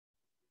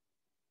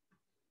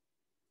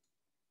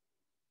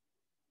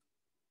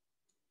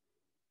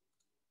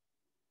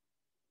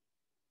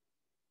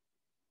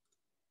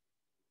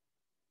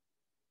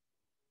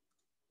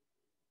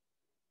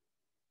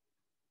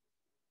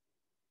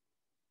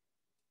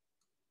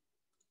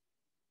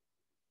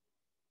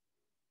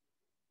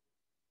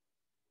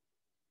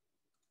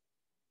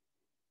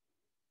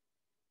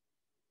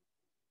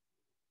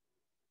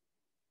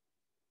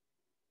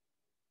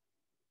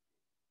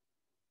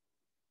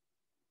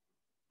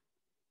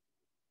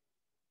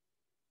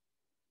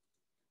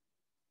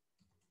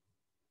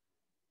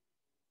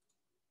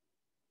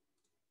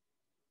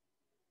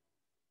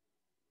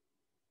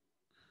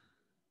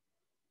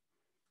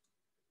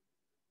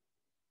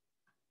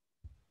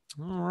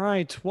All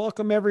right.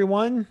 Welcome,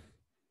 everyone.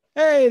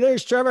 Hey,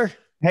 there's Trevor.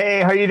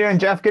 Hey, how you doing,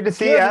 Jeff? Good to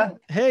see Good. ya.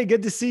 Hey,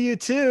 good to see you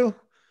too.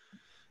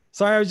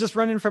 Sorry, I was just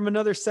running from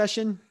another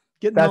session,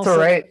 getting all That's all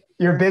set up right.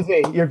 You're here.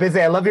 busy. You're busy.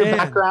 I love your Man,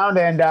 background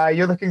and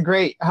you're looking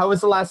great. How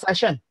was the last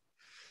session?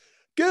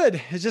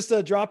 good. It's just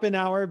a drop-in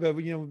hour, but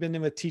we've been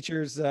in with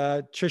teachers.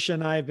 Trisha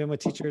and I have been with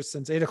teachers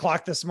since 8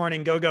 o'clock this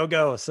morning. Go, go,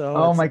 go. So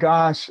Oh it's my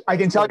gosh. I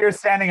it's can tell good. you're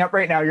standing up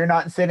right now. You're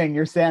not sitting,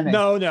 you're standing.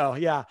 No, no,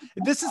 yeah.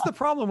 This is the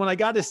problem. When I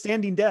got a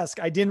standing desk,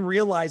 I didn't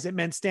realize it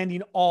meant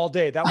standing all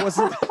day. That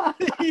wasn't,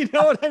 you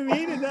know what I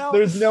mean? And now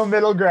There's no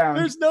middle ground.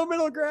 there's no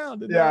middle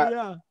ground. And now, Yeah.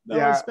 yeah, now I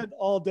Yeah. spent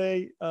all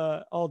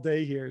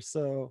day here.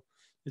 So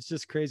it's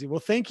just crazy. Well,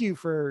 thank you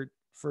for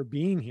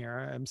being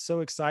here. I'm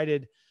so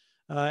excited.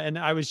 And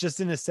I was just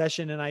in a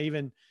session and I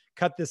even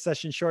cut this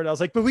session short. I was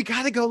like, but we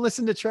got to go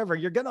listen to Trevor.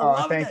 You're going to Oh,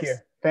 love thank you. this.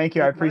 Thank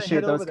you. So I we got to head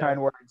appreciate those over kind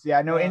there. words. Yeah,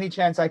 I know Uh, any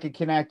chance I could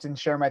connect and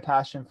share my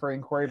passion for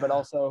inquiry, but yeah.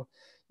 also,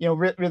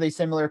 really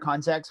similar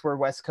context. We're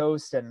West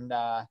Coast and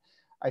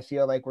I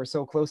feel like we're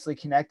so closely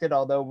connected.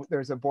 Although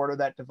there's a border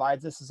that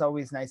divides us, it's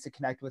always nice to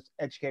connect with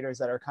educators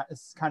that are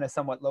kind of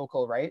somewhat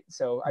local, right?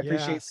 So I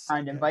appreciate the Yes.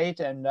 kind Okay. invite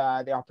and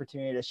the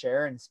opportunity to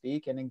share and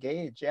speak and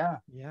engage. Yeah.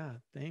 Yeah.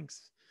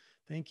 Thanks.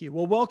 Thank you.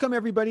 Well, welcome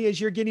everybody as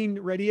you're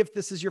getting ready. If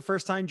this is your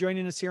first time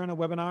joining us here on a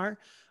webinar,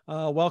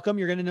 welcome.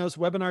 You're going to notice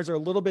webinars are a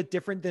little bit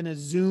different than a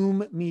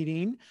Zoom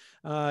meeting.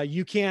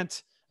 You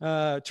can't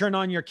turn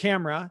on your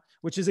camera,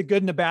 which is a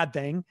good and a bad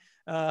thing.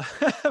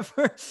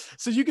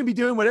 So you can be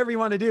doing whatever you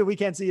want to do. We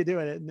can't see you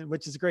doing it,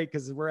 which is great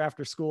because we're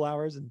after school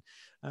hours and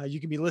you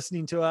can be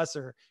listening to us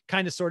or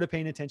kind of sort of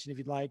paying attention if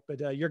you'd like,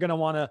 but you're going to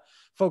want to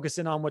focus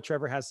in on what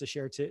Trevor has to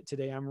share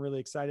today. I'm really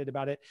excited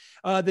about it.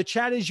 The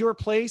chat is your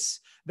place.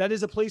 That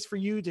is a place for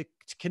you to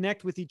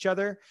connect with each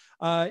other.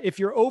 If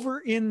you're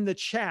over in the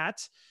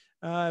chat,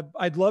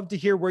 I'd love to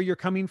hear where you're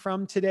coming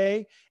from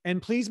today.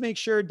 And please make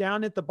sure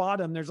down at the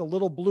bottom, there's a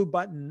little blue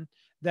button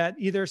that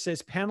either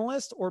says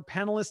panelist or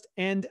panelist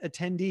and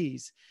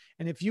attendees.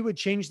 And if you would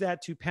change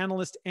that to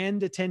panelist and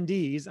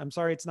attendees, I'm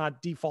sorry, it's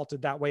not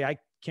defaulted that way. I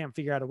can't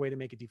figure out a way to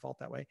make it default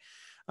that way.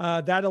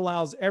 That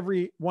allows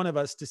every one of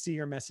us to see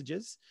your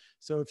messages.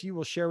 So if you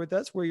will share with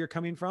us where you're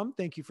coming from,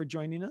 thank you for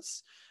joining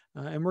us.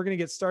 And we're going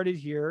to get started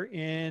here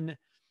in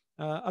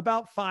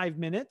about 5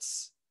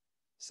 minutes.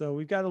 So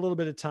we've got a little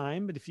bit of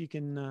time, but if you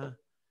can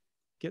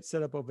get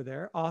set up over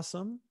there,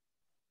 awesome.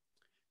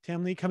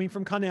 Tamlee coming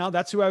from Connell.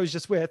 That's who I was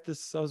just with.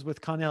 I was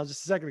with Connell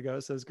just a second ago.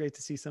 So it's great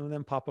to see some of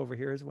them pop over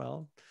here as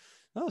well.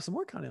 Oh, some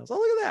more Connells. Oh,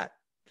 look at that.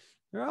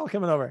 They're all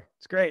coming over.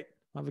 It's great.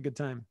 I'll have a good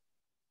time.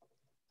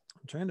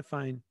 I'm trying to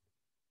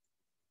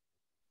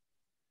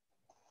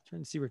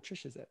see where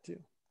Trisha's at too.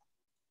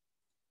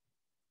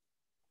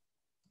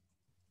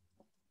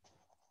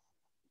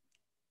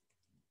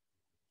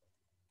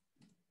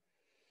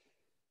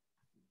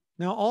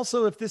 Now,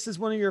 also, if this is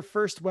one of your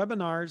first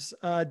webinars,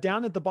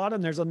 down at the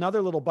bottom, there's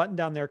another little button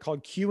down there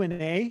called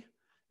Q&A,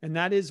 and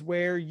that is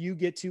where you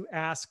get to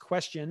ask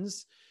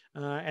questions.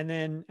 And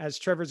then as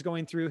Trevor's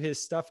going through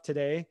his stuff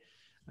today,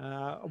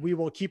 we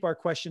will keep our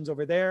questions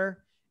over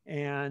there.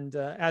 And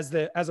as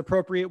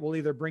appropriate, we'll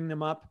either bring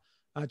them up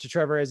to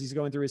Trevor as he's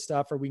going through his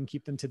stuff, or we can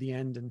keep them to the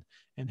end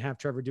and have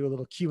Trevor do a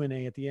little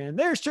Q&A at the end.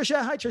 There's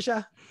Trisha. Hi,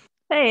 Trisha.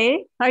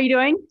 Hey, how are you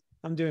doing?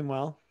 I'm doing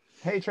well.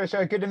 Hey,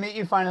 Trisha. Good to meet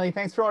you finally.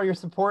 Thanks for all your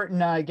support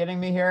and getting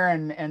me here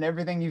and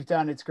everything you've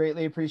done. It's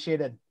greatly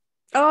appreciated.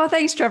 Oh,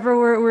 thanks,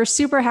 Trevor. We're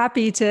super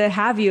happy to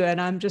have you. And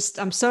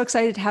I'm so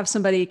excited to have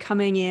somebody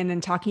coming in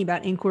and talking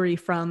about inquiry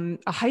from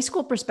a high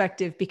school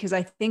perspective, because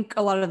I think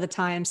a lot of the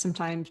time,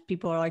 sometimes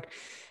people are like,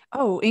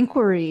 oh,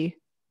 inquiry,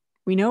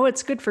 we know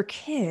it's good for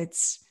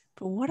kids,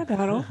 but what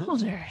about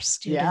older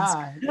students?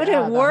 Yeah, Would it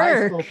yeah,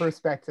 work?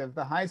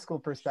 the high school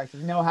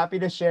perspective. No, happy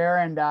to share,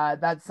 and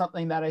that's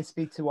something that I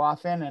speak to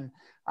often. And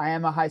I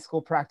am a high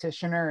school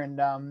practitioner, and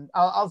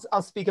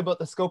I'll speak about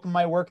the scope of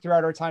my work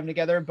throughout our time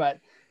together. But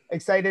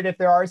excited if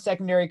there are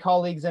secondary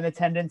colleagues in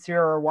attendance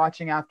here or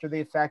watching after the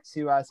effect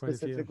to Quite a few.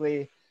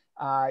 specifically,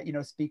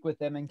 speak with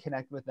them and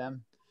connect with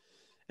them.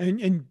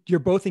 And you're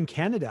both in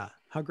Canada.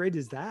 How great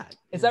is that?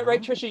 Is that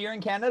right, Trisha? You're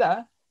in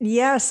Canada?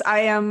 Yes, I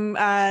am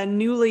a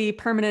newly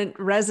permanent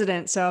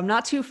resident, so I'm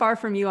not too far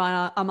from you.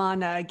 I'm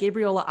on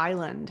Gabriola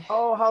Island.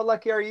 Oh, how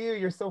lucky are you?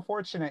 You're so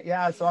fortunate.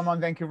 Yeah, so I'm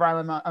on Vancouver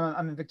Island.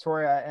 I'm in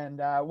Victoria, and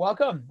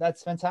welcome.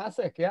 That's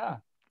fantastic. Yeah.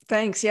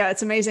 Thanks. Yeah,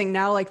 it's amazing.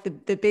 Now, like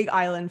the big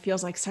island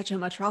feels like such a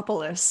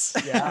metropolis.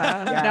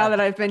 Yeah, Now yeah.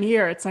 that I've been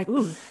here, it's like,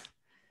 ooh,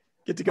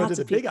 Get to go to lots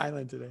the of big people.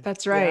 island today.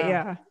 That's right. Yeah.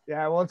 Yeah.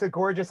 Yeah. Well, it's a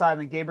gorgeous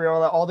island,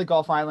 Gabriola. All the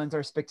Gulf Islands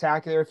are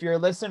spectacular. If you're a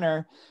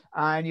listener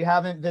and you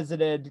haven't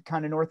visited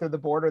kind of north of the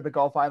border, the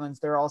Gulf Islands,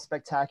 they're all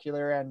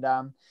spectacular. And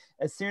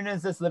as soon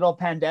as this little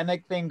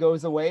pandemic thing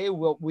goes away,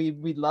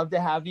 we'd love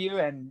to have you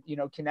and,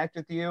 connect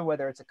with you,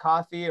 whether it's a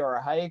coffee or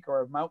a hike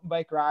or a mountain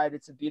bike ride.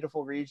 It's a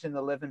beautiful region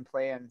to live and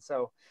play in.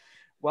 So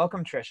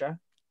welcome, Trisha.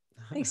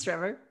 Thanks,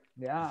 Trevor.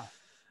 Yeah.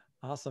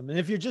 Awesome. And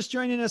if you're just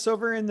joining us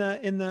over in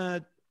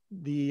the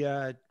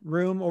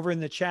room over in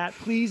the chat,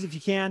 please, if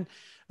you can,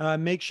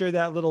 make sure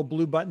that little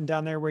blue button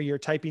down there where you're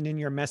typing in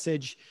your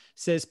message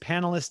says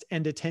panelists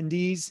and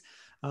attendees.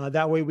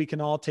 That way we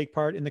can all take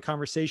part in the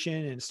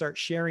conversation and start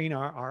sharing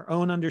our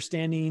own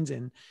understandings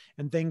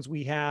and things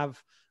we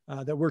have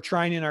that we're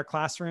trying in our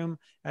classroom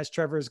as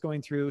Trevor is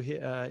going through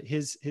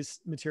his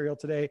material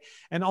today.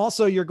 And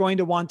also you're going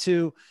to want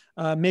to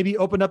maybe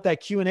open up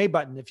that Q&A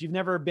button. If you've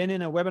never been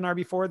in a webinar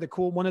before,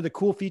 one of the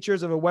cool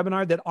features of a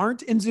webinar that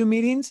aren't in Zoom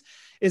meetings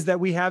is that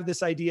we have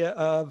this idea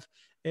of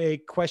a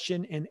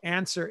question and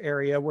answer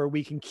area where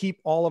we can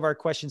keep all of our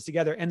questions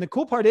together. And the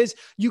cool part is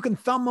you can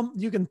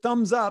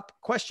thumbs up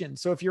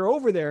questions. So if you're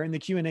over there in the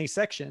Q&A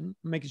section,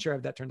 I'm making sure I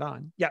have that turned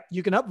on. Yeah,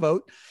 you can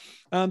upvote.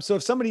 So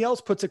if somebody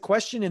else puts a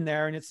question in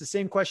there and it's the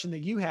same question that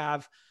you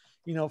have,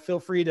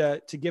 feel free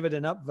to give it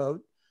an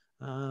upvote.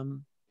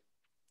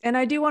 And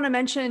I do want to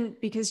mention,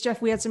 because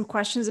Jeff, we had some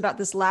questions about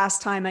this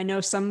last time. I know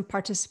some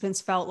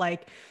participants felt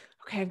like,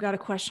 okay, I've got a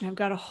question. I've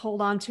got to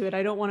hold on to it.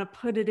 I don't want to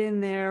put it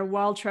in there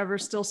while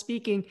Trevor's still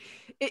speaking.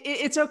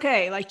 It's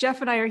okay. Like Jeff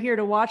and I are here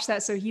to watch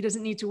that, so he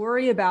doesn't need to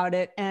worry about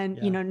it. And,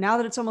 now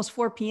that it's almost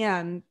 4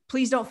 p.m.,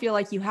 please don't feel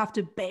like you have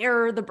to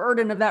bear the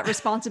burden of that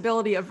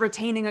responsibility of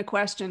retaining a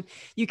question.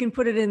 You can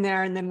put it in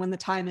there. And then when the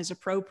time is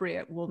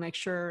appropriate, we'll make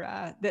sure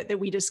that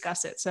we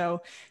discuss it.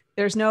 So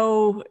there's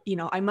no,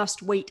 I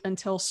must wait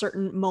until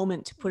certain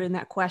moment to put in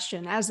that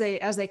question. As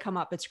they come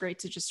up, it's great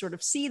to just sort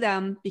of see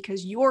them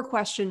because your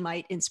question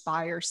might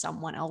inspire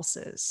someone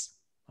else's.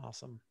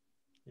 Awesome.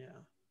 Yeah.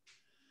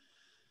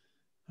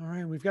 All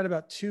right. We've got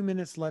about 2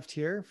 minutes left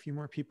here. A few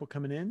more people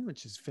coming in,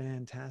 which is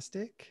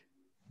fantastic.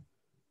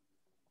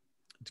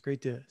 It's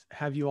great to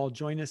have you all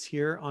join us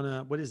here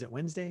on what is it?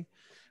 Wednesday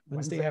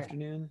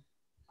afternoon.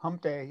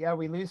 Hump day. Yeah,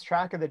 we lose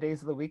track of the days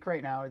of the week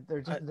right now.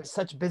 There's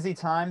such busy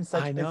times,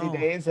 such busy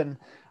days, and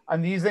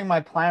I'm using my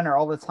planner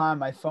all the time.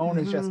 My phone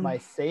is just my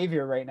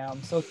savior right now.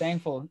 I'm so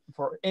thankful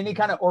for any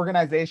kind of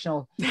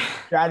organizational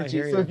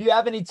strategy. So if you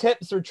have any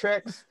tips or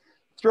tricks,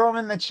 throw them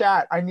in the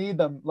chat. I need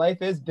them.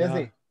 Life is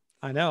busy. Yeah,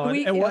 I know.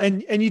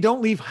 And you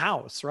don't leave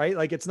house, right?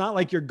 Like it's not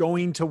like you're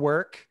going to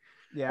work,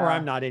 or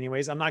I'm not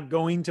anyways. I'm not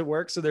going to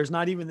work. So there's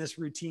not even this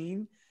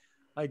routine.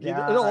 Like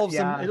it'll all of a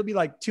sudden, it'll be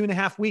like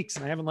 2.5 weeks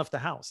and I haven't left the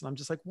house. And I'm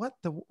just like, what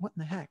in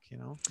the heck,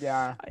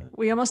 Yeah.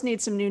 We almost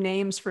need some new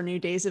names for new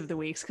days of the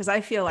weeks. Cause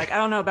I feel like, I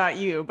don't know about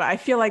you, but I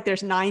feel like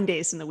there's 9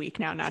 days in the week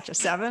now, not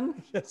just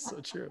 7. That's so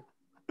true.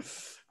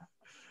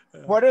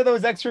 What are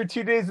those extra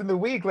 2 days in the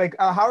week? Like,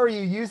 how are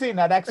you using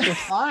that extra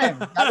time?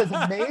 That is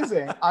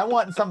amazing. I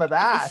want some of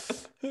that.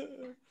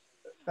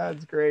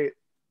 That's great.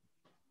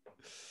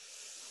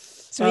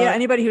 So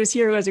anybody who's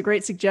here who has a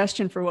great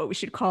suggestion for what we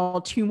should call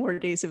 2 more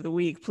days of the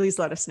week, please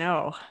let us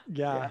know.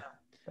 Yeah.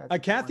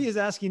 Kathy is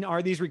asking,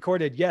 are these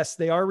recorded? Yes,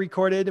 they are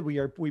recorded.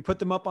 We put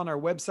them up on our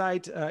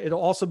website. It'll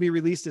also be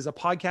released as a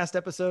podcast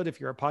episode. If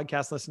you're a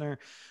podcast listener,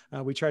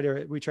 we try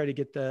to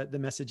get the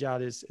message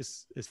out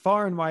as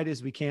far and wide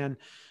as we can,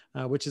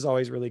 which is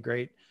always really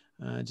great.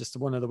 Just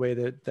one of the way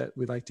that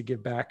we like to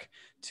give back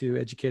to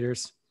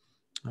educators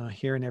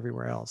here and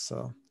everywhere else.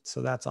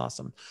 So that's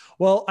awesome.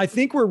 Well, I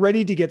think we're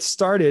ready to get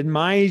started.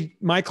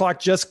 My clock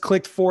just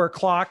clicked 4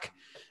 o'clock.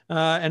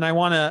 And I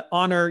want to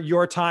honor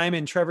your time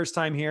and Trevor's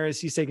time here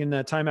as he's taking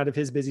the time out of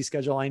his busy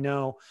schedule. I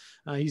know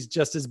he's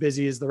just as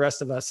busy as the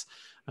rest of us.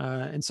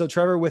 And so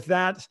Trevor, with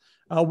that,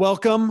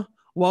 welcome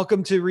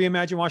to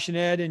Reimagine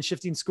Washington Ed and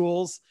Shifting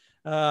Schools.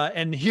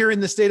 And here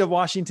in the state of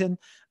Washington,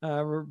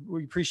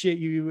 we appreciate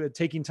you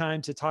taking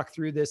time to talk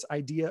through this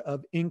idea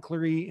of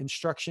inquiry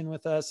instruction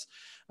with us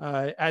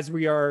as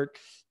we are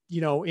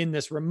in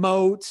this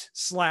remote /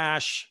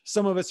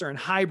 some of us are in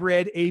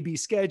hybrid AB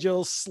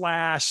schedules /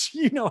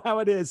 how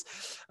it is.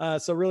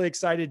 So really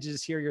excited to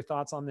just hear your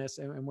thoughts on this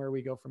and where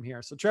we go from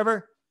here. So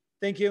Trevor,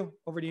 thank you.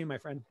 Over to you, my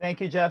friend.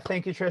 Thank you, Jeff.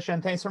 Thank you, Tricia.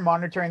 And thanks for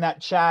monitoring that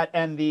chat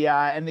and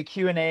the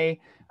Q&A.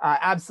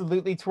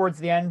 Absolutely. Towards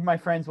the end, my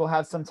friends, will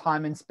have some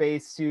time and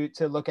space to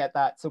look at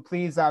that. So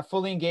please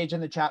fully engage in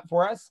the chat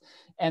for us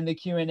and the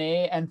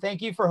Q&A. And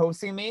thank you for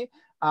hosting me.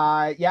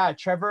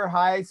 Trevor,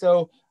 hi.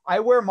 So I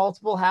wear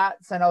multiple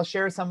hats, and I'll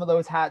share some of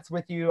those hats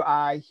with you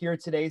here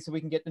today so we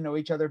can get to know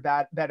each other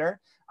better.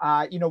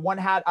 One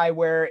hat I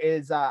wear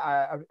is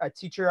a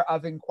teacher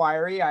of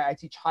inquiry. I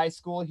teach high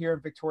school here in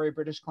Victoria,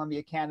 British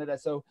Columbia, Canada.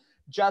 So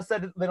just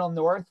a little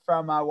north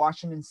from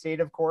Washington State,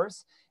 of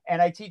course.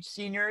 And I teach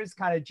seniors,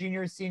 kind of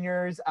juniors,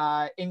 seniors,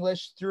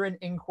 English through an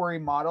inquiry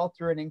model,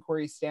 through an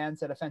inquiry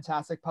stance at a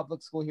fantastic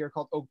public school here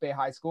called Oak Bay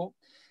High School.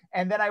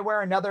 And then I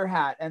wear another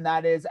hat, and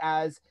that is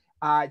as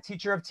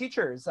teacher of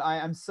teachers.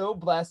 I'm so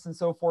blessed and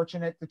so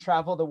fortunate to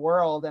travel the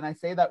world. And I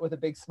say that with a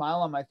big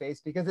smile on my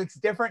face because it's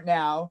different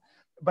now,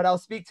 but I'll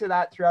speak to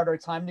that throughout our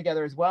time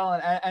together as well.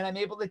 And I'm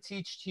able to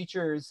teach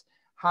teachers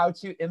how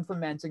to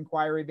implement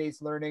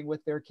inquiry-based learning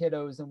with their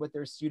kiddos and with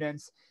their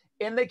students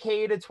in the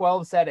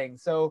K-12 setting.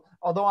 So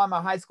although I'm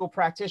a high school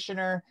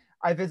practitioner,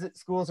 I visit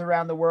schools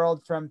around the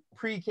world from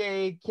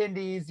pre-K,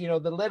 kindies,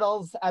 the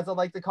littles, as I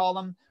like to call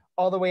them,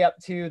 all the way up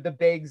to the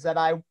bigs that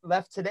I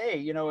left today.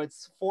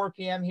 It's 4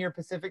 p.m. here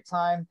Pacific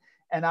time,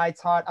 and I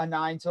taught a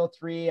 9 till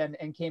 3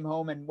 and came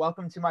home, and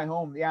welcome to my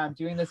home. Yeah, I'm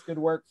doing this good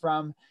work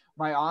from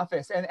my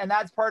office. And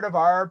that's part of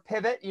our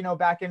pivot,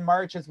 back in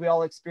March, as we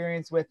all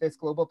experienced with this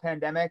global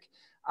pandemic.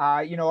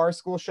 Our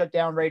school shut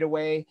down right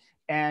away.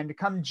 And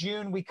come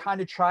June, we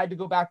kind of tried to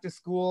go back to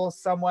school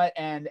somewhat,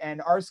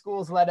 and our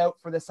schools let out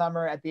for the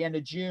summer at the end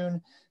of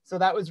June. So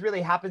that was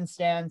really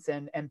happenstance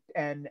and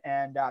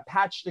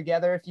patched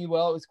together, if you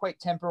will. It was quite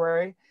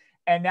temporary.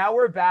 And now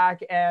we're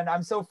back, and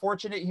I'm so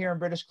fortunate here in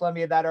British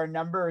Columbia that our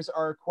numbers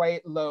are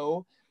quite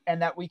low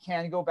and that we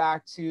can go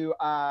back to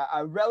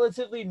a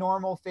relatively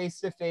normal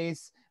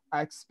face-to-face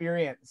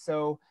experience.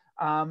 So,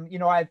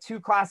 I have 2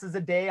 classes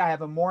a day. I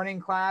have a morning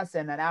class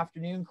and an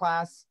afternoon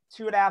class,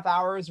 2.5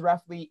 hours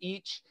roughly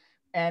each.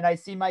 And I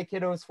see my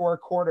kiddos for a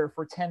quarter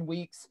for 10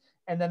 weeks,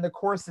 and then the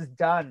course is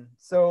done.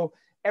 So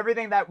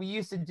everything that we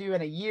used to do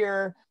in a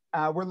year,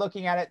 we're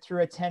looking at it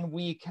through a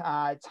 10-week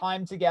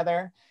time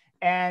together.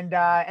 And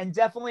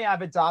definitely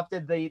I've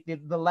adopted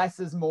the less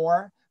is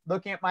more,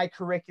 looking at my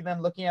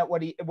curriculum, looking at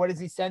what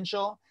is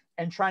essential,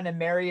 and trying to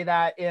marry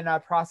that in a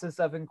process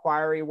of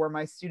inquiry where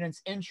my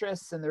students'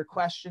 interests and their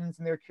questions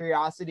and their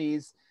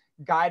curiosities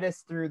guide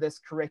us through this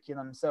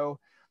curriculum. So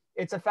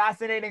it's a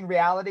fascinating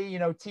reality,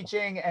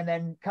 teaching and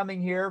then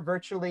coming here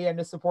virtually and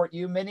to support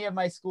you. Many of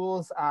my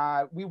schools,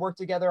 we work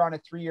together on a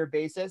 3-year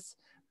basis,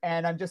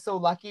 and I'm just so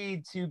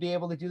lucky to be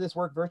able to do this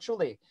work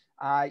virtually.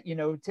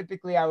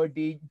 Typically I would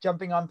be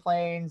jumping on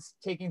planes,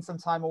 taking some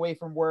time away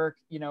from work,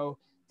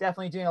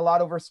 definitely doing a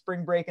lot over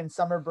spring break and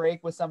summer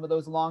break with some of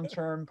those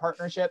long-term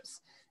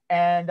partnerships.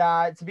 And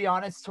to be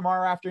honest,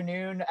 tomorrow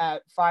afternoon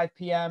at 5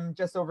 p.m.,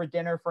 just over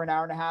dinner for an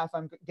hour and a half,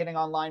 I'm getting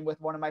online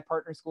with one of my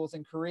partner schools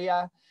in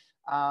Korea.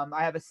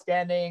 I have a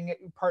standing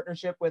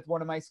partnership with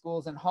one of my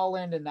schools in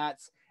Holland, and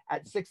that's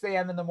at 6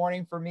 a.m. in the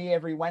morning for me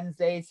every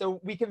Wednesday. So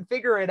we can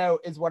figure it out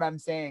is what I'm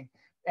saying.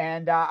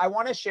 And I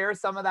want to share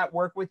some of that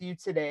work with you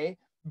today,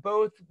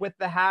 both with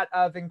the hat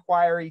of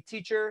inquiry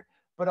teacher,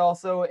 but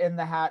also in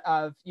the hat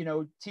of,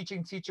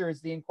 teaching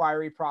teachers the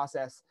inquiry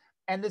process.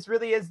 And this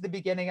really is the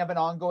beginning of an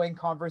ongoing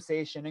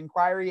conversation.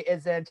 Inquiry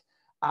isn't,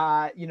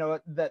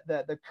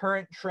 the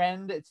current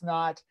trend. It's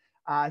not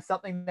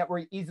something that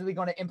we're easily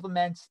going to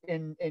implement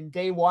in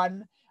day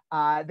one.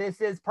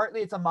 This is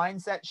partly, it's a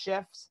mindset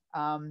shift.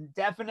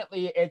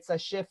 Definitely it's a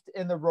shift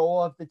in the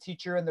role of the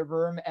teacher in the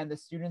room and the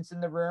students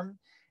in the room.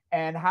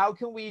 And how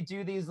can we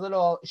do these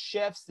little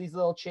shifts, these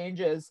little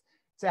changes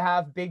to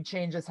have big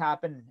changes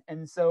happen?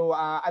 And so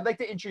I'd like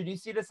to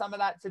introduce you to some of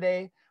that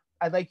today.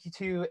 I'd like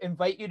to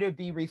invite you to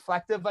be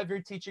reflective of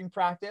your teaching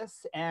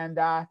practice and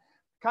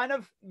kind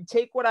of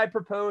take what I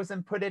propose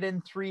and put it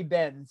in 3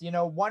 bins.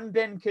 One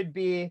bin could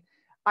be,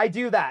 I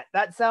do that.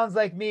 That sounds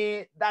like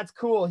me. That's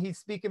cool. He's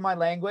speaking my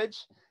language.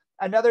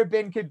 Another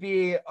bin could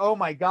be, oh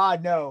my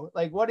God, no.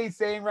 Like what he's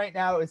saying right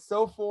now is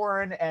so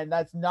foreign and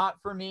that's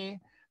not for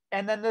me.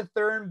 And then the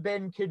third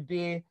bin could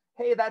be,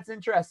 hey, that's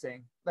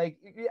interesting. Like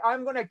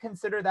I'm going to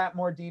consider that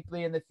more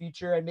deeply in the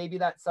future. And maybe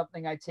that's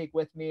something I take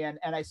with me and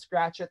I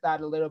scratch at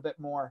that a little bit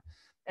more.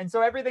 And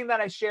so everything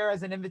that I share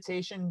as an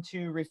invitation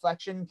to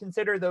reflection,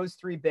 consider those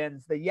 3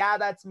 bins. The yeah,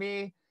 that's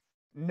me.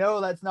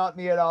 No, that's not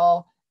me at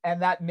all.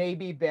 And that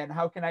maybe bin.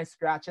 How can I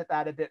scratch at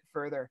that a bit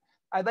further?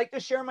 I'd like to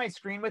share my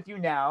screen with you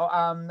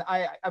now.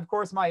 Of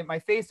course, my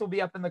face will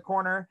be up in the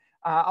corner.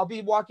 I'll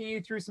be walking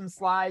you through some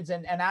slides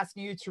and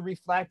asking you to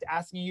reflect,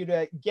 asking you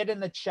to get in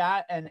the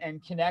chat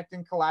and connect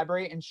and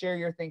collaborate and share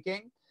your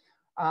thinking.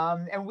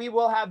 And we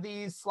will have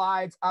these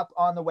slides up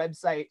on the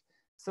website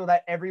so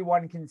that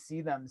everyone can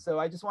see them. So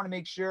I just want to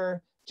make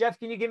sure, Jeff,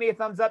 can you give me a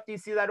thumbs up? Do you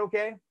see that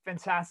okay?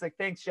 Fantastic.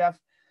 Thanks, Jeff.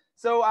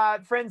 So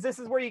friends, this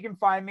is where you can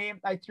find me.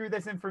 I threw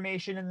this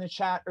information in the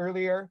chat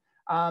earlier.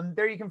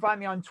 There you can find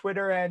me on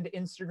Twitter and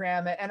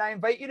Instagram, and I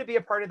invite you to be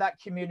a part of that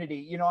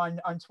community.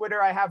 On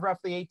Twitter, I have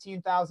roughly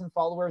 18,000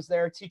 followers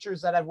there,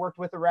 teachers that I've worked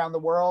with around the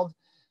world.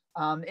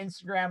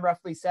 Instagram,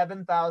 roughly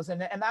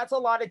 7,000. And that's a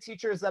lot of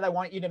teachers that I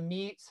want you to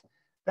meet,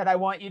 that I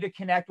want you to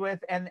connect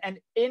with. And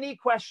any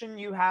question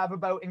you have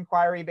about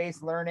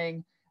inquiry-based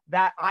learning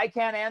that I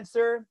can't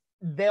answer,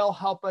 they'll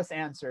help us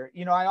answer.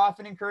 I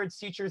often encourage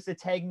teachers to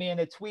tag me in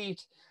a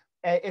tweet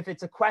if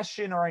it's a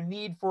question or a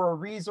need for a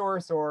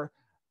resource or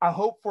a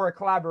hope for a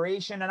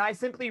collaboration, and I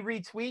simply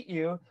retweet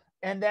you.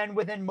 And then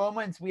within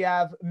moments, we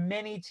have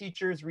many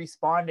teachers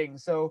responding.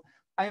 So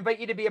I invite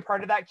you to be a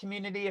part of that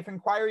community. If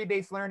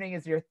inquiry-based learning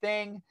is your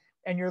thing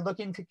and you're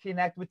looking to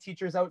connect with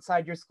teachers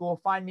outside your school,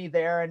 find me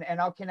there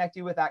and I'll connect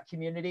you with that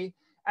community.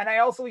 And I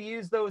also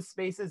use those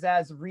spaces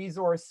as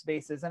resource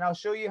spaces. And I'll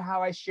show you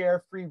how I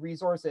share free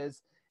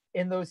resources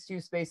in those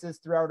 2 spaces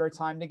throughout our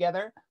time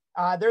together.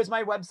 There's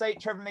my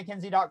website,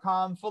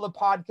 trevormackenzie.com, full of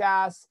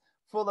podcasts,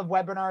 full of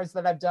webinars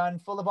that I've done,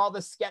 full of all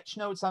the sketch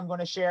notes I'm going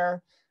to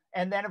share.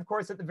 And then, of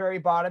course, at the very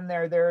bottom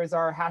there is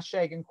our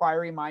hashtag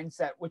inquiry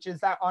mindset, which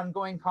is that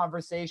ongoing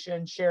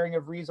conversation, sharing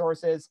of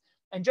resources,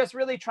 and just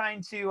really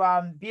trying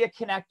to be a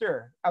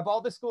connector. Of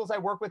all the schools I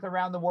work with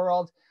around the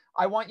world,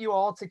 I want you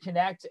all to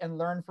connect and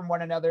learn from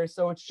one another.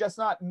 So it's just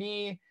not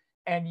me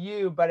and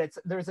you, but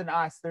there's an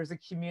us, there's a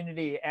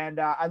community. And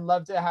I'd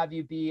love to have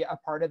you be a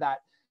part of that.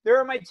 There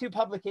are my two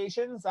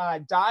publications.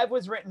 Dive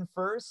was written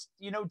first.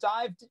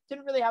 Dive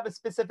didn't really have a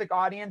specific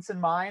audience in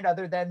mind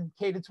other than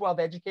K-12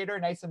 educator,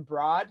 nice and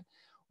broad.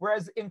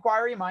 Whereas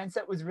Inquiry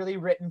Mindset was really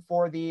written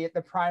for the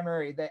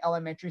primary, the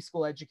elementary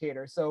school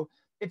educator. So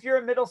if you're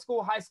a middle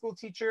school, high school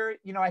teacher,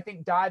 I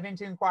think Dive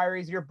into Inquiry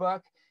is your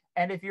book.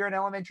 And if you're an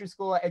elementary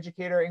school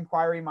educator,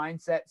 Inquiry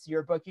Mindset's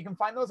your book. You can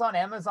find those on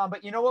Amazon.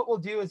 But you know what we'll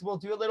do is we'll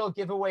do a little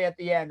giveaway at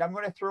the end. I'm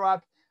going to throw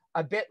up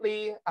a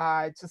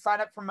bit.ly to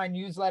sign up for my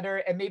newsletter.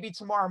 And maybe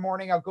tomorrow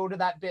morning, I'll go to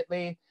that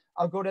bit.ly.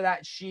 I'll go to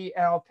that sheet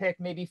and I'll pick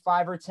maybe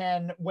 5 or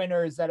 10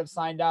 winners that have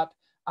signed up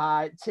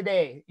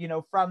today,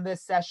 from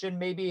this session.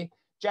 Maybe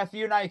Jeff,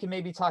 you and I can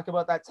maybe talk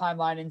about that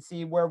timeline and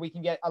see where we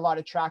can get a lot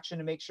of traction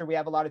to make sure we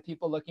have a lot of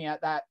people looking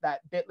at that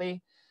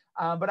bit.ly.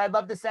 But I'd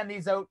love to send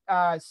these out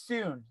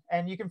soon.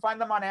 And you can find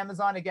them on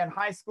Amazon. Again,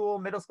 high school,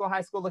 middle school,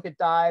 high school, look at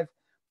Dive.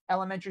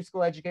 Elementary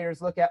school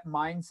educators, look at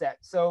Mindset.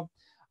 So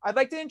I'd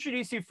like to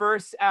introduce you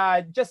first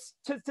just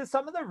to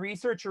some of the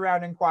research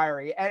around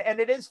Inquiry. And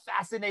it is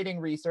fascinating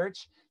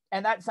research.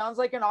 And that sounds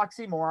like an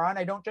oxymoron.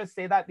 I don't just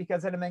say that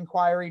because I'm an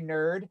Inquiry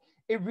nerd.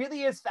 It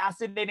really is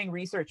fascinating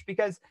research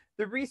because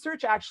the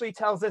research actually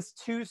tells us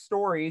two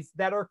stories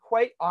that are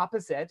quite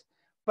opposite,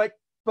 but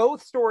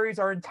both stories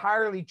are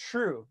entirely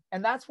true.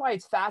 And that's why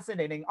it's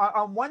fascinating.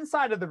 On one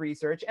side of the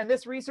research, and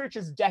this research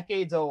is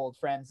decades old,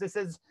 friends. This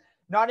is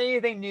not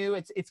anything new.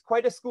 It's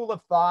quite a school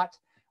of thought.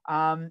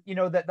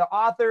 That the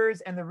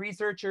authors and the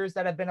researchers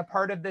that have been a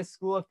part of this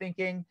school of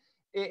thinking,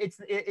 it's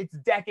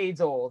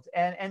decades old.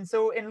 And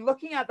so in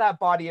looking at that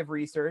body of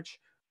research,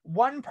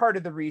 one part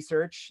of the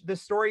research, the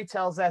story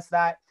tells us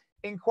that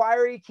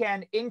Inquiry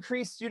can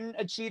increase student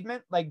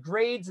achievement, like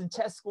grades and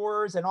test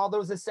scores and all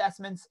those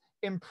assessments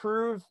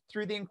improve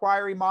through the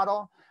Inquiry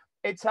model.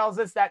 It tells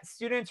us that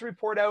students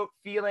report out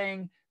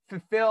feeling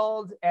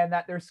fulfilled and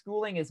that their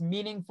schooling is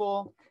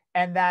meaningful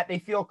and that they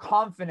feel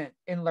confident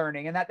in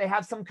learning and that they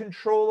have some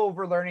control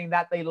over learning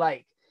that they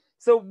like.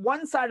 So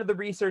one side of the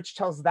research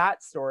tells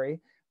that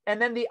story. And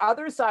then the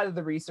other side of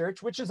the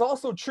research, which is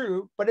also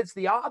true, but it's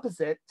the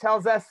opposite,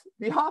 tells us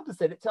the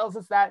opposite. It tells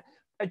us that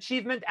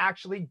achievement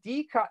actually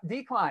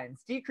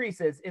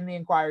decreases in the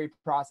Inquiry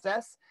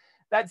process,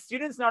 that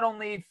students not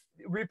only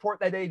report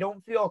that they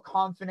don't feel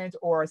confident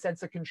or a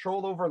sense of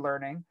control over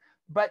learning,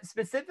 but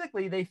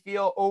specifically they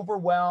feel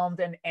overwhelmed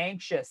and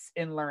anxious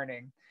in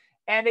learning.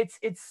 And it's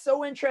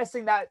so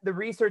interesting that the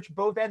research,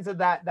 both ends of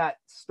that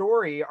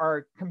story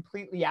are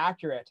completely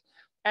accurate.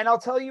 And I'll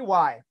tell you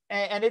why.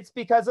 And it's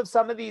because of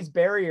some of these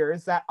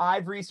barriers that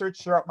I've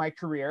researched throughout my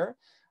career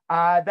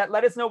that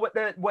let us know what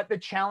the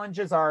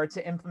challenges are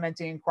to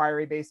implementing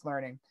inquiry-based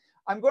learning.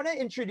 I'm going to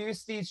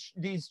introduce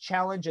these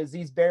challenges,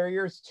 these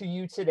barriers to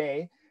you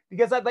today,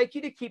 because I'd like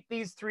you to keep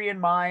these three in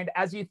mind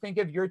as you think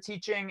of your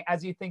teaching,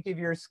 as you think of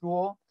your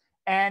school.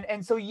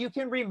 And so you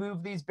can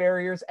remove these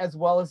barriers as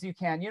well as you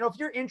can. If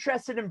you're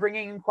interested in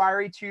bringing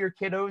inquiry to your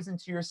kiddos and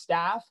to your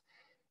staff,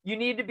 you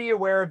need to be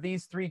aware of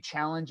these three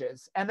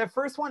challenges. And the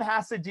first one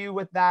has to do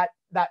with that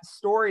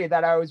story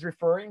that I was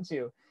referring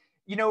to.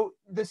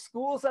 The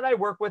schools that I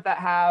work with that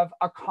have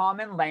a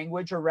common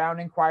language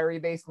around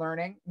inquiry-based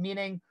learning,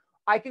 meaning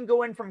I can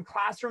go in from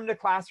classroom to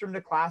classroom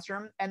to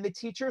classroom, and the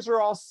teachers are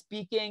all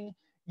speaking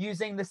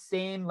using the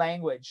same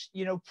language.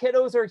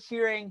 Kiddos are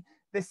hearing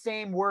the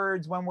same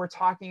words when we're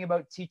talking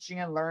about teaching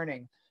and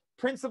learning.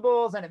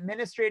 Principals and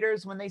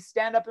administrators, when they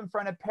stand up in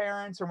front of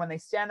parents or when they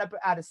stand up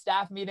at a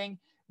staff meeting,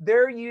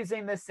 they're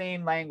using the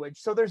same language.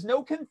 So there's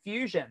no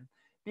confusion,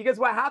 because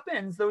what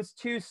happens, those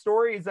two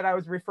stories that I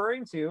was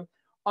referring to,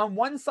 on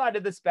one side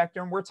of the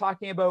spectrum, we're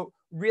talking about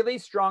really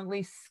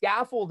strongly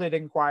scaffolded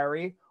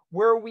inquiry,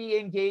 where we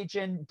engage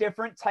in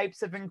different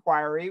types of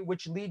inquiry,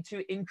 which lead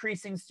to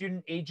increasing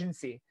student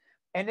agency.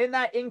 And in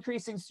that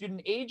increasing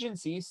student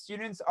agency,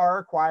 students are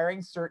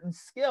acquiring certain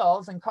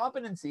skills and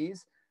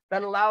competencies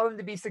that allow them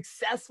to be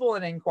successful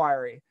in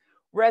inquiry.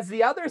 Whereas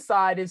the other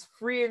side is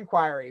free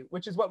inquiry,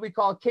 which is what we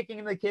call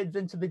kicking the kids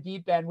into the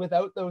deep end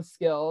without those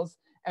skills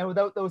and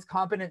without those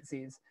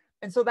competencies.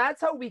 And so that's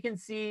how we can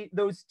see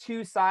those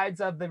two sides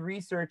of the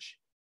research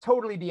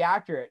totally be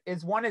accurate.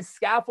 One is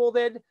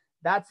scaffolded,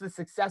 that's the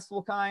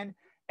successful kind,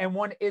 and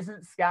one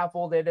isn't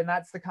scaffolded, and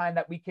that's the kind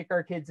that we kick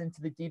our kids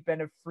into the deep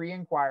end of free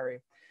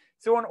inquiry.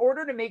 So in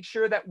order to make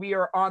sure that we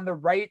are on the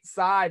right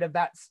side of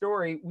that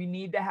story, we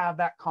need to have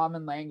that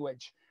common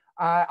language.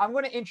 I'm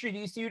going to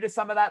introduce you to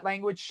some of that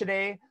language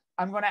today.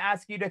 I'm going to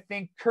ask you to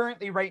think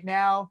currently right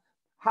now,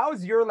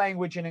 how's your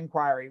language in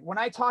inquiry? When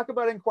I talk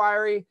about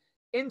inquiry,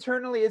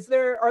 internally,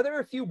 are there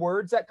a few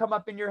words that come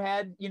up in your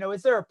head?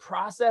 Is there a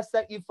process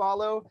that you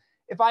follow?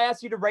 If I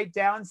asked you to write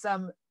down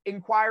some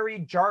inquiry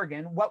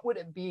jargon, what would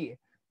it be?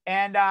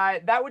 And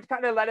that would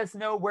kind of let us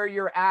know where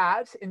you're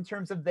at in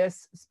terms of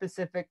this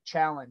specific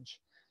challenge.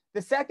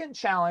 The second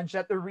challenge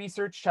that the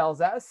research tells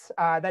us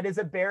that is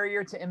a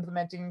barrier to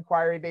implementing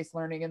inquiry-based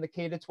learning in the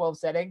K-12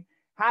 setting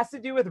has to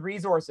do with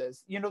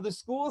resources. The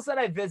schools that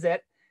I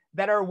visit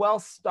that are well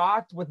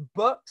stocked with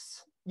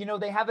books, you know,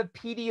 they have a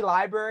PD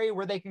library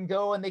where they can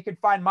go and they can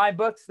find my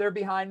books. They're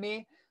behind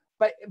me.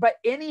 But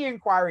any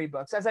inquiry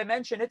books, as I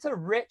mentioned, it's a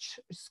rich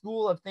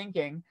school of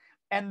thinking.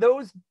 And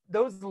those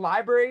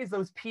libraries,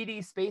 those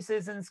PD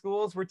spaces in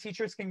schools where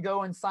teachers can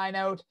go and sign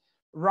out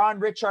Ron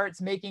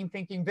Richart's Making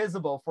Thinking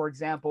Visible, for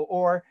example,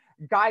 or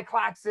Guy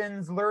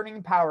Claxon's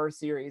Learning Power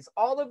series,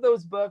 all of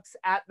those books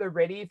at the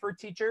ready for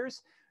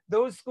teachers,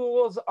 those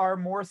schools are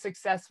more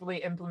successfully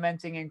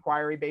implementing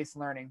inquiry-based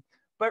learning.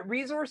 But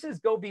resources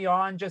go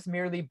beyond just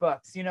merely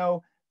books. You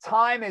know,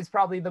 time is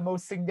probably the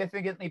most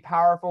significantly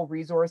powerful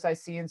resource I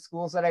see in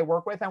schools that I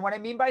work with. And what I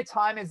mean by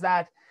time is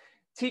that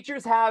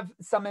teachers have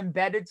some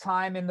embedded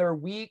time in their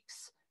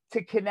weeks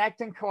to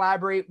connect and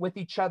collaborate with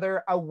each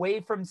other away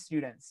from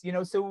students, you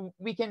know, so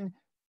we can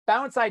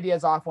bounce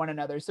ideas off one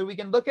another. So we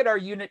can look at our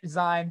unit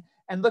design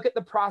and look at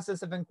the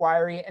process of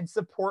inquiry and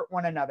support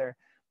one another.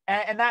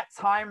 And that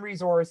time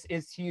resource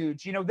is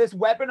huge. You know, this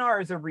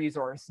webinar is a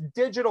resource,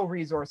 digital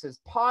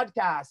resources,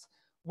 podcasts,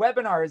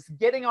 webinars,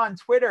 getting on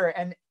Twitter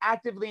and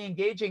actively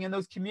engaging in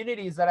those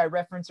communities that I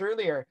referenced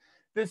earlier.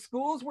 The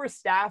schools where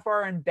staff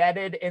are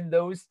embedded in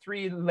those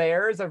three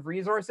layers of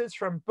resources,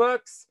 from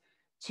books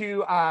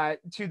to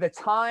the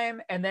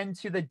time and then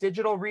to the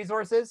digital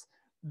resources,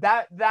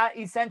 that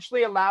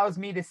essentially allows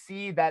me to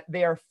see that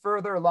they are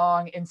further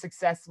along in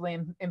successfully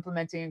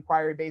implementing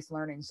inquiry-based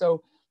learning.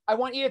 So I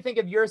want you to think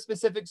of your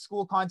specific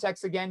school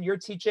context. Again, you're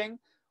teaching.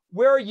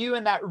 Where are you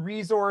in that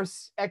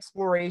resource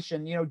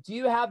exploration? You know, do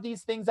you have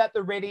these things at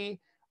the ready?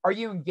 Are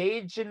you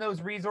engaged in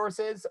those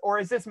resources? Or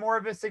is this more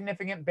of a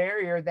significant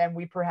barrier than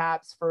we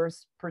perhaps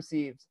first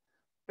perceived?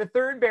 The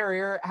third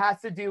barrier has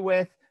to do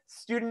with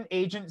student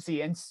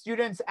agency and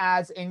students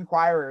as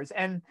inquirers.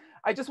 And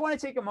I just want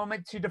to take a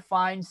moment to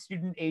define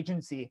student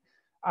agency.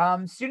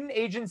 Student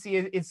agency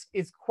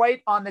is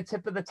quite on the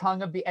tip of the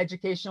tongue of the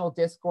educational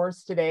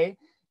discourse today.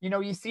 You know,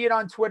 you see it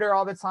on Twitter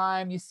all the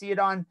time. You see it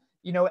on,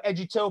 you know,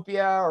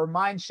 Edutopia or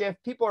Mindshift.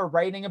 People are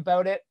writing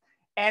about it.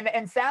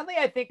 And sadly,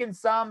 I think in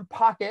some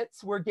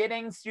pockets, we're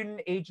getting student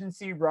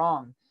agency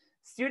wrong.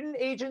 Student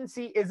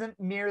agency isn't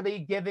merely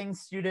giving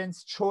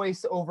students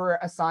choice over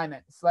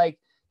assignments. Like,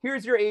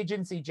 here's your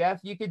agency, Jeff.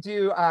 You could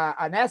do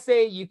an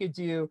essay. You could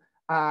do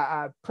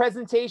a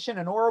presentation,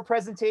 an oral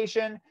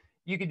presentation.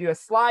 You could do a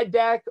slide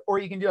deck, or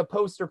you can do a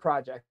poster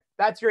project.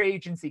 That's your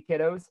agency,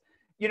 kiddos.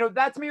 You know,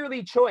 that's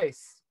merely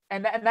choice.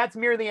 And that's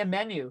merely a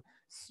menu.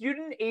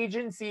 Student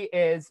agency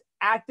is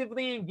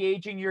actively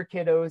engaging your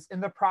kiddos in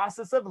the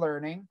process of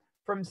learning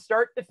from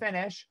start to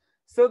finish.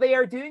 So they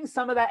are doing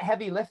some of that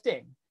heavy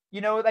lifting.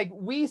 You know, like,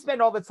 we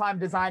spend all the time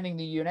designing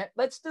the unit.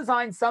 Let's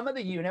design some of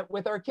the unit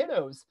with our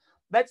kiddos.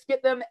 Let's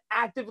get them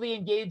actively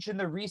engaged in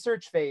the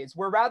research phase,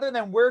 where rather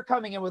than we're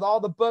coming in with all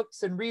the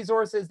books and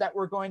resources that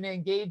we're going to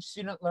engage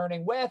student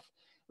learning with,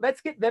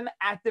 let's get them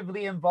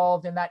actively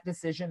involved in that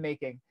decision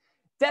making.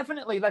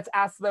 Definitely, let's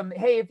ask them,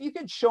 hey, if you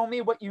could show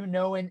me what you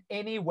know in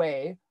any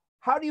way,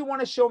 how do you want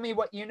to show me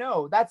what you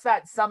know? That's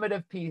that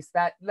summative piece,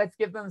 that let's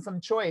give them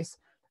some choice.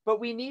 But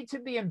we need to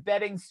be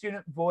embedding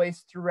student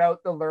voice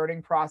throughout the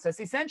learning process.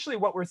 Essentially,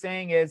 what we're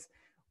saying is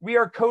we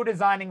are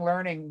co-designing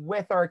learning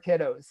with our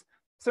kiddos.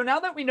 So now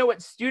that we know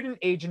what student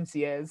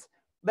agency is,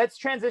 let's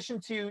transition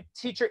to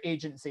teacher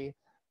agency.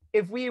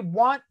 If we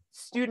want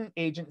student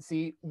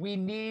agency, we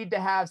need to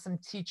have some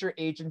teacher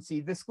agency.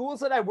 The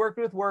schools that I worked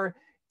with were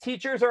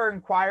teachers are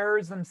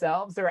inquirers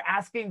themselves. They're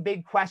asking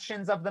big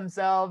questions of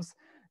themselves.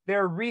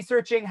 They're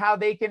researching how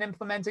they can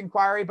implement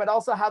inquiry, but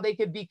also how they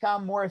could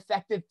become more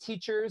effective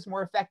teachers,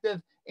 more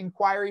effective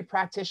inquiry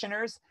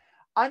practitioners.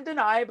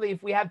 Undeniably,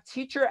 if we have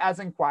teacher as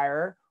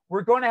inquirer,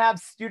 we're going to have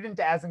student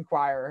as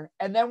inquirer.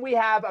 And then we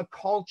have a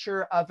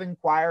culture of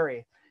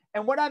inquiry.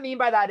 And what I mean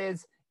by that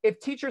is, if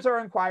teachers are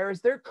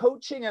inquirers, they're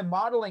coaching and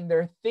modeling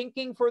their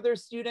thinking for their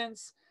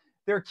students,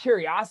 their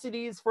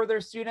curiosities for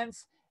their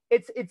students.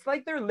 It's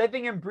like they're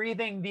living and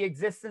breathing the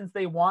existence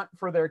they want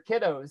for their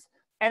kiddos.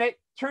 And it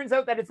turns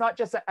out that it's not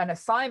just an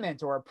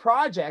assignment or a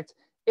project,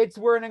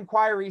 we're an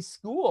inquiry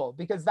school,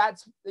 because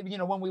that's, you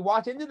know, when we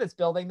walk into this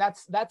building,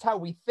 that's how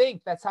we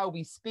think, that's how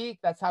we speak,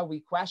 that's how we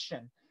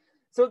question.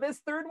 So this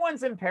third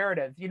one's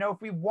imperative. You know,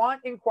 if we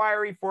want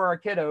inquiry for our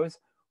kiddos,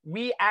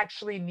 we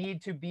actually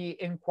need to be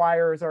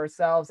inquirers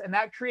ourselves, and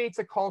that creates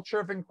a culture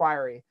of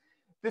inquiry.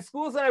 The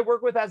schools that I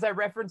work with, as I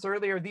referenced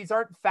earlier, these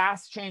aren't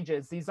fast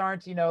changes. These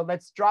aren't, you know,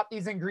 let's drop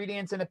these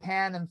ingredients in a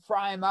pan and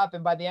fry them up,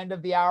 and by the end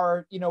of the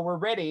hour, you know, we're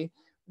ready.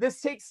 This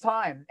takes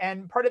time.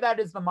 And part of that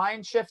is the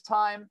mind shift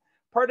time.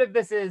 Part of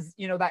this is,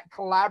 you know, that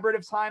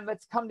collaborative time.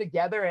 Let's come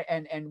together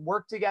and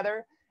work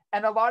together.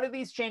 And a lot of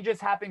these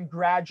changes happen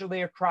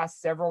gradually across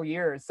several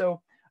years.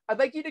 So I'd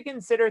like you to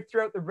consider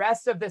throughout the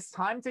rest of this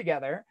time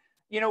together,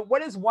 you know,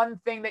 what is one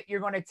thing that you're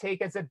going to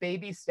take as a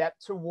baby step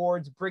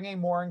towards bringing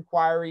more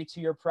inquiry to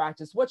your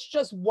practice? What's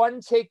just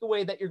one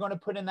takeaway that you're going to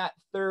put in that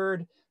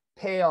third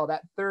pail,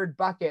 that third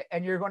bucket,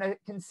 and you're going to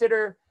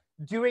consider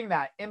doing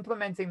that,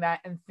 implementing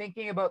that, and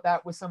thinking about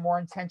that with some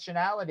more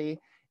intentionality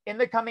in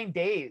the coming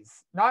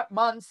days, not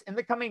months, in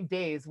the coming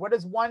days? What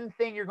is one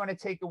thing you're going to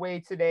take away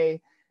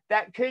today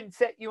that could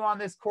set you on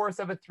this course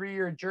of a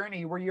 3-year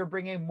journey where you're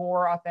bringing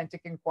more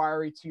authentic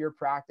inquiry to your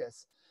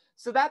practice.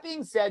 So that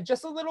being said,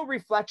 just a little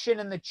reflection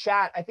in the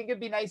chat. I think it'd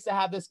be nice to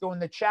have this go in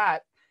the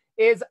chat.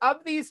 Is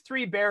of these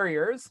 3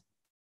 barriers,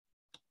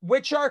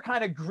 which are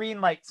kind of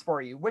green lights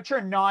for you, which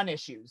are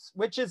non-issues,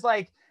 which is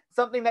like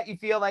something that you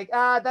feel like,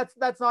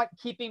 that's not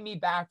keeping me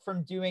back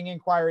from doing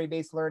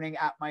inquiry-based learning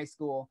at my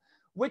school,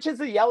 which is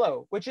a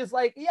yellow, which is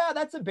like, yeah,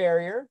 that's a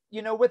barrier,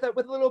 you know, with a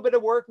little bit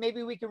of work,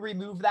 maybe we can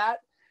remove that.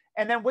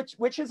 And then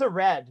which is a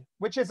red,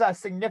 which is a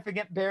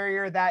significant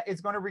barrier that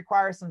is going to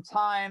require some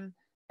time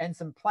and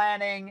some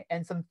planning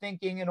and some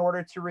thinking in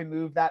order to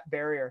remove that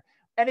barrier.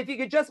 And if you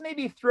could just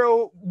maybe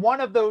throw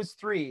one of those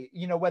 3,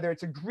 you know, whether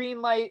it's a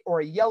green light or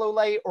a yellow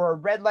light or a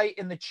red light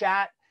in the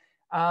chat.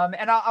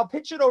 And I'll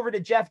pitch it over to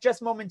Jeff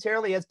just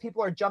momentarily as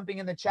people are jumping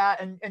in the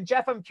chat. And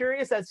Jeff, I'm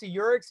curious as to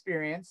your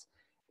experience.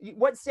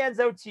 What stands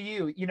out to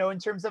you, you know, in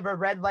terms of a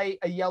red light,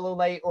 a yellow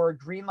light, or a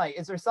green light?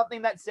 Is there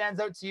something that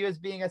stands out to you as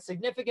being a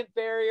significant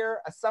barrier,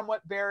 a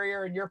somewhat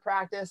barrier in your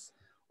practice,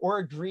 or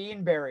a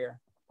green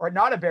barrier, or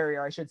not a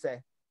barrier, I should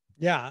say?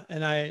 Yeah.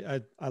 And I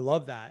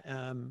love that.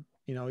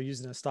 You know,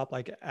 using a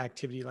stoplight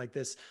activity like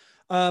this.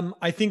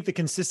 I think the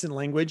consistent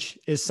language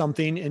is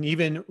something, and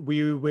even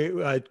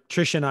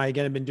Trish and I,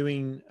 again, have been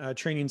doing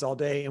trainings all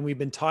day, and we've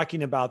been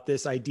talking about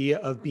this idea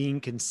of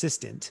being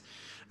consistent,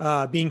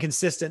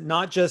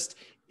 not just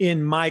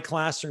in my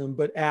classroom,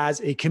 but as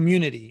a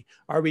community.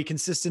 Are we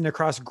consistent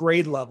across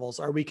grade levels?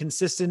 Are we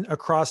consistent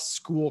across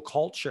school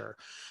culture?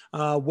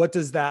 What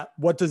does that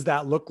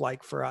look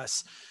like for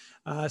us?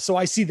 So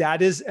I see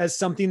that as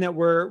something that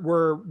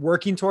we're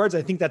working towards.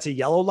 I think that's a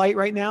yellow light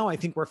right now. I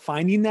think we're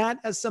finding that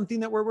as something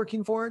that we're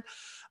working for.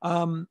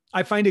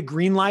 I find a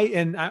green light,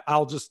 and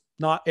I'll just,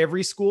 not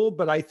every school,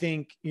 but I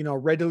think, you know,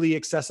 readily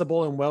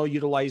accessible and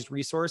well-utilized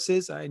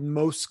resources.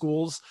 Most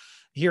schools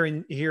here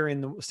in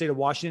the state of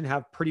Washington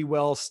have pretty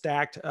well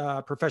stacked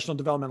professional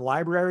development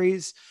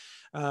libraries.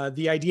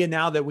 The idea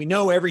now that we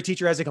know every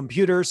teacher has a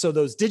computer, so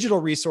those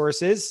digital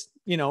resources,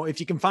 you know, if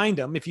you can find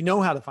them, if you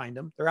know how to find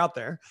them, they're out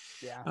there.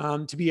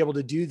 Yeah. To be able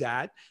to do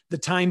that. The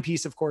time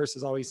piece, of course,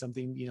 is always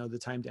something, you know, the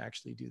time to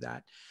actually do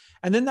that.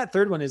 And then that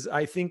third one is,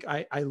 I think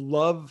I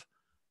love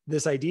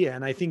this idea.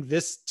 And I think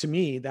this, to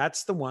me,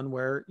 that's the one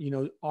where, you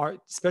know,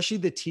 especially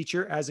the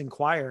teacher as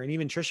inquirer, and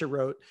even Tricia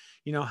wrote,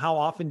 you know, how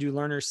often do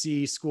learners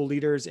see school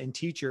leaders and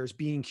teachers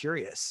being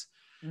curious?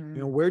 Mm-hmm.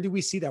 You know, where do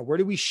we see that? Where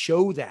do we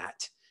show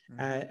that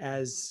Mm-hmm.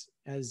 as,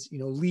 you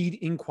know, lead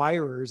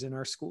inquirers in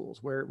our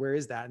schools? Where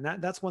is that? And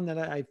that's one that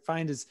I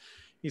find is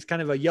kind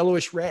of a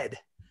yellowish red.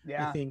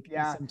 Yeah. I think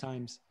Yeah.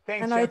 sometimes.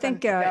 Thanks, And Jeff. I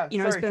think, yeah, you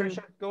know, sorry, it's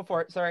been, Tricia, go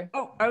for it. Sorry.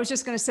 Oh, I was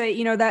just going to say,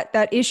 you know,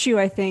 that issue,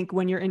 I think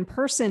when you're in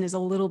person is a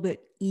little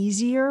bit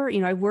easier.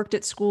 You know, I've worked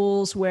at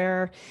schools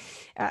where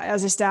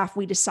as a staff,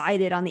 we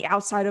decided on the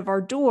outside of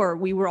our door,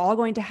 we were all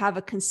going to have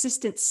a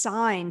consistent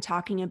sign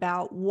talking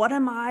about what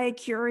am I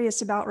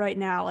curious about right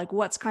now? Like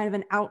what's kind of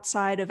an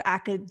outside of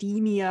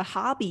academia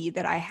hobby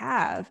that I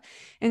have?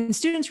 And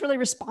students really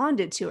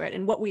responded to it.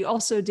 And what we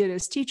also did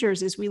as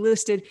teachers is we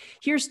listed,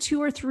 here's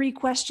 2 or 3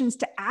 questions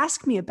to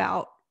ask me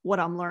about what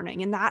I'm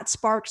learning. And that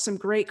sparked some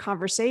great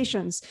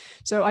conversations.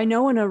 So I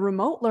know in a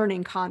remote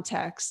learning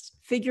context,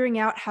 figuring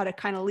out how to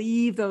kind of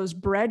leave those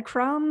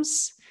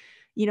breadcrumbs,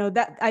 you know,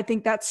 that I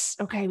think that's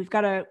okay.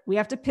 We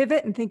have to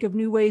pivot and think of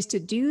new ways to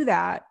do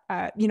that.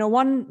 You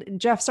know,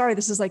 Jeff, sorry,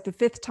 this is like the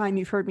 5th time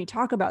you've heard me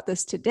talk about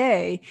this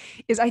today,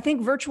 is I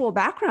think virtual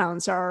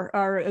backgrounds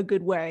are a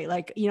good way.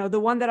 Like, you know, the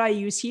one that I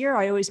use here,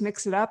 I always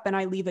mix it up and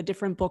I leave a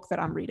different book that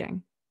I'm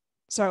reading.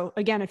 So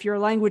again, if you're a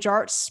language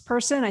arts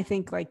person, I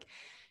think like,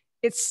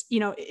 it's, you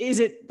know, is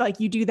it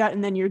like you do that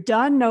and then you're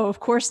done? No, of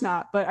course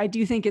not. But I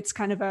do think it's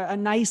kind of a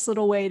nice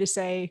little way to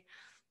say,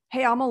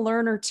 hey, I'm a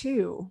learner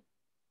too.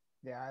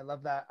 Yeah, I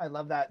love that. I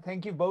love that.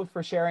 Thank you both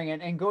for sharing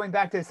it. And going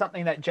back to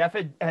something that Jeff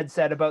had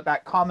said about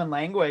that common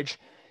language,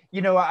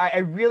 you know, I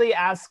really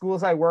ask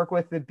schools I work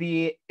with to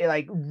be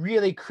like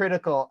really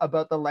critical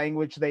about the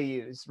language they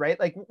use, right?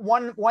 Like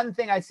one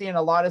thing I see in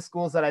a lot of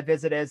schools that I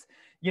visit is,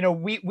 you know,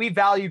 we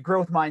value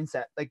growth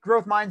mindset. Like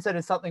growth mindset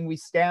is something we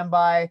stand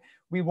by.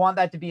 We want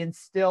that to be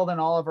instilled in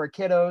all of our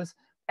kiddos.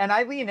 And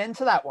I lean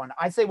into that one.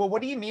 I say, well,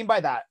 what do you mean by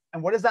that?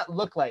 And what does that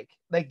look like?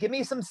 Like, give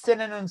me some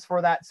synonyms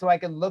for that so I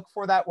can look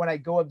for that when I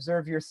go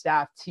observe your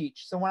staff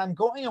teach. So when I'm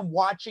going and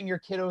watching your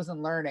kiddos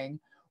and learning,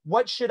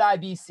 what should I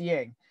be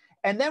seeing?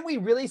 And then we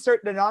really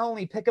start to not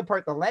only pick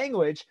apart the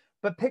language,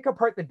 but pick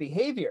apart the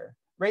behavior,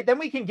 right? Then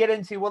we can get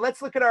into, well,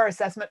 let's look at our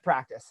assessment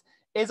practice.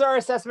 Is our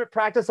assessment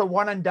practice a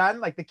one and done?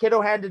 Like the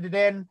kiddo handed it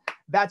in,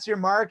 that's your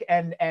mark,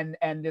 and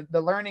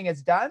the learning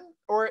is done?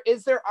 Or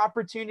is there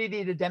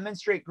opportunity to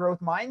demonstrate growth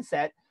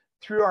mindset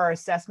through our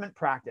assessment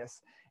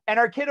practice? And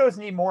our kiddos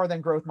need more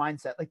than growth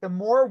mindset. Like the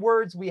more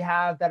words we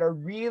have that are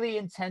really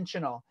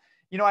intentional.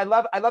 You know, I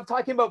love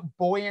talking about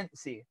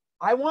buoyancy.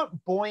 I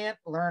want buoyant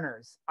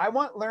learners. I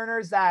want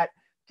learners that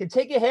can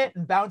take a hit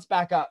and bounce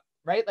back up,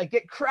 right? Like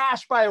get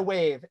crashed by a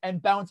wave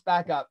and bounce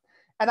back up.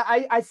 And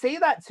I say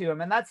that to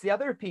them. And that's the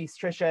other piece,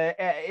 Tricia,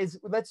 is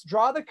let's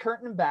draw the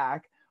curtain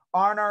back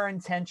on our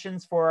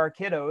intentions for our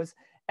kiddos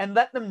and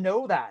let them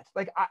know that.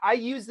 Like I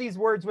use these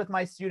words with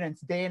my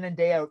students day in and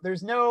day out.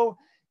 There's no,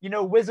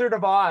 Wizard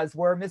of Oz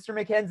where Mr.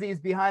 MacKenzie is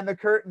behind the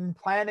curtain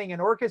planning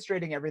and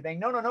orchestrating everything.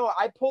 No.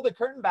 I pull the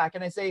curtain back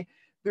and I say,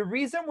 the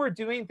reason we're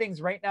doing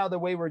things right now the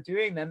way we're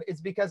doing them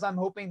is because I'm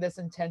hoping this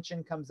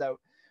intention comes out.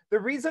 The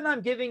reason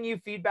I'm giving you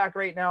feedback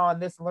right now on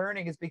this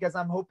learning is because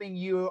I'm hoping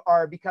you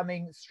are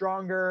becoming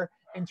stronger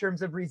in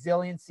terms of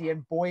resiliency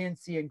and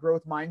buoyancy and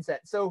growth mindset.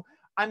 So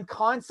I'm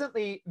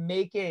constantly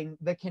making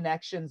the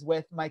connections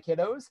with my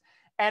kiddos.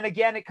 And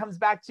again, it comes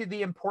back to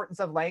the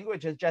importance of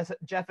language, as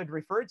Jeff had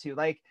referred to.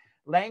 Like,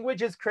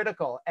 language is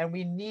critical and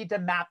we need to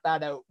map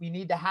that out. We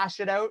need to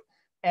hash it out.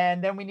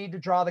 And then we need to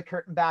draw the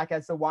curtain back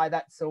as to why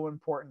that's so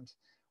important.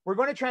 We're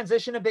going to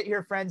transition a bit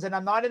here, friends, and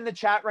I'm not in the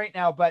chat right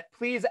now, but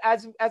please,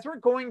 as we're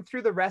going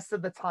through the rest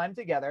of the time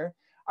together,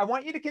 I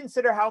want you to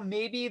consider how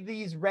maybe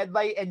these red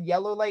light and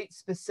yellow light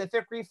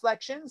specific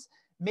reflections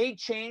may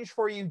change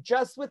for you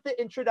just with the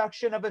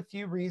introduction of a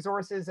few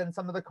resources and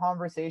some of the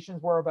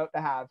conversations we're about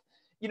to have.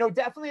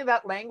 Definitely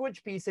that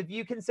language piece, if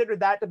you consider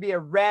that to be a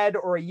red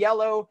or a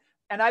yellow,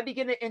 and I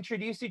begin to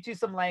introduce you to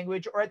some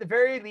language, or at the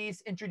very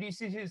least,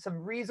 introduce you to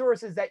some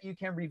resources that you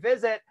can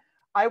revisit,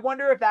 I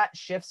wonder if that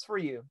shifts for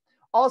you.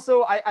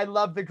 Also, I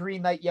love the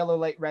green light, yellow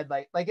light, red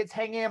light. Like, it's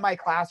hanging in my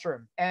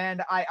classroom.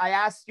 And I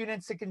ask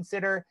students to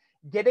consider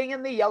getting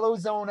in the yellow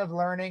zone of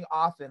learning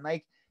often.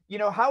 Like,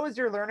 how is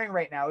your learning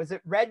right now? Is it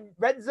red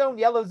zone,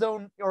 yellow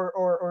zone,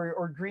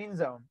 or green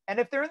zone? And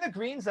if they're in the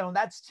green zone,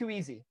 that's too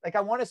easy. Like,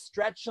 I want to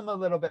stretch them a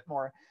little bit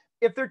more.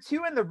 If they're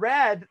too in the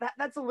red,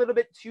 that's a little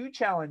bit too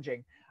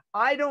challenging.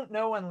 I don't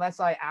know unless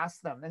I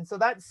ask them. And so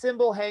that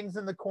symbol hangs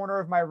in the corner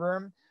of my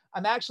room.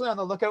 I'm actually on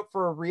the lookout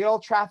for a real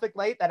traffic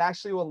light that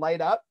actually will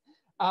light up.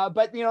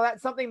 But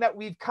that's something that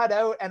we've cut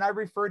out and I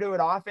refer to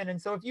it often.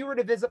 And so if you were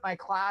to visit my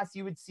class,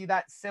 you would see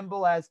that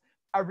symbol as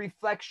a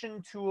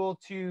reflection tool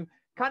to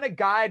kind of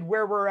guide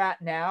where we're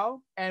at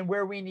now and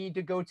where we need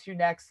to go to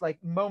next, like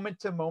moment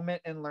to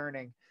moment in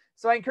learning.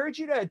 So I encourage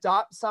you to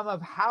adopt some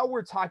of how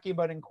we're talking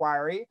about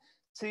inquiry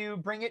to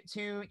bring it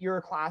to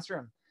your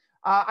classroom.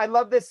 I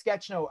love this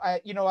sketch note.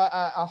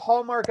 A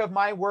hallmark of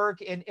my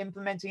work in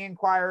implementing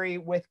inquiry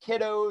with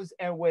kiddos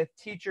and with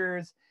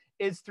teachers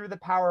is through the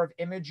power of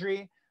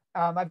imagery.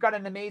 I've got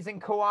an amazing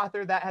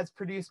co-author that has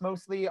produced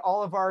mostly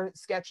all of our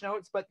sketch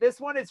notes, but this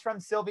one is from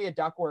Sylvia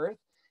Duckworth.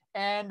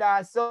 And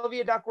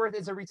Sylvia Duckworth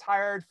is a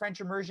retired French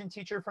immersion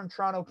teacher from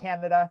Toronto,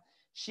 Canada.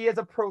 She is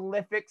a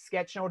prolific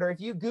sketch noter. If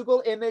you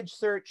Google image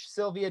search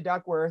Sylvia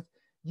Duckworth,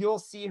 you'll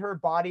see her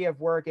body of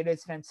work. It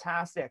is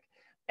fantastic.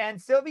 And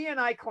Sylvia and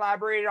I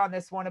collaborated on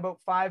this one about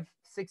 5-6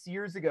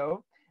 years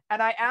ago.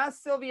 And I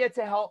asked Sylvia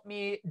to help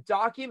me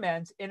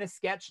document in a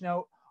sketch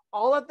note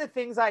all of the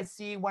things I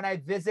see when I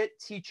visit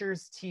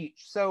teachers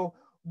teach. So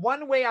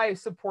one way I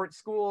support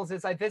schools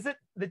is I visit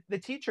the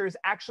teachers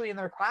actually in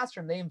their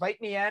classroom. They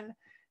invite me in,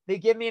 they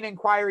give me an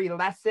inquiry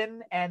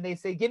lesson, and they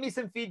say, give me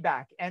some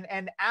feedback.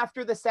 And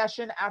after the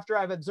session, after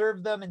I've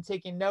observed them and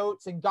taken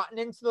notes and gotten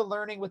into the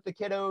learning with the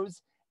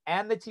kiddos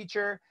and the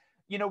teacher,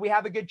 we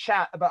have a good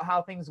chat about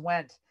how things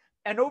went.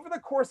 And over the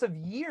course of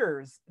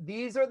years,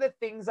 these are the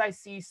things I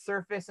see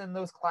surface in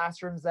those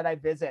classrooms that I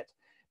visit.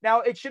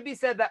 Now, it should be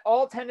said that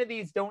all 10 of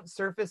these don't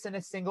surface in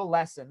a single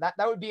lesson. That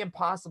would be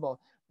impossible.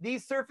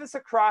 These surface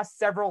across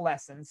several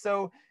lessons.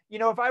 So,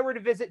 if I were to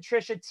visit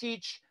Trisha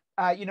teach,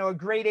 a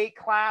grade 8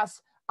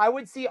 class, I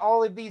would see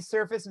all of these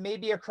surface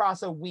maybe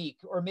across a week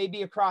or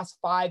maybe across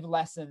 5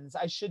 lessons.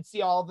 I should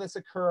see all of this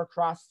occur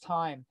across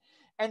time.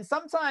 And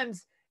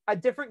sometimes a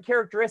different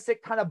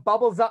characteristic kind of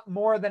bubbles up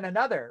more than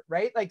another,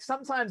 right? Like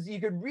sometimes you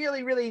could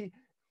really, really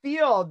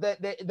feel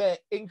the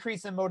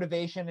increase in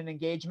motivation and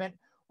engagement,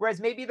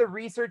 whereas maybe the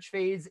research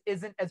phase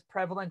isn't as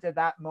prevalent at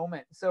that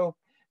moment. So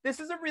this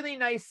is a really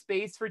nice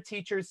space for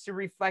teachers to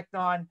reflect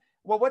on,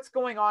 well, what's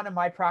going on in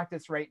my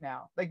practice right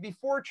now? Like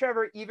before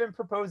Trevor even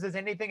proposes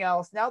anything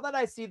else, now that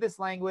I see this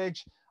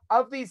language,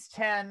 of these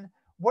 10,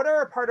 what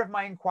are a part of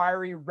my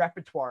inquiry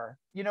repertoire?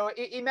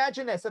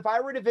 Imagine this, if I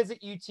were to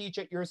visit you teach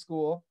at your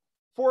school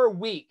for a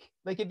week,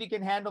 like if you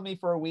can handle me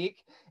for a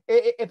week,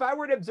 if I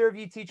were to observe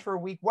you teach for a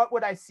week, what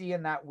would I see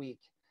in that week?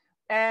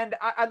 And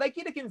I'd like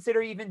you to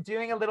consider even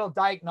doing a little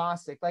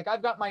diagnostic. Like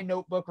I've got my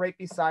notebook right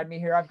beside me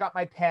here. I've got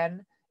my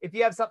pen. If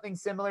you have something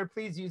similar,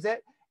 please use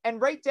it. And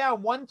write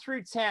down 1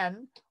 through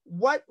 10,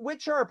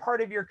 which are a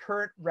part of your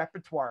current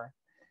repertoire.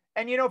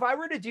 And, if I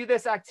were to do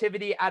this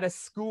activity at a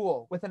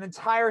school with an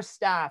entire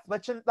staff,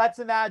 let's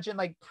imagine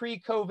like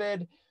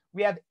pre-COVID,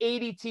 we have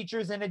 80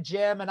 teachers in a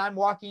gym and I'm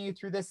walking you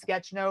through this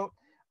sketch note.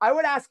 I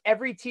would ask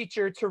every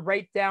teacher to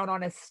write down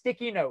on a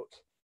sticky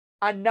note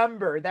a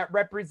number that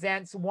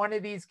represents one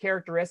of these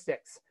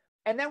characteristics.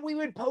 And then we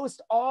would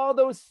post all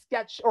those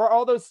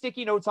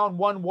sticky notes on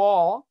one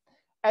wall,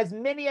 as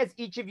many as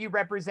each of you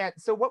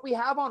represent. So what we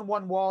have on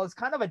one wall is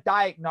kind of a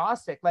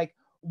diagnostic, like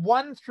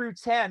 1 through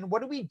 10,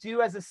 what do we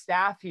do as a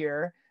staff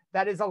here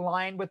that is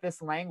aligned with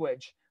this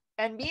language?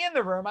 And me in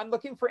the room, I'm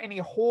looking for any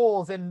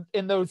holes in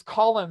those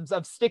columns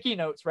of sticky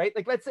notes, right?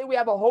 Like let's say we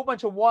have a whole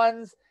bunch of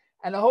 1s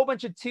and a whole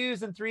bunch of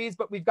 2s and 3s,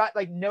 but we've got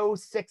like no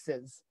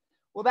 6s.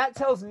 Well, that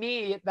tells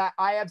me that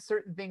I have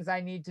certain things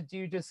I need to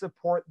do to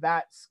support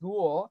that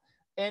school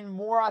in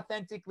more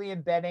authentically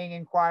embedding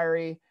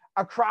inquiry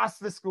across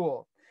the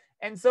school.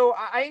 And so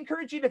I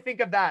encourage you to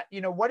think of that.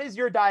 What is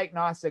your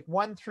diagnostic,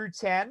 1 through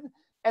 10?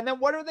 And then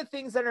what are the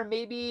things that are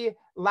maybe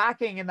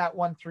lacking in that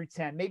 1 through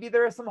 10? Maybe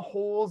there are some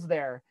holes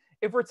there.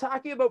 If we're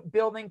talking about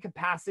building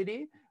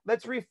capacity,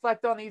 let's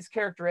reflect on these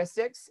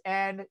characteristics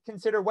and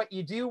consider what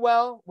you do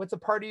well, what's a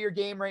part of your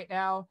game right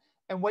now,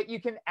 and what you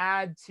can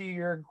add to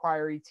your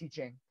inquiry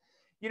teaching.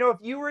 If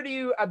you were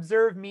to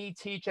observe me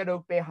teach at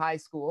Oak Bay High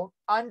School,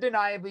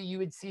 undeniably you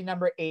would see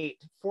number 8,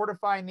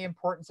 fortifying the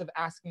importance of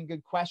asking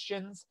good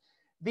questions.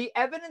 The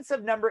evidence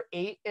of number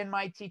 8 in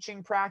my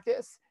teaching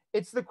practice,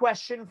 it's the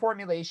question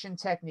formulation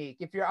technique.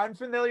 If you're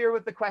unfamiliar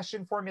with the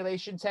question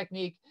formulation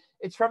technique,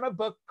 it's from a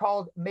book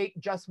called Make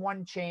Just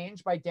One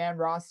Change by Dan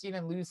Rothstein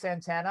and Lou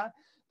Santana.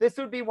 This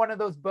would be one of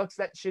those books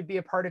that should be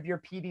a part of your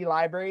PD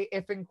library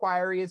if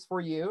inquiry is for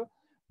you.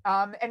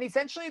 And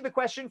essentially the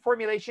question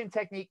formulation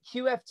technique,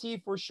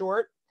 QFT for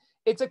short,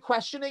 it's a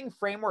questioning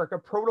framework, a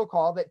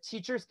protocol that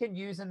teachers can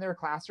use in their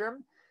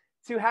classroom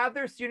to have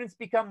their students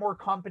become more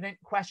competent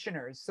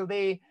questioners. So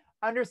they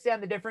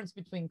understand the difference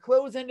between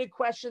close-ended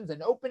questions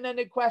and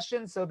open-ended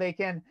questions, so they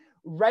can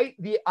write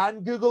the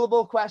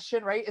ungoogleable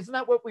question, right? Isn't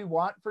that what we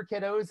want for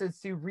kiddos, is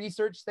to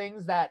research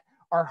things that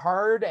are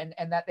hard and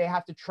that they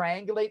have to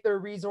triangulate their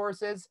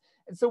resources.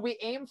 And so we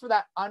aim for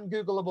that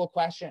ungoogleable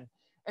question.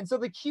 And so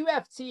the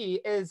QFT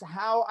is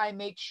how I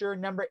make sure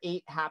number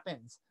 8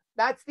 happens.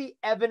 That's the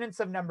evidence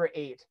of number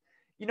 8.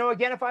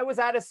 Again, if I was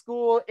at a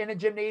school in a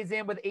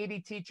gymnasium with 80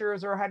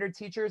 teachers or 100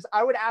 teachers,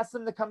 I would ask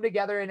them to come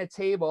together in a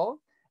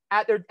table,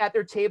 at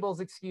their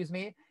tables,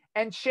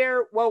 and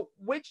share, well,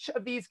 which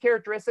of these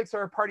characteristics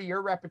are a part of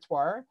your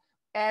repertoire?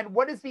 And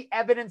what is the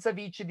evidence of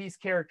each of these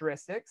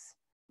characteristics?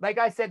 Like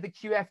I said, the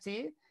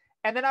QFT.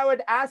 And then I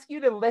would ask you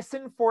to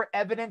listen for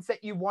evidence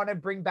that you want to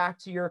bring back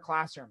to your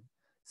classroom.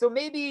 So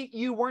maybe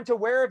you weren't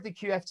aware of the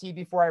QFT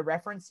before I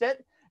referenced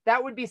it.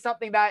 That would be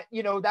something that,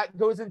 that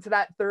goes into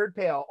that third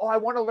pail. Oh, I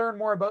want to learn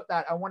more about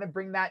that. I want to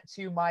bring that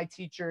to my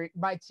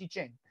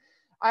teaching.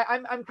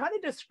 I'm kind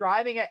of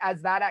describing it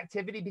as that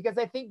activity because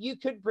I think you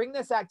could bring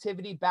this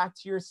activity back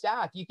to your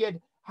staff. You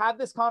could have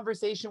this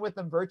conversation with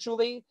them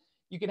virtually.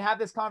 You can have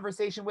this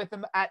conversation with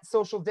them at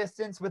social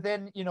distance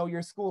within,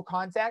 your school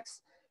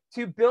context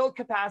to build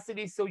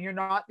capacity so you're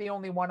not the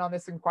only one on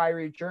this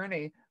inquiry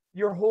journey.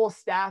 Your whole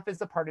staff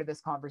is a part of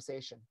this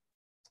conversation.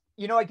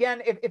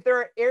 Again, if there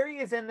are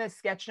areas in this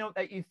sketch note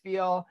that you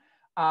feel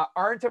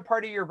aren't a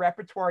part of your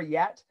repertoire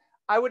yet,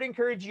 I would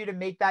encourage you to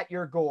make that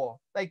your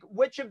goal. Like,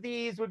 which of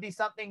these would be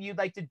something you'd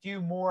like to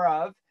do more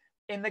of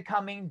in the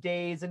coming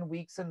days and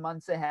weeks and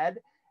months ahead,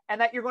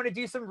 and that you're going to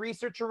do some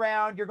research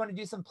around, you're going to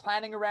do some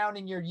planning around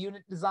in your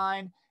unit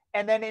design,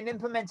 and then in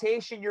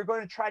implementation, you're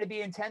going to try to be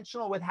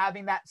intentional with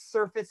having that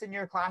surface in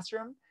your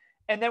classroom.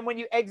 And then when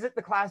you exit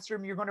the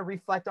classroom, you're going to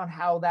reflect on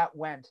how that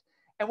went.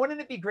 And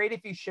wouldn't it be great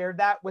if you shared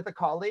that with a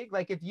colleague?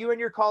 Like if you and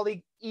your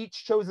colleague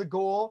each chose a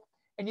goal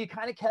and you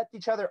kind of kept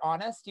each other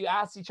honest, you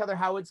asked each other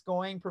how it's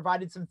going,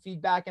 provided some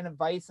feedback and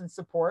advice and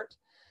support.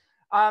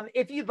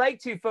 If you'd like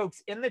to,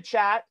 folks, in the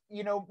chat,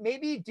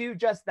 maybe do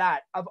just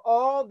that. Of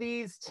all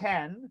these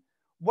 10,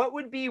 what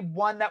would be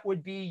one that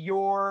would be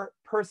your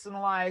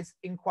personalized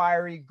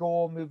inquiry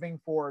goal moving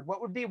forward?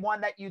 What would be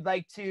one that you'd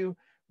like to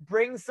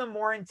bring some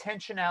more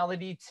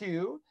intentionality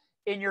to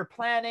in your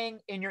planning,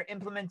 in your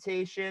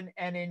implementation,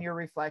 and in your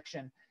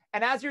reflection?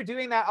 And as you're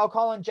doing that, I'll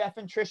call on Jeff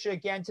and Tricia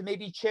again to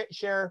maybe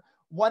share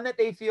one that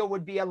they feel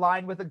would be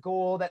aligned with a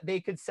goal that they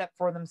could set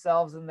for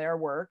themselves in their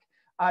work.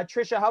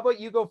 Tricia, how about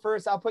you go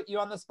first? I'll put you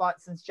on the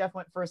spot since Jeff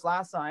went first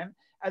last time.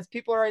 As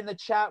people are in the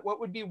chat, what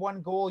would be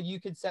one goal you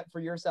could set for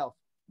yourself?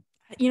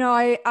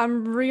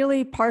 I'm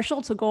really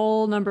partial to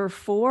goal number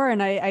 4,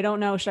 and I don't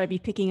know, should I be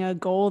picking a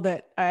goal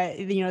that,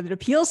 that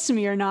appeals to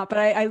me or not, but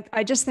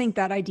I just think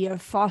that idea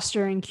of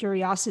fostering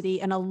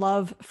curiosity and a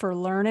love for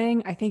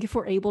learning, I think if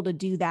we're able to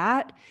do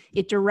that,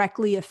 it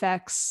directly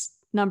affects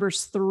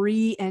numbers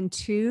 3 and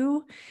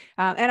 2.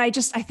 And I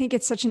think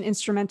it's such an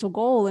instrumental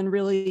goal in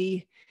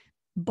really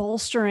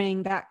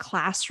bolstering that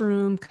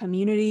classroom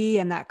community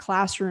and that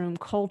classroom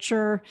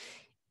culture.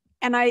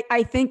 And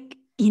I think,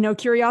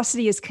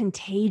 curiosity is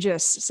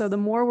contagious. So the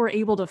more we're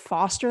able to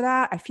foster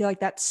that, I feel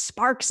like that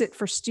sparks it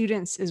for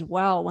students as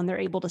well when they're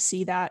able to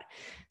see that.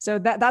 So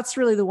that's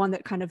really the one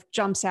that kind of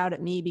jumps out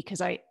at me,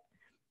 because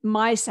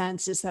my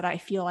sense is that I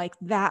feel like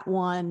that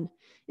one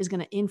is going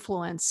to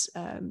influence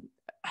a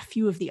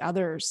few of the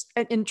others.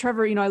 And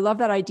Trevor, I love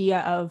that idea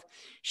of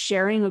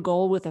sharing a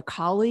goal with a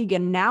colleague.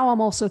 And now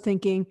I'm also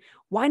thinking,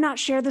 why not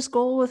share this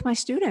goal with my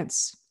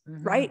students?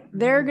 Mm-hmm. Right? Mm-hmm.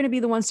 They're going to be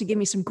the ones to give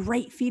me some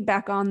great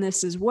feedback on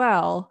this as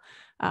well.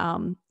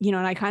 And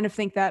I kind of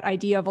think that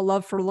idea of a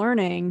love for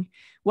learning,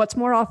 what's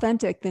more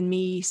authentic than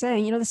me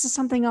saying, this is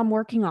something I'm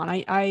working on.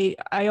 I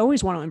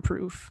always want to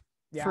improve.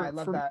 Yeah, I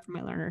love that. for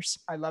my learners.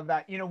 I love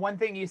that. One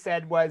thing you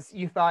said was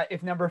you thought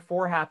if number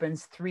 4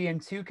 happens, 3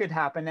 and 2 could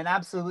happen. And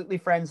absolutely,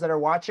 friends that are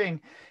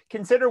watching,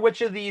 consider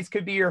which of these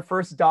could be your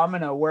first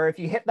domino, where if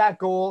you hit that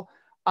goal,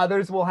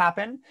 others will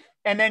happen.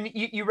 And then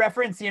you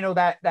reference,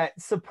 that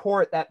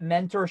support, that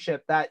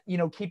mentorship, that,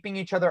 keeping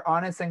each other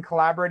honest and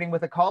collaborating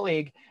with a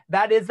colleague.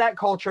 That is that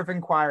culture of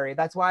inquiry.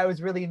 That's why I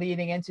was really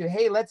leaning into,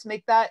 hey, let's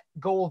make that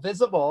goal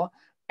visible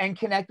and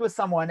connect with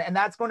someone. And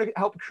that's going to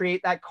help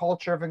create that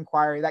culture of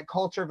inquiry, that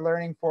culture of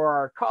learning for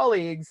our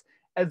colleagues,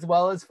 as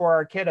well as for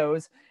our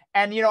kiddos.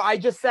 And, I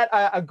just set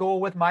a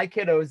goal with my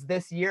kiddos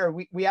this year.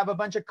 We have a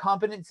bunch of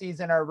competencies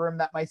in our room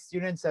that my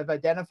students have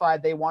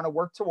identified they want to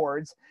work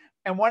towards.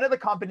 And one of the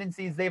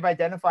competencies they've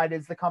identified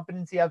is the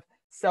competency of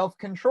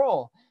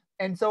self-control.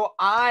 And so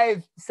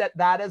I've set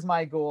that as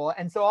my goal.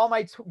 And so all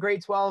my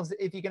grade 12s,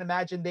 if you can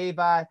imagine, they've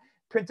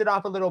printed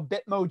off a little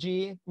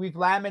Bitmoji. We've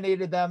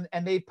laminated them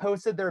and they've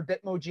posted their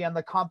Bitmoji on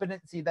the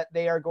competency that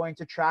they are going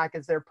to track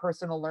as their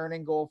personal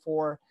learning goal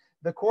for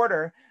the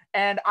quarter.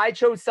 And I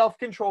chose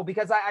self-control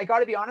because I got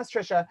to be honest,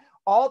 Trisha,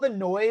 all the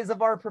noise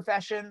of our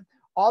profession,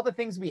 all the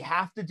things we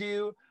have to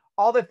do,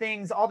 all the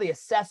things, all the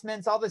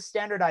assessments, all the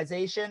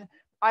standardization,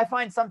 I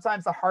find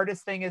sometimes the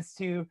hardest thing is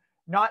to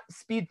not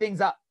speed things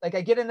up. Like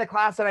I get into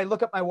class and I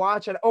look at my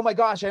watch and, oh my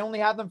gosh, I only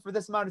have them for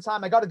this amount of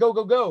time. I got to go,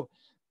 go, go.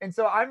 And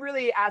so I'm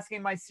really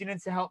asking my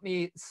students to help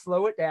me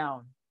slow it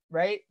down,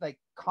 right? Like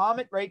calm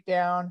it right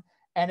down.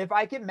 And if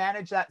I can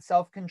manage that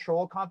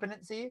self-control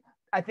competency,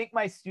 I think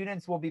my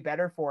students will be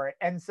better for it.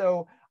 And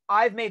so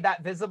I've made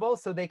that visible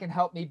so they can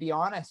help me be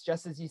honest,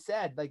 just as you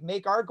said, like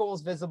make our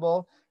goals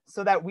visible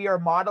so that we are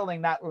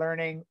modeling that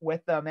learning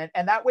with them.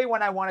 And that way,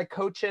 when I want to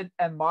coach it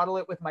and model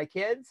it with my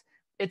kids,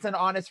 it's an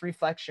honest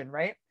reflection,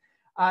 right?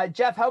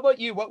 Jeff, how about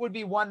you? What would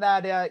be one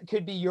that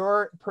could be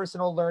your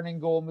personal learning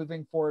goal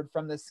moving forward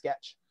from this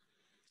sketch?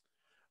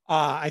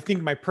 I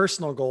think my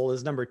personal goal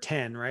is number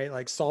 10, right?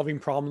 Like solving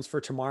problems for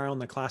tomorrow in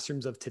the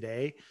classrooms of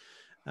today.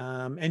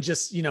 And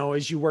just,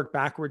 as you work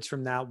backwards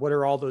from that, what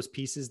are all those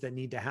pieces that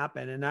need to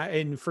happen?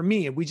 And for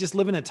me, we just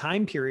live in a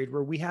time period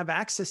where we have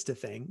access to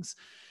things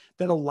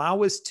that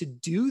allow us to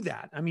do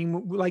that. I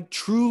mean, like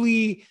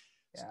truly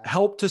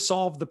help to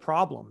solve the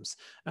problems.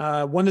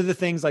 One of the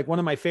things, like one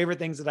of my favorite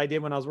things that I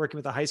did when I was working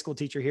with a high school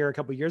teacher here a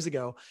couple of years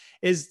ago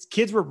is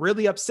kids were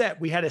really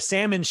upset. We had a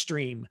salmon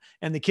stream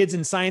and the kids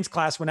in science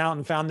class went out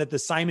and found that the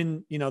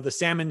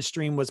salmon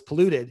stream was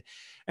polluted.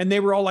 And they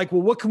were all like,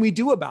 well, what can we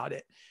do about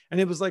it? And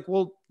it was like,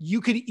 well,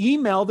 you could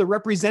email the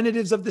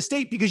representatives of the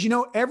state because,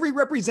 every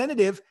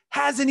representative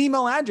has an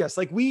email address.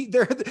 Like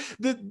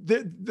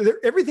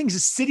everything's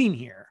just sitting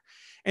here.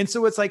 And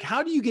so it's like,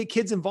 how do you get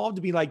kids involved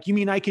to be like, you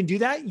mean I can do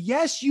that?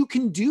 Yes, you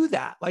can do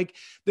that. Like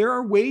there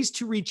are ways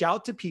to reach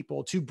out to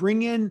people, to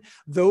bring in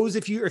those,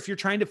 if you're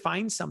trying to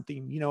find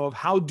something, of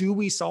how do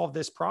we solve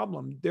this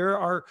problem? There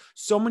are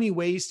so many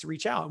ways to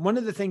reach out. And one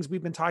of the things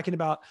we've been talking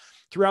about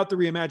throughout the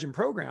Reimagine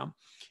program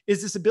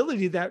is this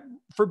ability that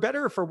for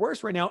better or for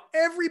worse right now,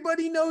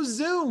 everybody knows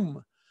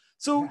Zoom.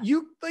 So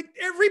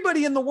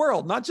everybody in the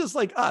world, not just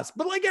like us,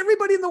 but like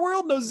everybody in the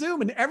world knows Zoom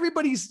and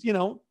everybody's,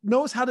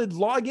 knows how to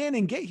log in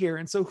and get here.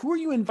 And so who are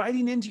you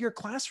inviting into your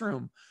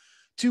classroom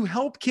to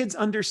help kids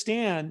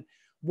understand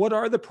what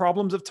are the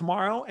problems of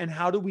tomorrow and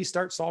how do we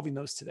start solving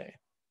those today?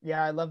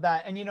 Yeah, I love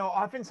that. And,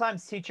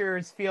 oftentimes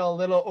teachers feel a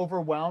little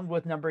overwhelmed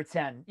with number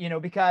 10,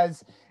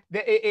 because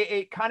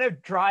it kind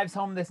of drives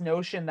home this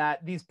notion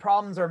that these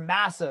problems are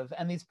massive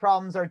and these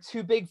problems are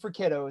too big for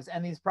kiddos.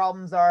 And these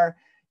problems are,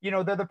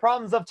 they're the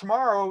problems of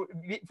tomorrow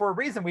for a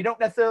reason. We don't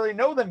necessarily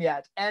know them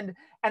yet. And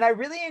I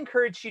really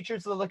encourage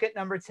teachers to look at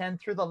number 10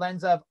 through the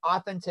lens of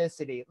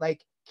authenticity,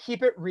 like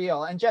keep it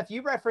real. And Jeff,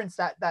 you referenced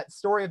that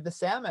story of the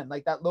salmon,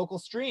 like that local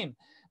stream,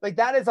 like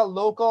that is a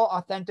local,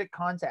 authentic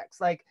context.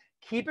 Like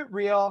keep it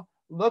real,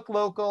 look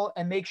local,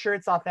 and make sure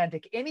it's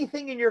authentic.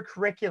 Anything in your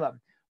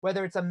curriculum,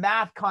 whether it's a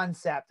math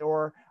concept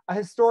or a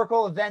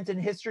historical event in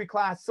history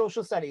class,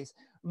 social studies,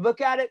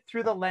 look at it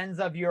through the lens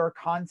of your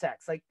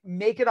context, like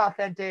make it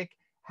authentic,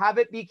 have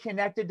it be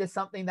connected to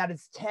something that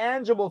is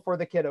tangible for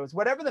the kiddos.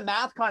 Whatever the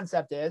math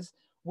concept is,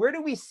 where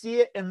do we see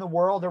it in the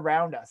world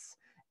around us?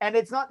 And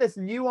it's not this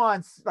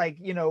nuanced, like,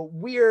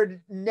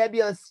 weird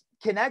nebulous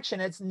connection.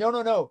 It's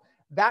no.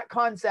 That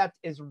concept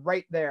is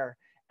right there.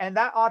 And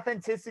that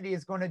authenticity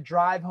is going to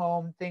drive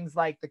home things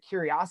like the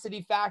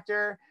curiosity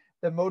factor,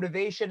 the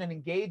motivation and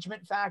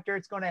engagement factor.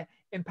 It's going to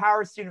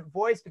empower student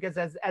voice because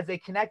as they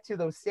connect to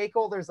those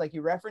stakeholders, like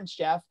you referenced,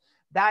 Jeff,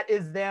 that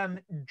is them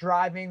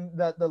driving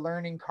the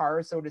learning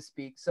car, so to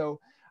speak. So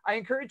I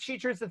encourage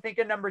teachers to think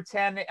of number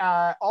 10,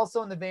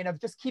 also in the vein of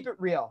just keep it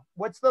real.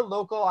 What's the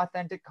local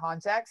authentic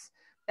context?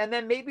 And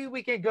then maybe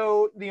we can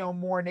go,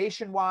 more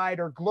nationwide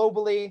or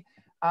globally.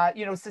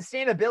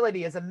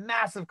 Sustainability is a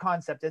massive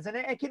concept, isn't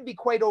it? It can be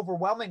quite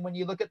overwhelming when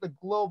you look at the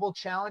global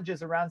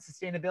challenges around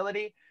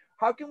sustainability.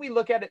 How can we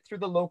look at it through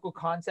the local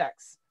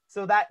context?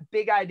 So that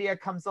big idea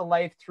comes to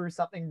life through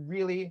something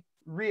really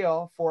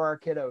real for our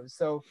kiddos.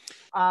 So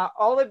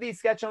all of these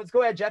sketch notes,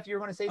 go ahead, Jeff, you were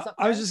going to say something.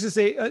 I was just gonna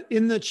say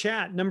in the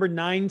chat, number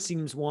 9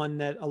 seems one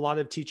that a lot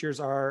of teachers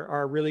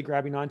are really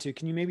grabbing onto.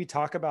 Can you maybe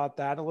talk about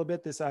that a little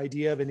bit? This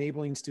idea of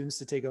enabling students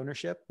to take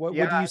ownership. What do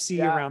you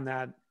see around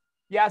that?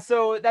 Yeah,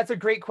 so that's a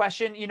great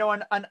question. You know,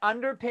 an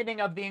underpinning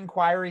of the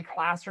inquiry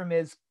classroom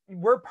is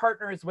we're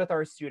partners with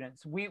our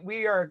students.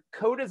 We are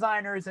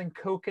co-designers and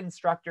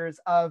co-constructors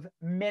of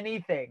many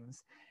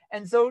things.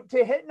 And so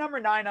to hit number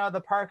 9 out of the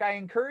park, I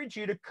encourage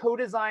you to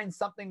co-design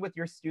something with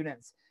your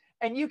students.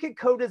 And you can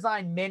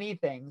co-design many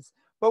things,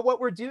 but what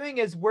we're doing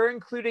is we're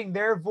including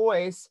their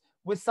voice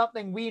with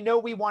something we know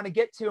we want to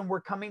get to, and we're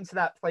coming to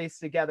that place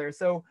together.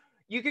 So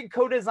you can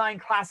co-design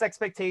class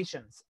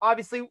expectations.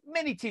 Obviously,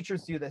 many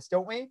teachers do this,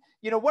 don't we?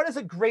 You know, what does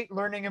a great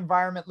learning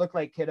environment look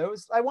like,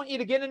 kiddos? I want you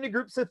to get into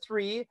groups of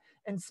 3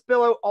 and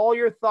spill out all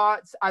your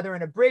thoughts, either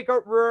in a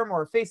breakout room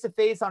or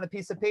face-to-face on a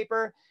piece of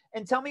paper,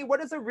 and tell me,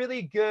 what does a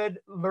really good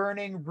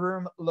learning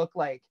room look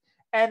like?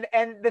 And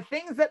the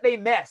things that they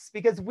miss,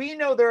 because we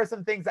know there are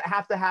some things that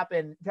have to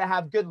happen to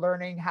have good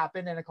learning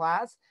happen in a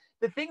class.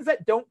 The things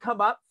that don't come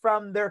up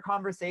from their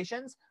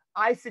conversations,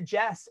 I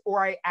suggest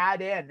or I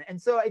add in.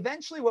 And so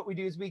eventually what we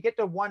do is we get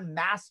to one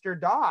master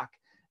doc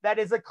that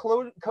is a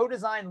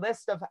co-design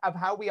list of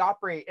how we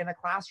operate in a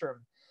classroom.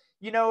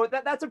 You know,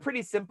 that's a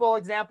pretty simple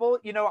example.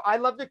 You know, I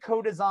love to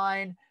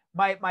co-design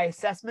my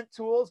assessment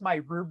tools,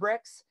 my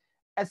rubrics,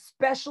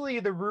 especially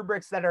the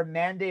rubrics that are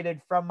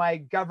mandated from my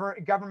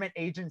government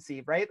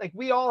agency, right? Like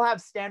we all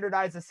have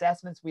standardized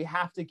assessments we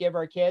have to give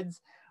our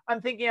kids.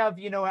 I'm thinking of,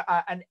 you know,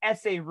 an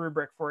essay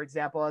rubric, for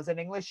example, as an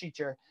English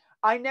teacher.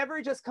 I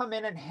never just come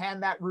in and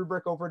hand that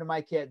rubric over to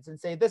my kids and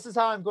say, this is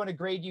how I'm going to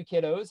grade you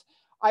kiddos.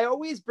 I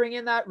always bring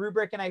in that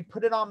rubric and I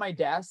put it on my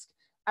desk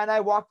and I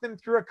walk them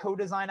through a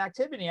co-design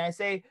activity. I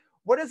say,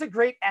 what does a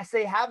great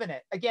essay have in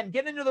it? Again,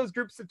 get into those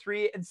groups of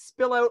 3 and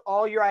spill out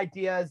all your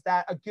ideas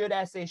that a good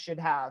essay should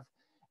have.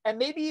 And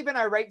maybe even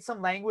I write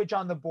some language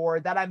on the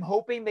board that I'm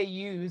hoping they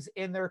use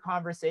in their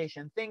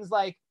conversation. Things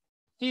like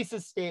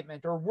thesis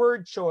statement or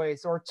word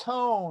choice or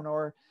tone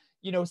or,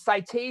 you know,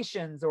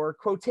 citations or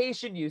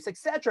quotation use,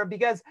 etc.,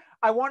 because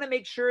I want to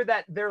make sure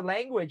that their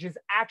language is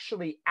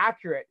actually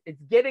accurate.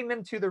 It's getting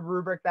them to the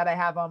rubric that I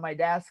have on my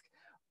desk,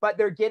 but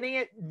they're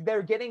getting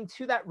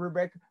to that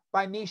rubric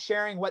by me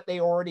sharing what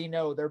they already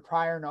know, their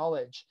prior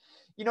knowledge.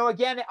 You know,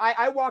 again,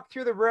 I walk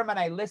through the room and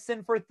I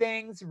listen for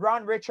things.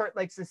 Ron Richard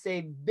likes to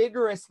say,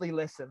 vigorously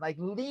listen, like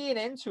lean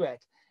into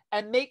it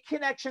and make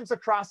connections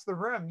across the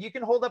room. You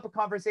can hold up a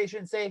conversation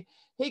and say,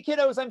 hey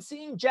kiddos, I'm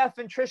seeing Jeff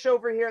and Trish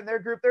over here in their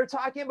group. They're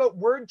talking about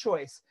word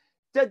choice.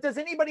 Does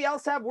anybody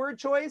else have word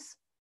choice?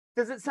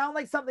 Does it sound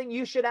like something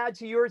you should add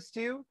to yours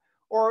too?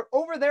 Or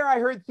over there, I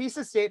heard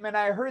thesis statement.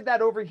 I heard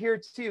that over here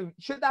too.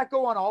 Should that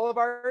go on all of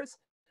ours?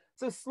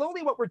 So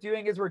slowly what we're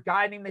doing is we're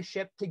guiding the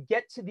ship to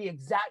get to the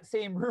exact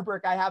same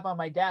rubric I have on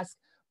my desk,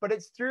 but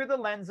it's through the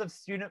lens of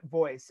student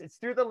voice. It's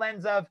through the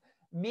lens of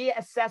me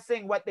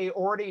assessing what they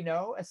already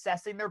know,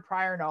 assessing their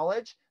prior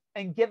knowledge,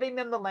 and giving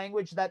them the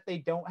language that they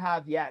don't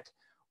have yet.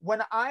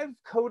 When I've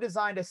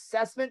co-designed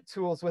assessment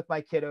tools with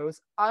my kiddos,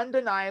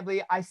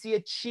 undeniably, I see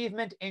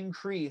achievement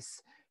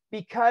increase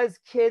because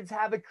kids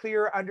have a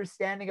clearer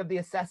understanding of the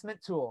assessment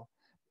tool.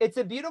 It's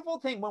a beautiful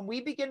thing when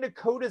we begin to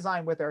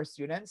co-design with our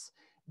students.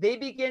 They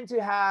begin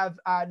to have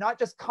not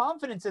just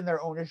confidence in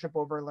their ownership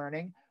over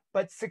learning,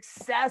 but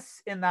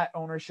success in that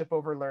ownership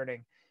over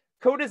learning.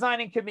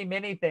 Co-designing could be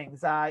many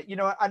things. You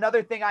know,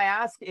 another thing I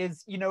ask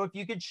is, you know, if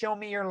you could show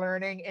me your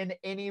learning in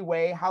any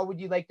way, how would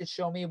you like to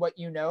show me what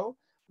you know?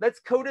 Let's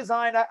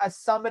co-design a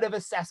summative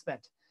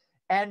assessment.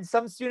 And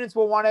some students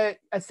will want to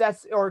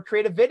assess or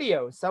create a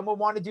video. Some will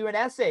want to do an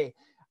essay.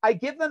 I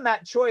give them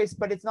that choice,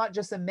 but it's not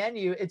just a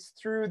menu. It's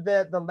through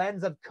the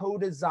lens of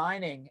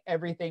co-designing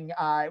everything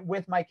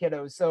with my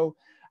kiddos. So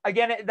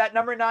again, that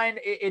number 9,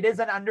 it is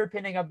an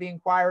underpinning of the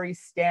inquiry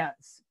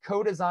stance,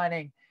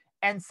 co-designing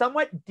and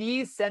somewhat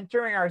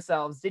decentering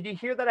ourselves. Did you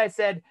hear that I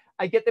said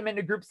I get them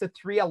into groups of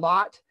 3 a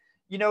lot?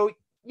 You know,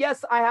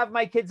 yes, I have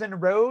my kids in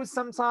rows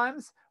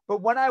sometimes,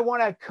 but when I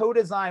want to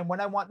co-design, when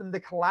I want them to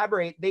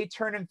collaborate, they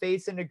turn and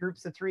face into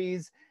groups of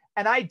 3s.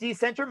 And I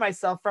decenter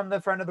myself from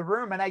the front of the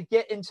room and I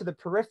get into the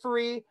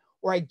periphery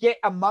or I get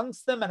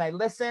amongst them and I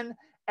listen,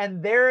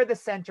 and they're the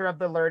center of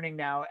the learning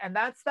now. And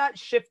that's that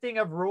shifting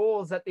of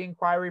roles that the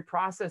inquiry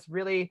process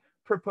really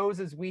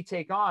proposes we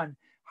take on.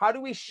 How do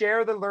we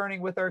share the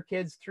learning with our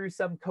kids through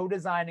some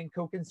co-design and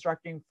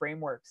co-constructing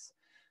frameworks?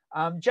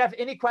 Jeff,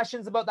 any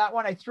questions about that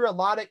one? I threw a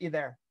lot at you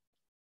there.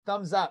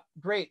 Thumbs up.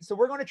 Great. So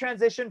we're going to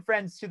transition,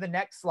 friends, to the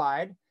next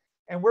slide,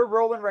 and we're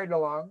rolling right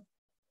along.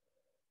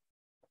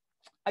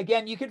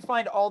 Again, you can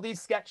find all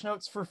these sketch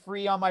notes for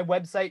free on my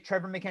website,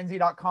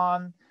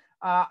 trevormackenzie.com.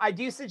 I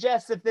do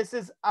suggest if this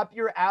is up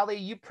your alley,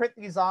 you print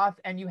these off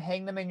and you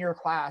hang them in your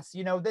class.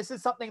 You know, this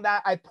is something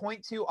that I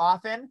point to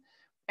often.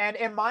 And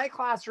in my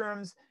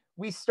classrooms,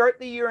 we start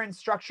the year in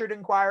structured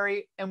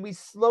inquiry and we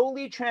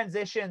slowly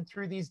transition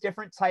through these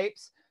different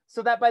types.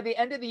 so that by the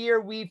end of the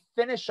year, we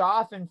finish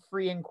off in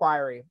free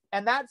inquiry.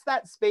 And that's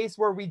that space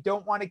where we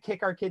don't want to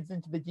kick our kids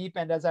into the deep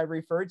end, as I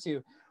referred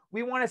to.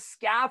 We want to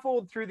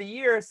scaffold through the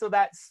year so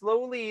that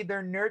slowly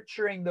they're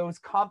nurturing those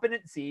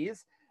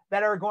competencies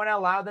that are going to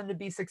allow them to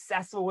be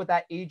successful with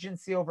that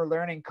agency over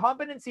learning.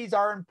 Competencies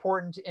are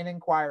important in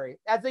inquiry,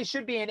 as they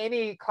should be in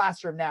any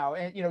classroom now.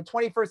 And,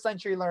 21st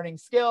century learning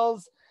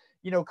skills,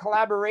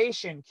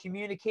 collaboration,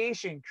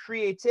 communication,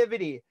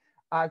 creativity,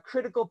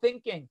 critical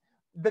thinking.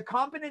 The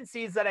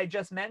competencies that I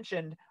just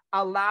mentioned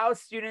allow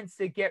students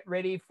to get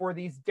ready for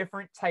these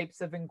different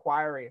types of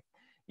inquiry.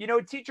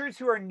 Teachers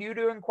who are new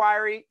to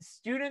inquiry,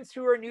 students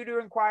who are new to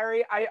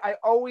inquiry, I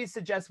always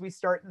suggest we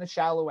start in the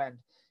shallow end.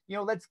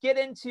 Let's get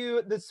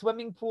into the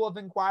swimming pool of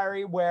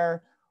inquiry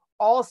where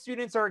all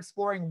students are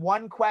exploring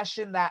one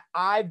question that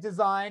I've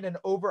designed, an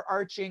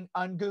overarching,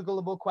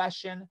 ungoogleable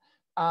question.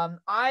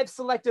 I've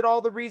selected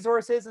all the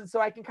resources, and so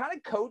I can kind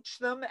of coach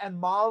them and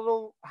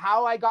model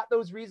how I got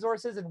those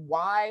resources and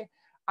why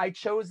I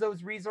chose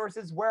those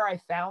resources, where I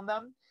found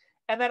them.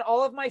 And then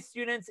all of my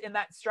students in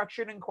that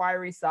structured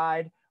inquiry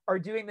side are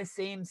doing the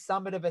same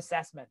summative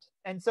assessment.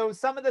 And so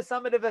some of the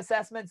summative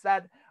assessments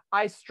that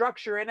I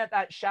structure in at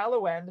that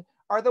shallow end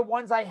are the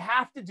ones I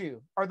have to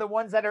do, are the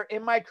ones that are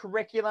in my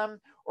curriculum,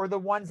 or the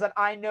ones that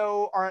I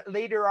know are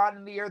later on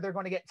in the year they're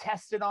going to get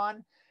tested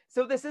on.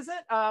 So this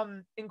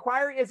isn't,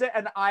 inquiry isn't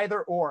an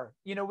either or.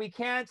 We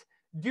can't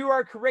do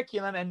our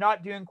curriculum and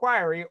not do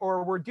inquiry,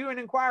 or we're doing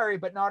inquiry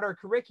but not our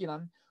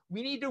curriculum.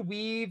 We need to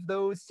weave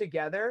those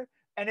together.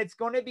 And it's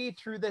going to be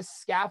through this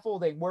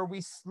scaffolding where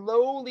we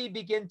slowly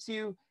begin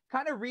to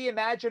kind of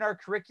reimagine our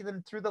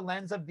curriculum through the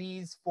lens of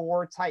these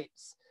 4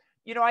 types.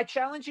 I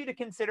challenge you to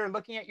consider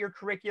looking at your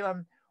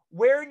curriculum.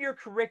 Where in your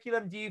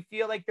curriculum do you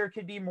feel like there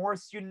could be more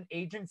student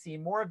agency,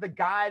 more of the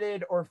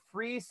guided or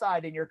free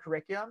side in your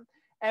curriculum?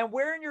 And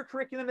where in your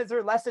curriculum is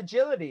there less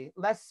agility,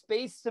 less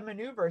space to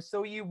maneuver?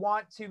 So you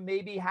want to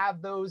maybe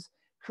have those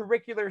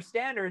curricular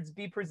standards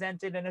be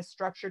presented in a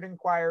structured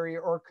inquiry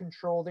or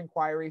controlled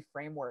inquiry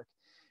framework.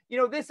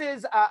 This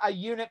is a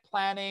unit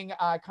planning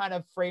kind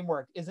of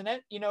framework, isn't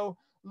it?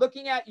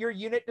 Looking at your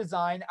unit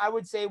design, I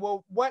would say,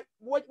 well,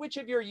 which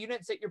of your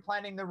units that you're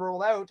planning to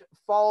roll out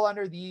fall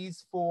under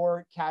these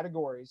 4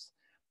 categories?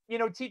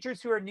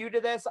 Teachers who are new to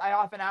this, I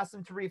often ask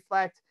them to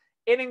reflect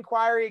in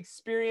inquiry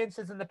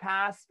experiences in the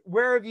past.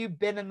 Where have you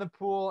been in the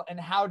pool and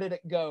how did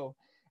it go?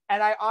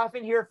 And I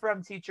often hear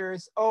from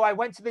teachers, oh, I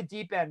went to the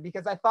deep end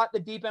because I thought the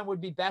deep end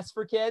would be best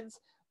for kids.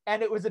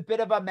 And it was a bit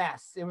of a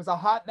mess. It was a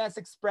hot mess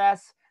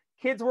express.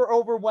 Kids were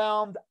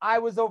overwhelmed. I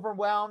was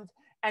overwhelmed.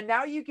 And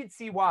now you can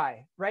see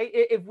why, right?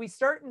 If we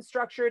start in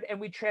structured and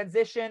we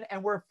transition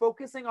and we're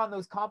focusing on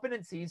those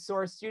competencies so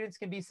our students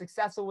can be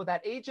successful with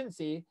that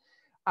agency,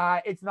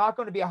 it's not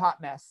going to be a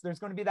hot mess. There's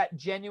going to be that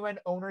genuine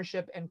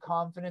ownership and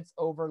confidence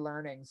over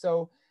learning.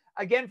 So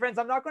again, friends,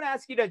 I'm not going to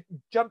ask you to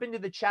jump into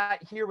the chat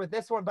here with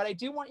this one, but I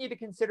do want you to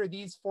consider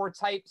these 4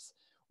 types.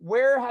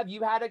 Where have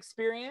you had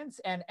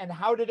experience and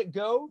how did it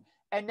go?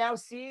 And now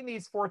seeing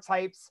these 4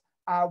 types,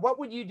 what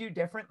would you do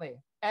differently?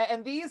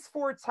 And these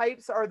 4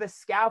 types are the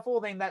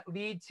scaffolding that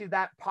lead to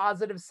that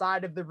positive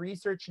side of the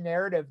research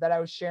narrative that I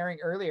was sharing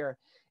earlier.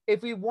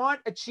 If we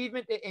want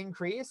achievement to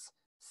increase,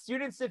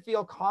 students to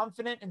feel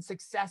confident and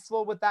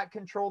successful with that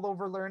control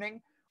over learning,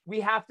 we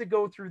have to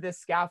go through this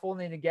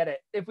scaffolding to get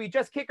it. If we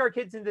just kick our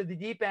kids into the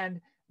deep end,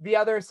 the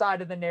other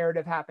side of the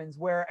narrative happens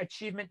where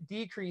achievement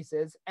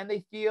decreases and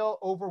they feel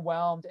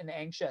overwhelmed and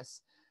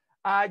anxious.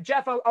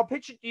 Jeff, I'll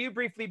pitch it to you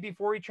briefly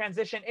before we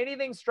transition.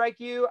 Anything strike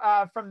you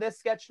from this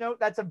sketch note?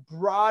 That's a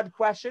broad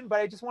question, but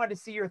I just wanted to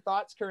see your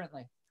thoughts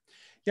currently.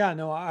 Yeah,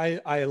 no,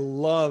 I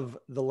love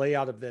the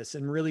layout of this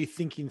and really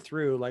thinking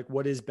through like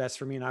what is best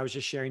for me. And I was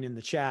just sharing in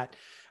the chat,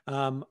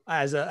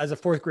 as a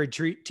 4th grade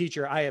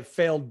teacher, I have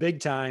failed big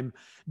time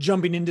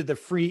jumping into the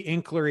free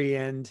inquiry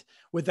end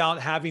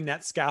without having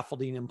that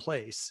scaffolding in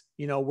place,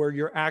 where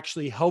you're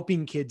actually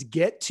helping kids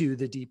get to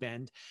the deep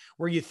end,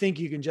 where you think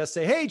you can just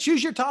say, hey,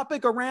 choose your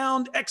topic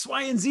around X,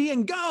 Y, and Z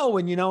and go.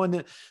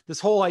 And, this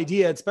whole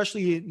idea,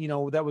 especially,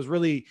 that was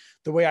really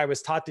the way I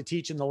was taught to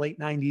teach in the late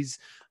 90s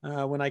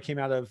when I came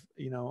out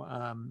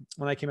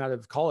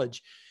of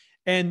college.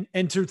 And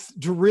to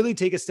really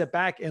take a step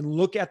back and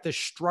look at the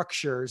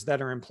structures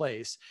that are in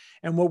place.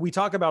 And what we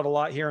talk about a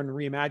lot here in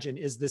Reimagine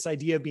is this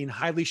idea of being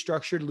highly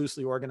structured,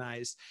 loosely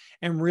organized.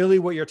 And really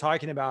what you're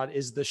talking about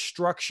is the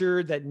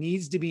structure that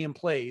needs to be in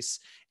place.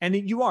 And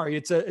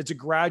it's a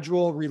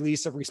gradual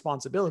release of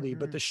responsibility,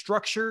 but the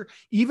structure,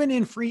 even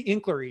in free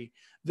inquiry,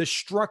 the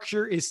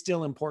structure is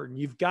still important.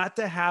 You've got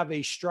to have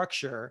a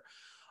structure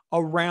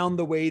around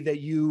the way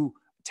that you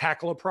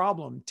tackle a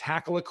problem,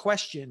 tackle a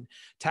question,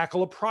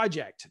 tackle a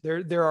project.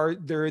 There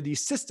are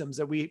these systems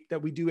that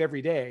we do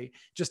every day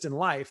just in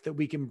life that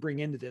we can bring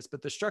into this.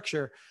 But the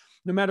structure,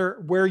 no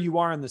matter where you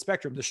are on the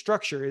spectrum, the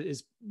structure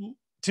is,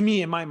 to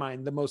me, in my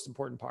mind, the most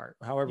important part,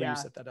 however you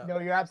set that up. No,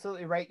 you're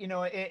absolutely right.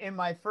 In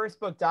my first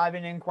book, Dive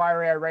in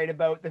Inquiry, I write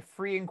about the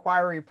free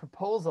inquiry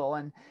proposal.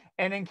 And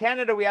in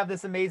Canada, we have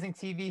this amazing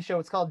TV show.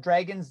 It's called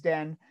Dragon's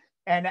Den.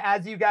 And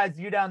as you guys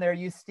do down there,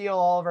 you steal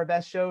all of our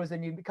best shows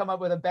and you come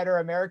up with a better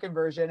American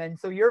version. And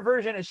so your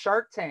version is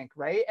Shark Tank,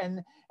 right?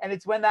 And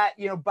it's when that,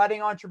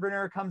 budding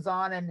entrepreneur comes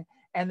on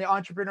and the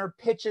entrepreneur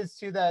pitches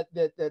to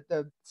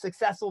the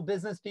successful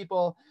business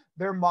people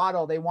their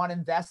model. They want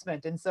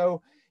investment. And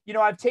so,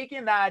 I've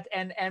taken that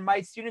and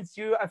my students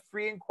do a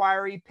free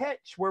inquiry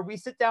pitch where we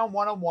sit down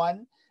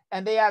one-on-one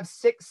and they have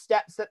 6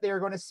 steps that they're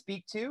going to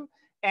speak to.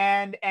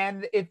 And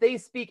if they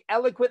speak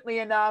eloquently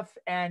enough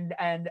and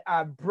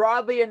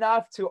broadly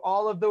enough to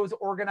all of those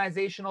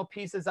organizational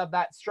pieces of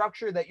that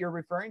structure that you're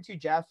referring to,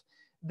 Jeff,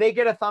 they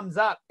get a thumbs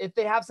up. If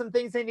they have some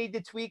things they need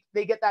to tweak,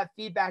 they get that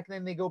feedback, and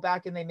then they go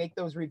back and they make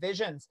those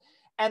revisions.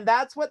 And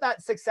that's what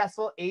that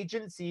successful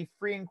agency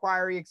free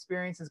inquiry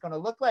experience is going to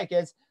look like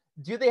is,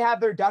 do they have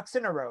their ducks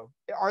in a row?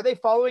 Are they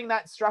following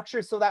that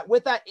structure so that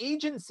with that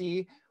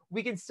agency,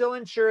 we can still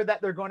ensure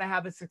that they're going to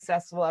have a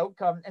successful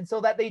outcome and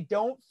so that they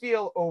don't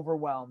feel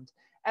overwhelmed.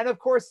 And of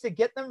course, to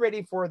get them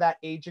ready for that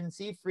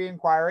agency free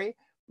inquiry,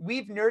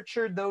 we've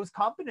nurtured those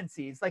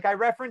competencies. Like I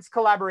referenced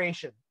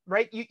collaboration,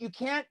 right? You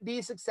can't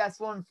be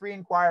successful in free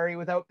inquiry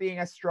without being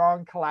a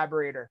strong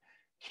collaborator.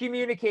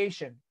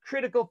 Communication,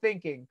 critical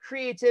thinking,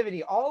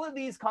 creativity, all of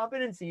these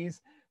competencies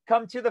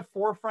come to the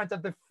forefront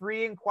of the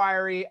free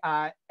inquiry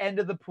end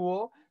of the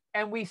pool.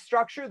 And we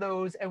structure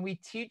those and we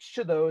teach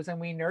to those and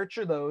we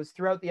nurture those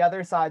throughout the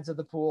other sides of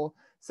the pool.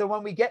 So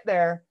when we get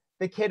there,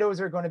 the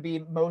kiddos are going to be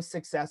most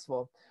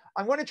successful.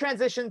 I'm going to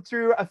transition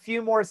through a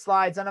few more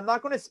slides, and I'm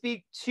not going to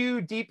speak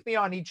too deeply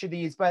on each of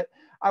these, but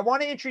I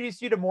want to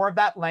introduce you to more of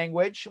that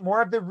language,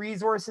 more of the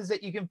resources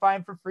that you can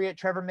find for free at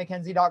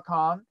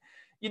trevormackenzie.com.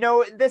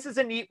 This is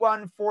a neat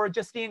one for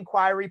just the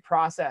inquiry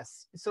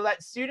process so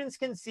that students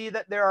can see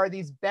that there are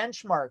these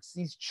benchmarks,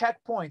 these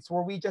checkpoints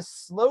where we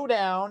just slow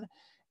down.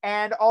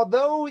 And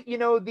although,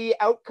 the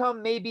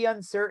outcome may be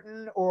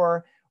uncertain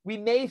or we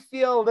may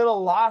feel a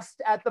little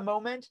lost at the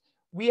moment,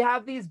 we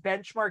have these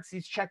benchmarks,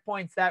 these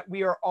checkpoints that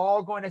we are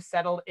all going to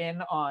settle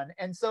in on.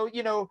 And so,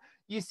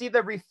 you see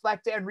the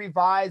reflect and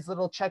revise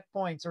little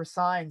checkpoints or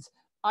signs.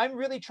 I'm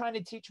really trying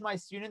to teach my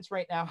students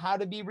right now how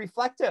to be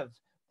reflective,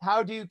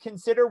 how to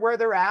consider where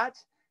they're at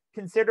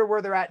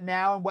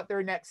now and what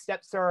their next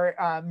steps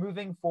are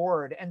moving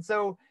forward. And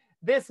so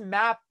this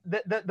map,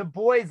 the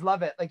boys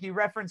love it. Like you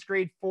referenced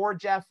grade 4,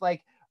 Jeff,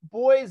 like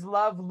boys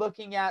love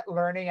looking at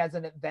learning as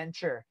an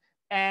adventure.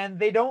 And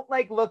they don't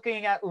like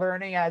looking at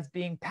learning as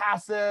being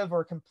passive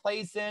or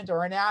complacent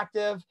or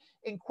inactive.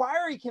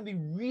 Inquiry can be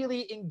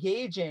really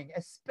engaging,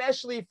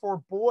 especially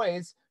for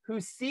boys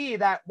who see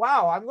that,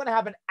 wow, I'm going to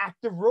have an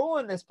active role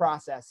in this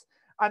process.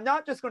 I'm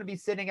not just going to be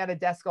sitting at a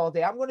desk all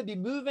day. I'm going to be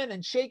moving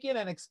and shaking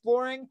and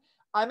exploring.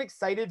 I'm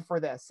excited for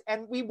this.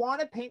 And we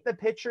want to paint the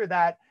picture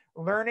that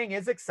learning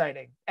is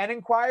exciting and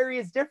inquiry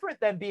is different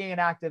than being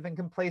inactive and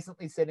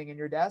complacently sitting in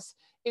your desk.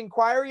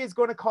 Inquiry is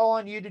going to call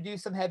on you to do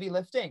some heavy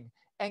lifting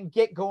and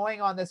get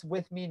going on this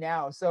with me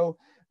now. So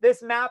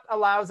this map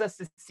allows us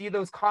to see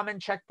those common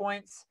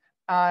checkpoints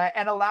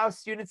and allows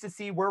students to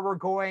see where we're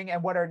going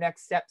and what our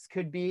next steps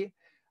could be.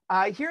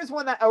 Here's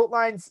one that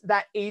outlines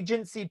that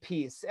agency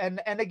piece.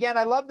 And again,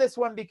 I love this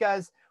one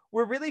because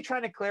we're really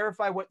trying to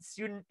clarify what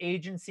student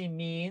agency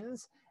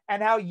means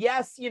and how,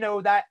 yes,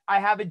 that I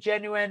have a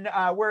genuine,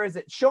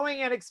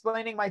 showing and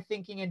explaining my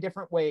thinking in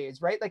different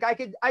ways, right? Like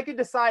I could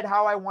decide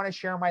how I want to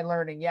share my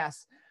learning,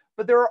 yes.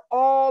 But there are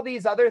all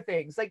these other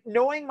things, like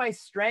knowing my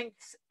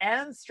strengths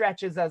and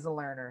stretches as a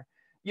learner.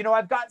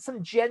 I've got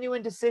some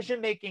genuine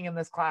decision-making in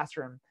this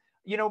classroom.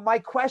 My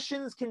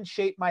questions can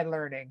shape my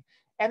learning.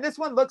 And this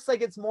one looks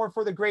like it's more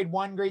for the grade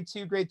 1, grade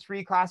 2, grade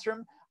 3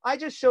 classroom. I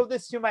just showed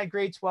this to my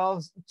grade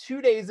 12s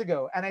 2 days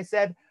ago. And I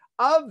said,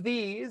 of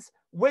these,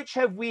 which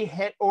have we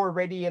hit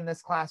already in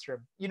this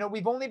classroom?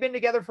 We've only been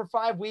together for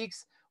 5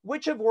 weeks,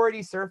 which have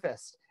already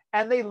surfaced?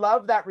 And they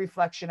love that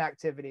reflection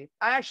activity.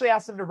 I actually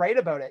asked them to write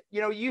about it.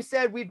 You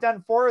said we've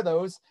done 4 of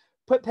those,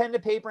 put pen to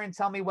paper and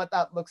tell me what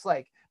that looks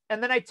like.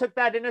 And then I took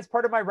that in as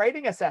part of my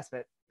writing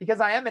assessment because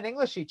I am an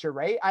English teacher,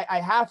 right? I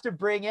have to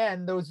bring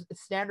in those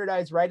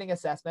standardized writing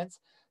assessments.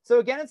 So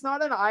again, it's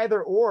not an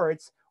either or,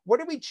 it's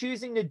what are we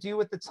choosing to do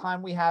with the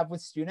time we have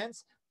with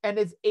students? And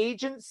is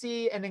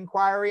agency and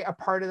inquiry a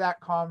part of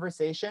that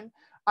conversation?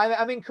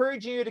 I'm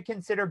encouraging you to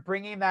consider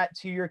bringing that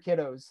to your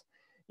kiddos.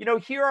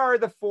 Here are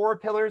the 4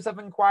 pillars of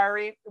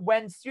inquiry.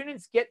 When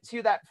students get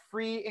to that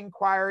free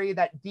inquiry,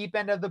 that deep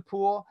end of the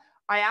pool,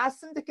 I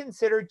ask them to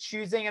consider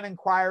choosing an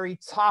inquiry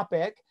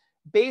topic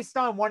based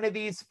on one of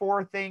these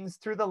 4 things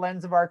through the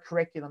lens of our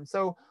curriculum.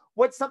 So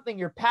what's something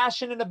you're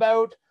passionate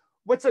about?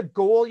 What's a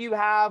goal you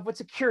have?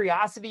 What's a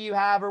curiosity you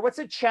have? Or what's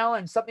a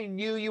challenge, something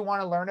new you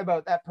want to learn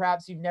about that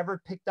perhaps you've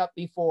never picked up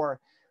before?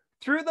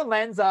 Through the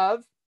lens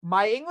of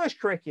my English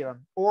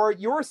curriculum or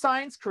your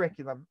science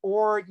curriculum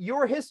or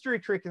your history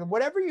curriculum,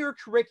 whatever your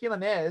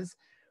curriculum is,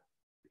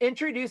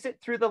 introduce it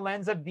through the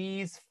lens of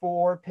these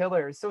 4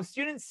 pillars. So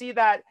students see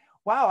that,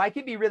 wow, I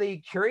could be really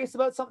curious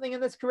about something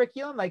in this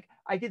curriculum. Like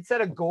I could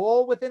set a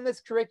goal within this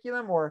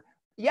curriculum, or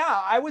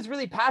yeah, I was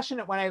really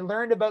passionate when I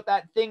learned about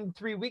that thing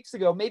 3 weeks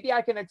ago. Maybe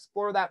I can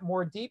explore that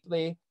more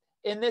deeply.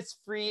 in this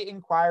free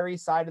inquiry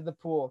side of the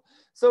pool.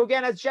 So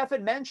again, as Jeff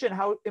had mentioned,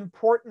 how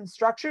important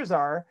structures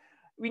are,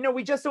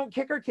 we just don't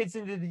kick our kids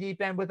into the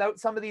deep end without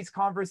some of these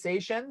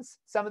conversations,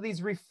 some of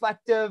these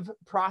reflective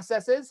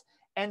processes,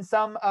 and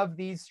some of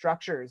these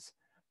structures.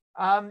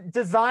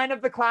 Design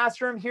of the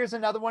classroom. Here's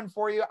another one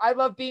for you. I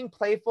love being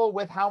playful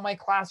with how my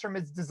classroom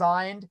is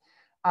designed.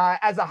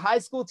 As a high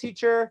school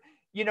teacher,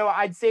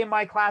 I'd say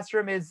my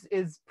classroom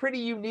is pretty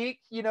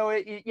unique.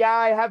 Yeah,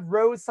 I have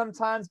rows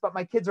sometimes, but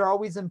my kids are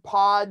always in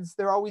pods.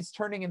 They're always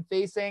turning and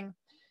facing.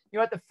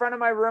 At the front of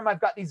my room,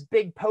 I've got these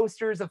big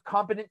posters of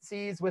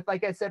competencies with,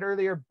 like I said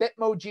earlier,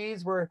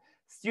 Bitmojis where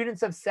students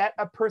have set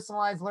a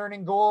personalized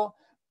learning goal.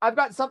 I've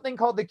got something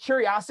called the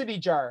curiosity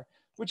jar,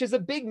 which is a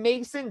big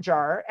mason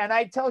jar. And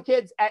I tell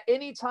kids at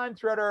any time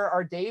throughout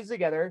our days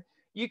together,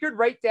 you could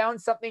write down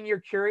something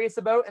you're curious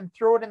about and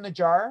throw it in the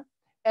jar.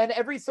 And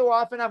every so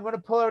often, I'm going to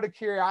pull out a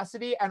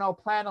curiosity and I'll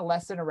plan a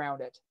lesson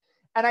around it.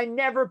 And I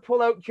never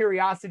pull out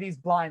curiosities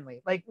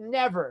blindly, like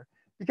never,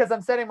 because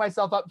I'm setting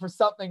myself up for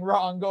something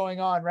wrong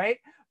going on, right?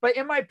 But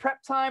in my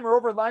prep time or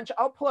over lunch,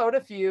 I'll pull out a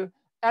few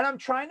and I'm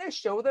trying to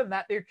show them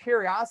that their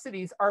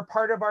curiosities are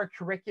part of our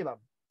curriculum.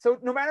 So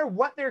no matter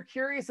what they're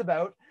curious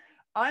about,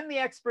 I'm the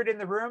expert in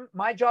the room.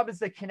 My job is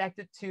to connect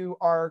it to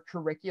our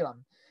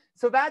curriculum.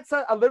 So that's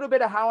a little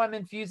bit of how I'm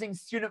infusing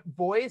student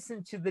voice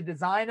into the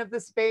design of the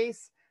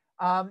space.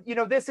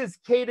 This is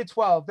K to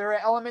 12. There are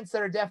elements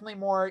that are definitely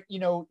more,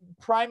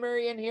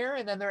 primary in here,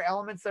 and then there are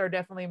elements that are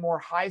definitely more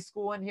high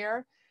school in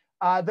here.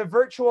 The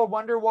virtual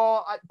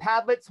Wonderwall,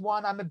 Padlet's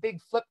one. I'm a big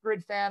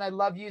Flipgrid fan. I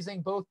love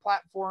using both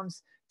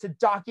platforms to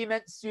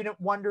document student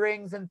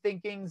wonderings and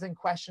thinkings and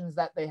questions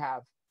that they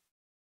have.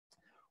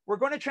 We're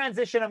going to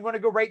transition. I'm going to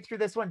go right through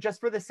this one just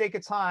for the sake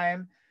of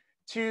time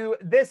to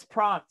this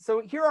prompt.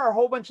 So here are a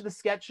whole bunch of the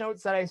sketch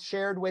notes that I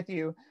shared with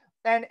you.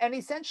 And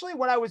essentially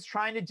what I was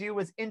trying to do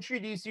was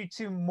introduce you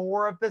to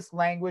more of this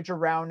language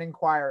around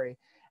inquiry.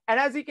 And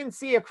as you can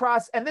see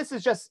across, and this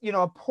is just,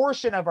 a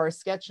portion of our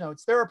sketch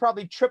notes, there are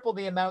probably triple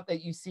the amount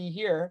that you see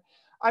here.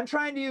 I'm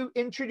trying to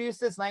introduce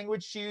this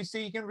language to you so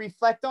you can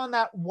reflect on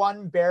that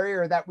one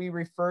barrier that we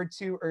referred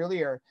to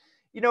earlier.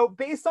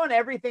 Based on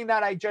everything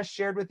that I just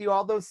shared with you,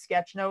 all those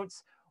sketch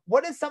notes,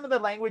 what is some of the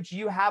language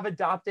you have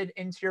adopted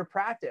into your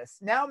practice?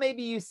 Now,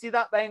 maybe you see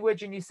that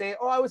language and you say,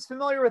 oh, I was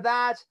familiar with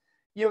that.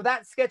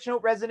 That sketch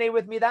note resonated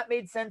with me. That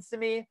made sense to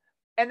me.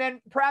 And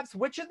then perhaps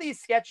which of these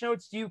sketch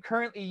notes do you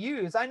currently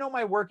use? I know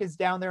my work is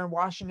down there in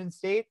Washington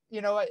State.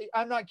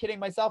 I'm not kidding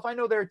myself. I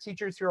know there are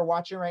teachers who are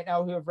watching right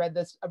now who have read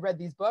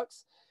these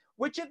books.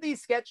 Which of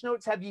these sketch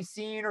notes have you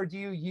seen or do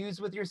you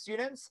use with your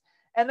students?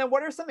 And then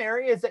what are some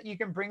areas that you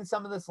can bring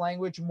some of this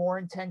language more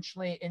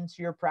intentionally into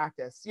your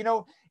practice?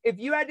 If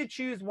you had to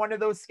choose one of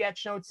those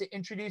sketch notes to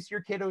introduce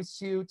your kiddos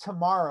to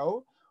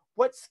tomorrow,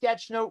 what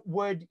sketch note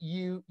would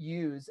you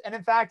use? And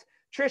in fact,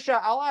 Trisha,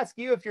 I'll ask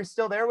you if you're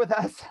still there with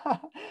us.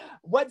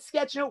 What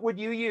sketch note would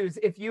you use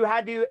if you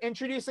had to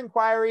introduce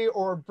inquiry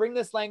or bring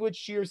this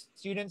language to your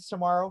students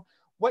tomorrow?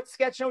 What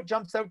sketch note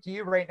jumps out to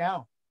you right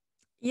now?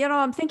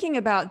 I'm thinking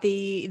about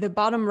the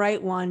bottom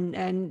right one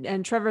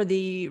and Trevor,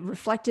 the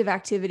reflective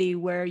activity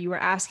where you were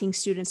asking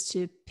students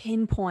to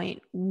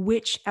pinpoint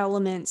which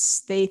elements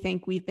they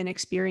think we've been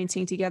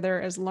experiencing together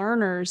as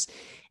learners.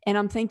 And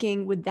I'm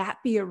thinking, would that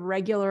be a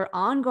regular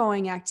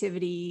ongoing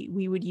activity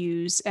we would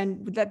use?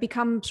 And would that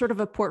become sort of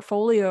a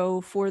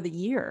portfolio for the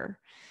year?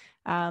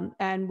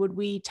 And would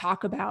we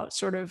talk about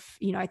sort of,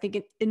 I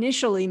think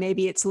initially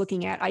maybe it's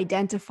looking at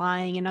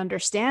identifying and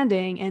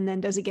understanding, and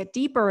then does it get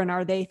deeper and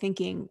are they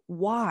thinking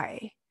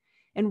why?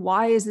 And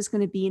why is this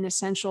going to be an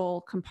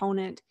essential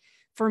component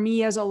for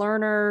me as a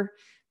learner,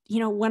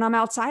 when I'm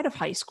outside of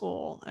high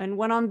school and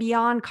when I'm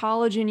beyond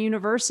college and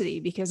university?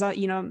 Because,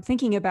 I'm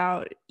thinking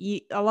about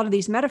a lot of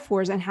these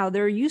metaphors and how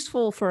they're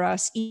useful for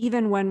us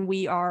even when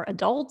we are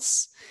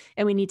adults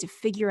and we need to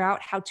figure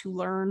out how to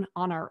learn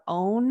on our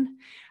own.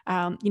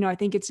 I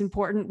think it's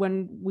important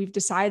when we've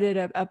decided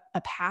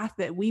a path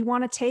that we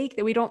want to take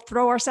that we don't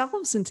throw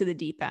ourselves into the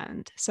deep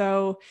end.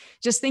 So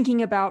just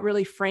thinking about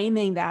really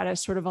framing that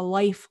as sort of a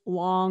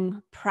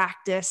lifelong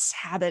practice,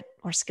 habit,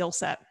 or skill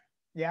set.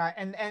 Yeah,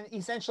 and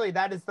essentially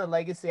that is the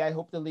legacy I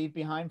hope to leave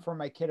behind for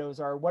my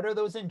kiddos are what are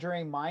those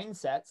enduring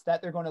mindsets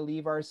that they're going to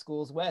leave our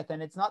schools with?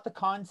 And it's not the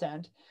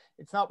content,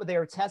 it's not what they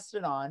are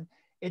tested on,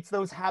 it's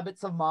those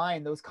habits of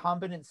mind, those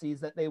competencies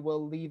that they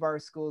will leave our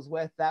schools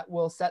with that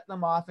will set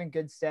them off in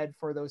good stead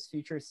for those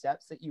future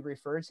steps that you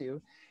refer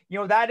to.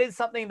 That is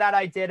something that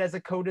I did as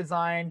a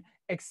co-design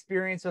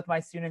experience with my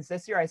students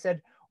this year. I said,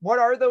 what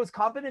are those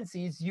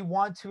competencies you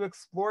want to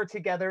explore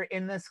together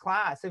in this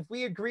class? If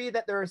we agree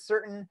that there are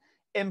certain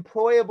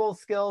employable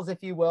skills,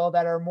 if you will,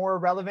 that are more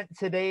relevant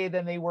today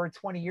than they were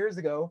 20 years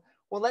ago,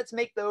 well, let's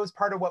make those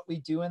part of what we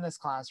do in this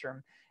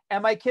classroom.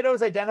 And my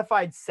kiddos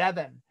identified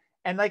 7.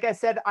 And like I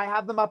said, I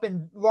have them up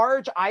in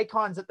large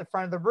icons at the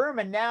front of the room.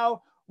 And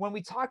now when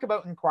we talk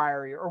about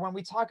inquiry or when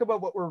we talk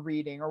about what we're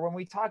reading or when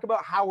we talk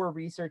about how we're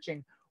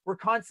researching, we're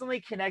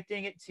constantly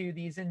connecting it to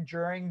these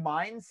enduring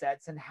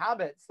mindsets and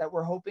habits that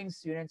we're hoping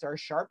students are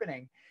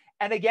sharpening.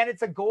 And again,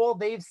 it's a goal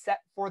they've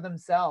set for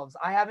themselves.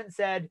 I haven't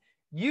said,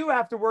 you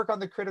have to work on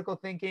the critical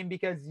thinking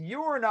because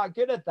you're not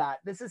good at that.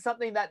 This is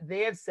something that they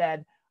have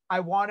said, I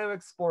want to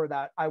explore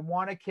that. I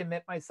want to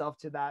commit myself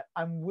to that.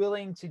 I'm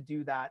willing to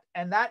do that.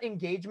 And that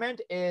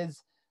engagement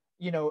is,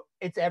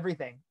 it's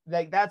everything.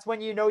 Like, that's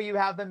when you know you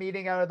have the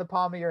meeting out of the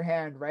palm of your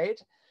hand,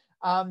 right?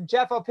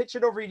 Jeff, I'll pitch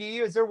it over to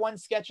you. Is there one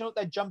sketch note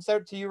that jumps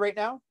out to you right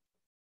now?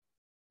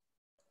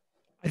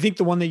 I think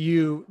the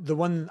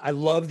one I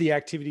love the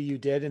activity you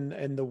did,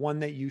 and the one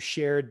that you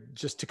shared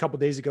just a couple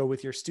of days ago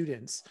with your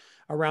students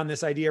around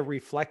this idea of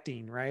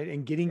reflecting, right?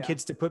 And getting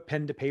kids to put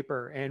pen to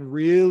paper and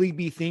really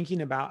be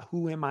thinking about,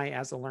 who am I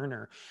as a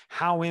learner?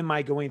 How am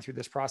I going through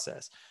this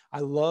process? I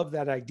love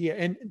that idea.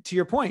 And to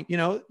your point,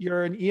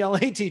 you're an ELA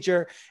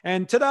teacher,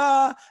 and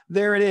ta-da,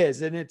 there it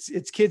is. And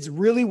it's kids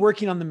really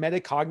working on the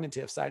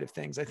metacognitive side of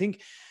things. I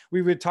think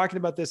we were talking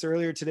about this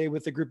earlier today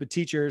with a group of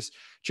teachers,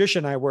 Trisha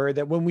and I were,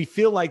 that when we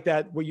feel like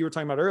that, what you were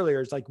talking about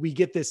earlier is like, we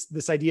get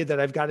this idea that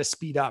I've got to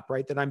speed up,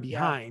 right? That I'm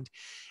behind. Yeah.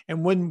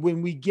 And when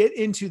we get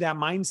into that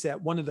mindset,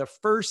 one of the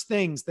first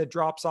things that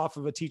drops off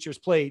of a teacher's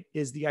plate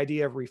is the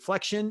idea of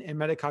reflection and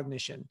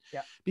metacognition,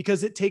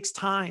 because it takes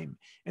time.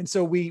 And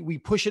so we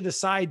push it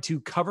aside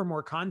to cover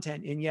more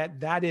content. And yet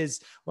that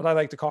is what I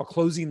like to call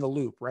closing the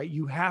loop, right?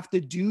 You have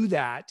to do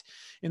that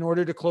in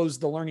order to close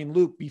the learning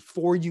loop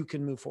before you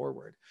can move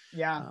forward.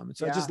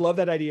 So I just love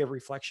that idea of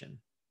reflection.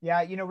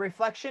 Yeah,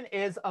 reflection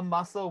is a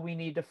muscle we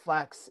need to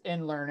flex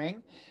in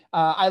learning.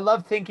 I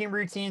love thinking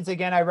routines.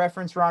 Again, I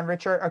referenced Ron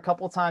Richard a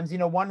couple times.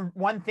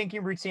 One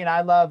thinking routine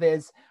I love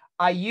is,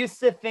 I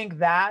used to think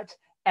that,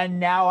 and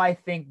now I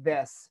think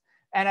this.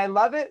 And I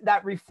love it,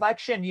 that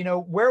reflection.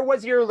 Where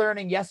was your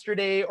learning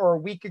yesterday or a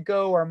week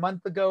ago or a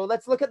month ago?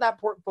 Let's look at that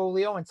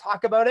portfolio and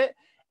talk about it.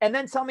 And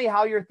then tell me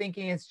how your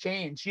thinking has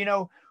changed.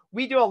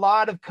 We do a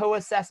lot of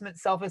co-assessment,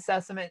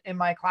 self-assessment in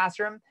my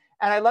classroom.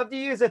 And I love to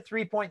use a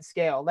 3-point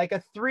scale. Like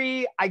a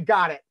 3, I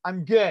got it.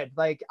 I'm good.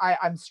 Like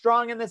I'm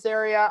strong in this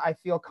area. I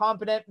feel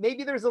confident.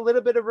 Maybe there's a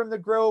little bit of room to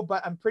grow,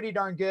 but I'm pretty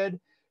darn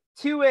good.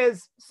 2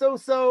 is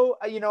so,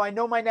 I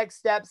know my next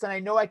steps and I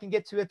know I can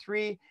get to a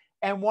 3.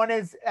 And 1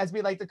 is, as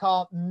we like to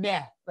call,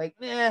 meh, like,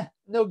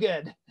 no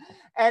good.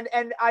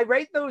 And I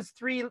write those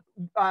 3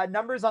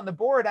 numbers on the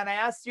board, and I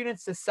ask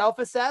students to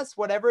self-assess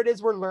whatever it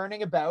is we're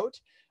learning about,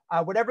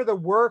 whatever the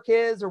work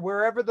is or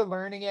wherever the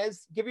learning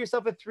is. Give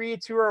yourself a 3, a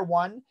 2, or a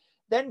 1.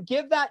 Then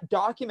give that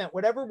document,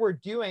 whatever we're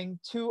doing,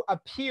 to a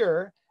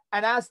peer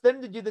and ask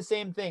them to do the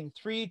same thing,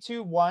 3,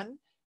 2, 1.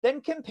 Then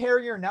compare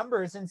your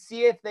numbers and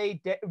see if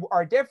they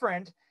are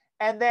different.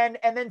 And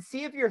then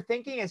see if your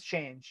thinking has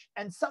changed.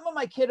 And some of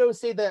my kiddos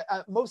say the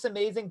most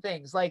amazing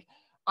things, like,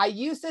 I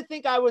used to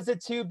think I was a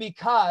 2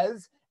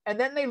 because, and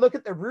then they look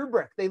at the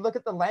rubric, they look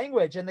at the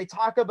language, and they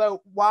talk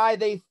about why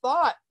they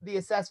thought the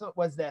assessment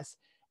was this.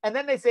 And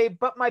then they say,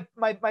 but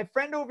my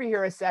friend over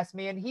here assessed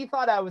me and he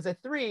thought I was a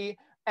 3,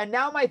 and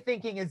now my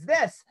thinking is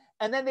this.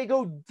 And then they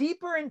go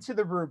deeper into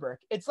the rubric.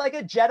 It's like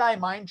a Jedi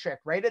mind trick,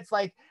 right? It's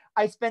like,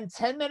 I spend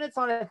 10 minutes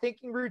on a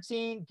thinking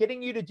routine,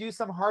 getting you to do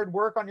some hard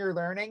work on your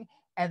learning,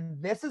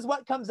 and this is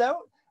what comes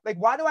out. Like,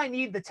 why do I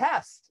need the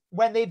test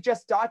when they've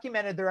just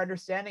documented their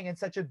understanding in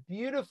such a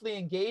beautifully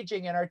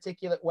engaging and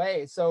articulate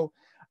way? So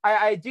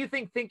I do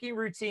think thinking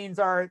routines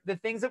are the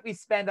things that we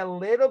spend a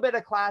little bit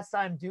of class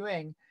time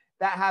doing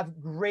that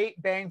have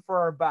great bang for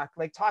our buck.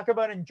 Like, talk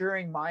about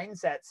enduring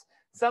mindsets.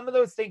 Some of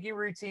those thinking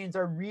routines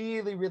are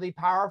really, really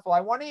powerful. I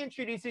want to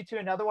introduce you to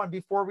another one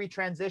before we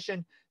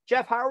transition.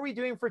 Jeff, how are we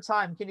doing for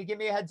time? Can you give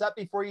me a heads up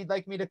before you'd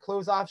like me to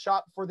close off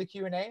shop for the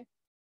Q&A?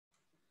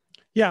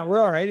 Yeah,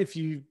 we're all right. If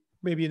you,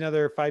 maybe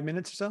another 5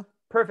 minutes or so.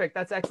 Perfect.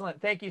 That's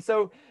excellent. Thank you.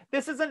 So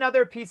this is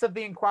another piece of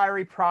the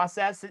inquiry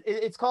process.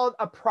 It's called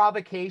a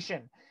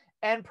provocation.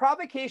 And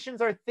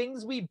provocations are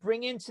things we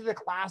bring into the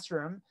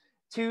classroom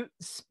to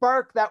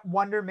spark that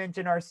wonderment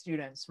in our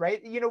students,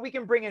 right? We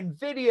can bring in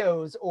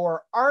videos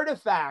or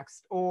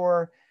artifacts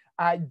or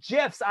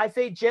GIFs. I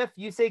say GIF,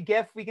 you say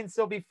GIF, we can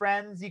still be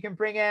friends. You can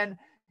bring in,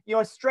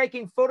 a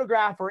striking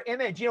photograph or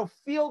image.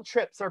 Field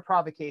trips are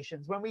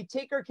provocations. When we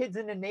take our kids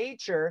into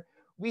nature,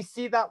 we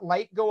see that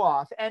light go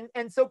off.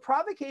 And so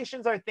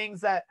provocations are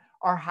things that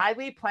are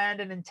highly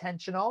planned and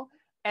intentional.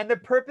 And the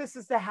purpose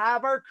is to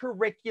have our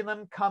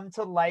curriculum come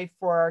to life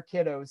for our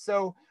kiddos.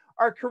 So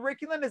our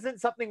curriculum isn't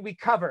something we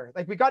cover.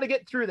 Like, we got to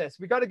get through this.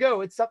 We got to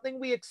go. It's something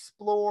we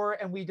explore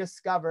and we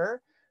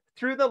discover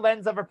through the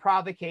lens of a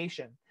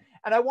provocation.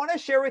 And I want to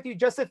share with you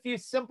just a few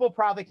simple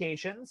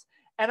provocations.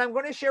 And I'm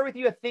going to share with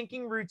you a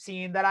thinking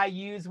routine that I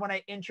use when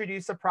I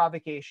introduce a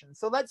provocation.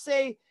 So let's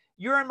say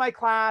you're in my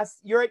class,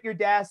 you're at your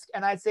desk,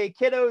 and I say,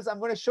 kiddos, I'm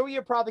going to show you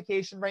a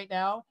provocation right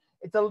now.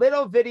 It's a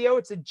little video,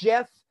 it's a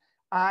GIF,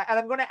 and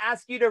I'm going to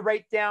ask you to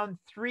write down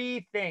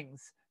 3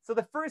 things. So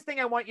the first thing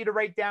I want you to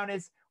write down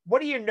is, what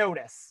do you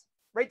notice?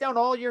 Write down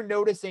all your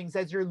noticings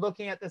as you're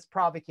looking at this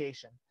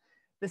provocation.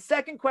 The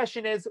second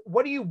question is,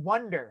 what do you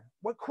wonder?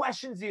 What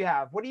questions do you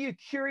have? What are you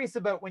curious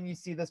about when you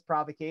see this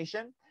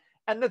provocation?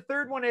 And the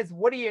third one is,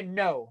 what do you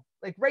know?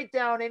 Like, write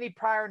down any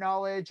prior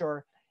knowledge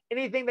or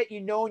anything that you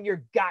know in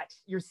your gut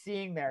you're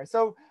seeing there.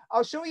 So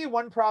I'll show you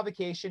one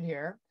provocation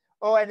here.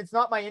 Oh, and it's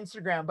not my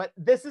Instagram, but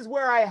this is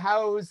where I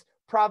house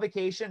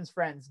provocations,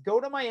 friends. Go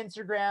to my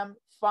Instagram,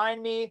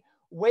 find me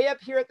way up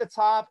here at the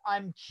top.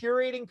 I'm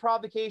curating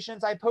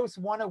provocations. I post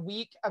one a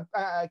week,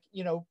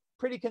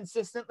 pretty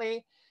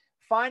consistently.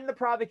 Find the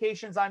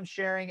provocations I'm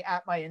sharing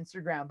at my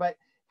Instagram. But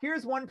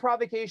here's one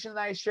provocation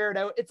that I shared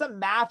out. It's a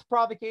math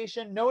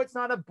provocation. No, it's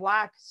not a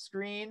black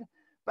screen,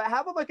 but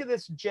have a look at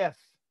this GIF.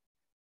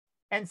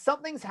 And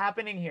something's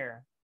happening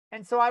here.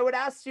 And so I would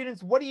ask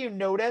students, what do you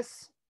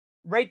notice?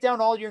 Write down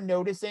all your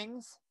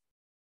noticings.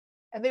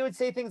 And they would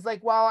say things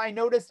like, well, I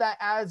noticed that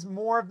as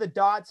more of the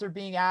dots are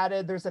being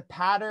added, there's a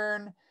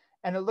pattern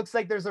and it looks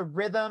like there's a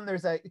rhythm,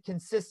 there's a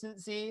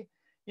consistency.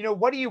 You know,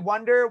 what do you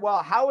wonder?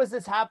 Well, how is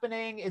this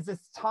happening? Is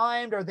this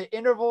timed? Are the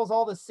intervals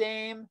all the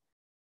same?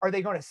 Are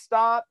they going to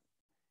stop?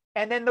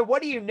 And then the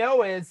what do you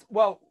know is,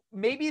 well,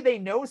 maybe they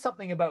know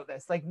something about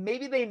this. Like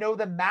maybe they know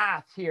the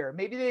math here.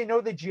 Maybe they know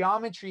the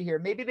geometry here.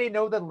 Maybe they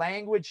know the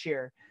language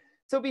here.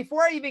 So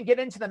before I even get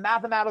into the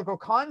mathematical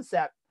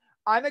concept,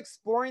 I'm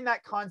exploring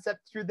that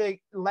concept through the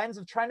lens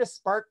of trying to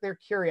spark their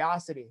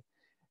curiosity.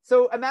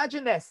 So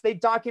imagine this, they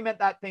document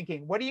that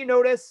thinking. What do you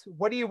notice?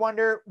 What do you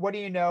wonder? What do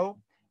you know?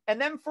 And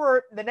then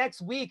for the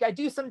next week, I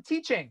do some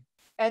teaching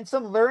and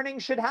some learning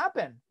should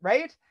happen,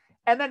 right?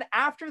 And then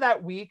after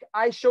that week,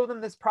 I show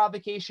them this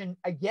provocation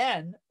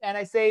again. And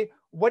I say,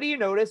 what do you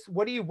notice?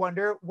 What do you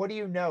wonder? What do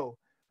you know?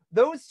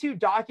 Those two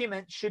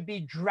documents should be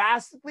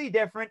drastically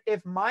different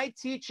if my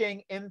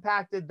teaching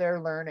impacted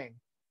their learning.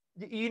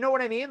 You know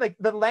what I mean? Like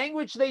the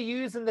language they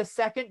use in the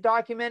second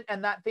document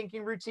and that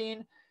thinking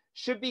routine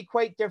should be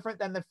quite different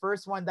than the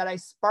first one that I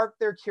sparked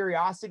their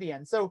curiosity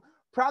in. So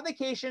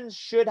provocations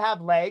should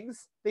have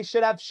legs. They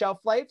should have shelf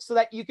life so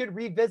that you could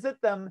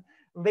revisit them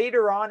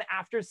later on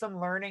after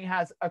some learning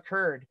has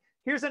occurred.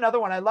 Here's another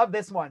one. I love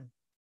this one.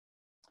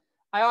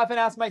 I often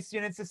ask my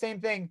students the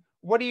same thing.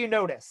 What do you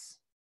notice?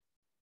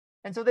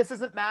 And so this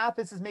isn't math.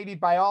 This is maybe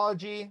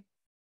biology.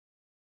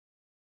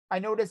 I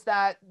notice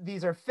that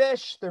these are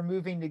fish. They're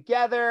moving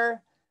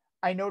together.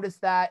 I notice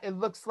that it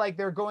looks like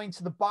they're going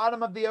to the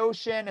bottom of the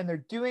ocean and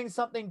they're doing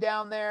something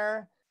down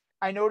there.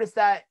 I notice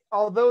that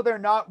although they're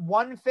not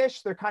one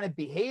fish, they're kind of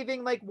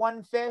behaving like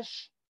one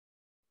fish.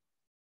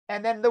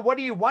 And then the what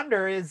do you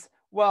wonder is,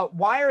 well,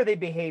 why are they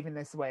behaving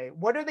this way?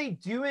 What are they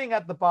doing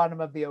at the bottom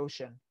of the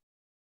ocean?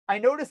 I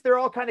notice they're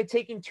all kind of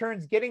taking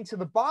turns getting to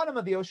the bottom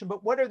of the ocean,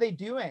 but what are they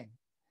doing?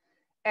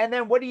 And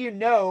then what do you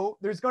know?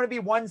 There's going to be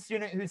one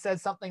student who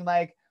says something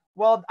like,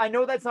 well, I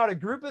know that's not a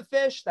group of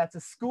fish, that's a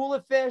school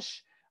of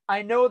fish.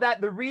 I know that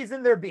the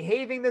reason they're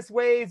behaving this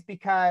way is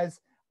because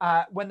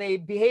when they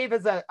behave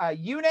as a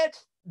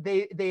unit,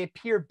 they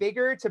appear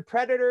bigger to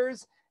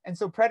predators. And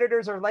so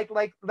predators are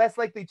less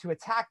likely to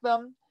attack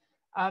them.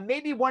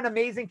 Maybe one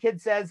amazing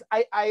kid says,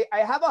 I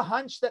have a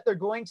hunch that they're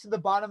going to the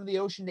bottom of the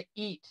ocean to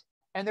eat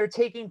and they're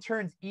taking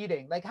turns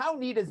eating. Like, how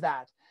neat is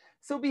that?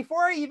 So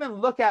before I even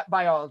look at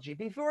biology,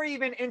 before I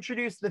even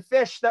introduce the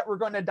fish that we're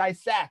going to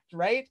dissect,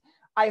 right?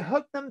 I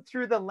hook them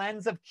through the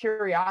lens of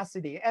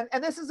curiosity.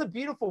 And this is a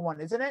beautiful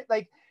one, isn't it?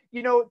 Like,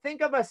 you know,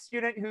 think of a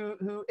student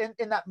who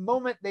in that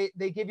moment,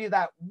 they give you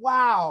that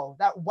wow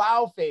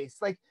face.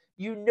 Like,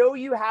 you know,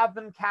 you have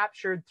them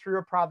captured through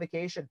a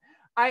provocation.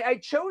 I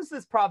chose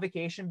this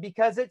provocation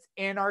because it's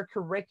in our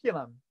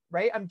curriculum,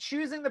 right? I'm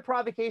choosing the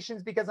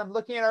provocations because I'm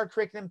looking at our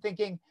curriculum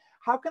thinking,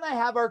 how can I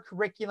have our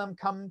curriculum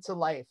come to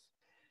life?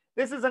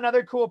 This is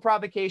another cool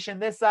provocation.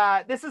 This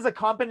is a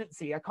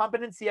competency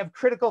of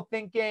critical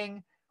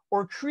thinking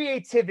or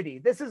creativity.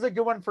 This is a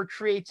good one for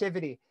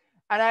creativity.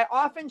 And I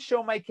often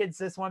show my kids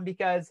this one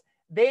because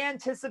they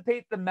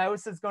anticipate the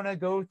mouse is going to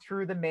go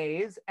through the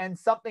maze and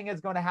something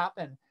is going to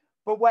happen.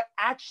 But what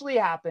actually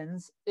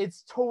happens,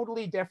 it's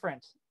totally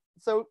different.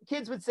 So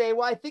kids would say,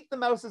 well, I think the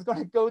mouse is going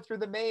to go through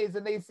the maze,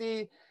 and they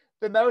see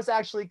the mouse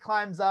actually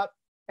climbs up.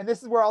 And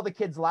this is where all the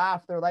kids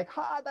laugh. They're like,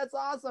 ha, that's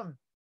awesome.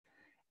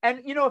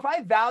 And, you know, if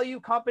I value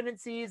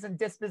competencies and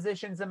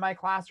dispositions in my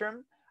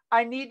classroom,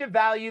 I need to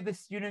value the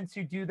students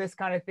who do this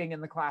kind of thing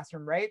in the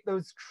classroom, right?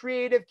 Those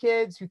creative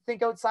kids who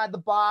think outside the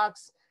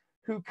box,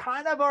 who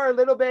kind of are a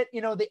little bit,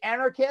 you know, the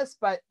anarchists,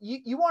 but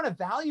you want to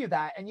value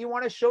that. And you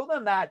want to show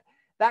them that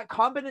that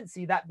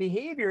competency, that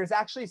behavior is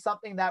actually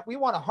something that we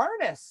want to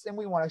harness and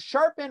we want to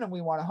sharpen and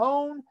we want to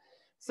hone.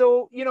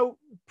 So, you know,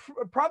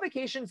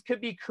 provocations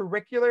could be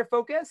curricular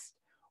focused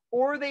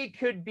or they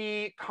could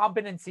be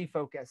competency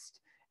focused.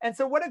 And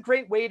so what a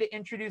great way to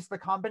introduce the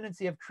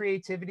competency of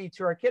creativity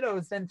to our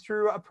kiddos than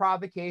through a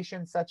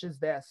provocation such as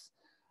this.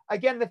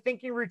 Again, the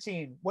thinking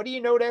routine. What do you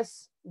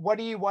notice? What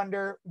do you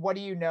wonder? What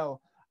do you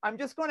know? I'm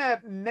just going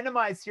to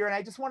minimize here and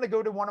I just want to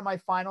go to one of my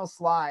final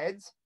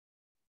slides.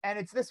 And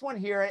it's this one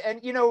here.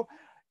 And, you know,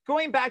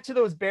 going back to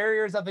those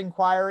barriers of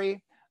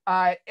inquiry,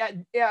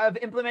 of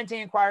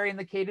implementing inquiry in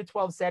the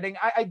K-12 setting,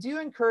 I do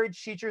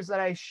encourage teachers that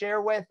I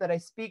share with, that I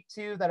speak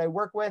to, that I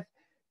work with,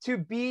 to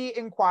be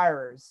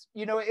inquirers.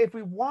 You know, if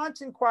we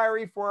want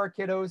inquiry for our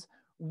kiddos,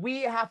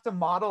 we have to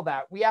model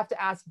that. We have to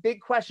ask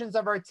big questions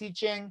of our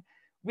teaching.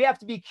 We have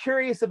to be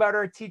curious about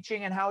our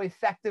teaching and how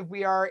effective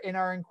we are in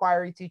our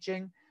inquiry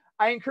teaching.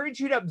 I encourage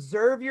you to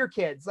observe your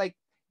kids, like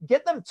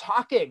get them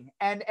talking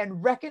and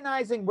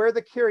recognizing where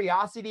the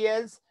curiosity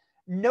is,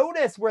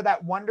 notice where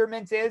that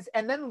wonderment is,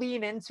 and then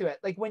lean into it.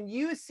 Like when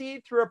you see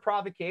through a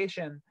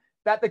provocation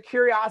that the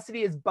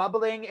curiosity is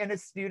bubbling in a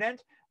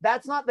student,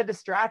 that's not the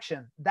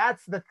distraction.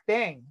 That's the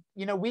thing.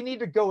 You know, we need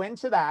to go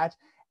into that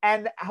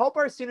and help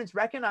our students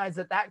recognize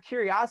that that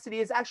curiosity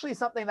is actually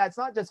something that's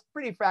not just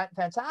pretty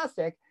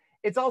fantastic.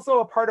 It's also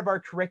a part of our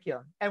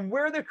curriculum. And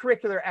we're the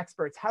curricular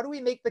experts. How do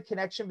we make the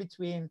connection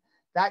between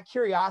that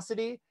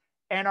curiosity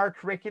and our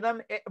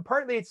curriculum?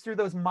 Partly it's through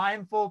those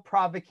mindful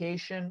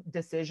provocation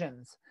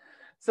decisions.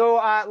 So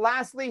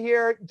lastly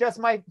here, just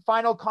my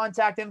final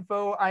contact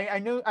info. I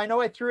know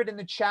I threw it in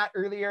the chat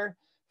earlier.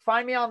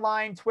 Find me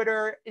online,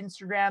 Twitter,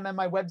 Instagram, and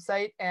my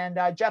website. And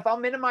Jeff, I'll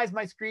minimize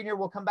my screen here.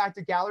 We'll come back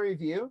to gallery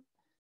view.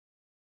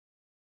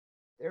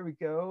 There we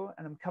go.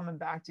 And I'm coming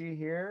back to you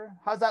here.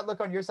 How's that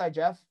look on your side,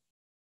 Jeff?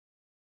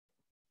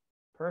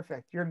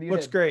 Perfect. You're muted.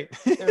 Looks great.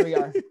 There we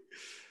are.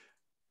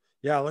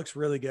 Yeah, it looks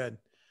really good.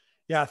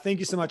 Yeah, thank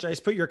you so much. I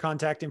just put your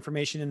contact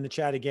information in the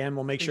chat again.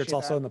 We'll make sure it's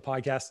also in the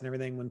podcast and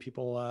everything when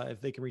people,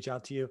 if they can reach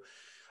out to you.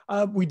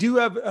 We do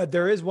have,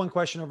 there is one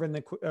question over in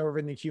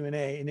the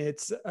Q&A, and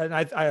it's, and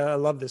I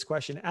love this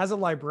question as a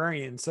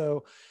librarian.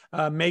 So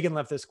Megan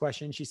left this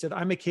question. She said,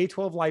 I'm a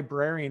K-12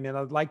 librarian and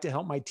I'd like to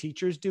help my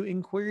teachers do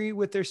inquiry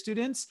with their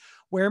students.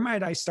 Where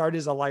might I start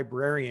as a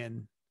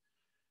librarian?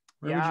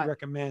 Where would you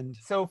recommend?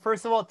 So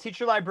first of all,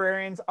 teacher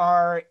librarians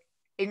are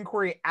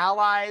inquiry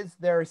allies.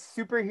 They're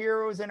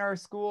superheroes in our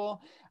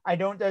school. I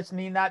don't just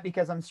mean that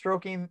because I'm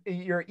stroking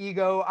your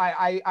ego.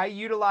 I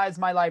utilize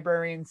my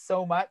librarians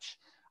so much.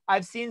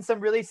 I've seen some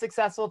really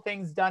successful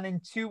things done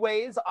in two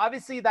ways.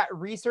 Obviously, that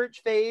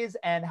research phase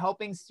and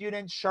helping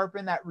students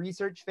sharpen that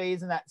research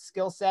phase and that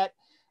skill set,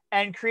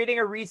 and creating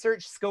a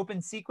research scope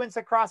and sequence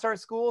across our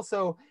school.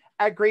 So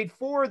at grade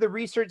 4, the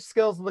research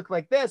skills look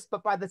like this,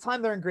 but by the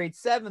time they're in grade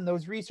 7,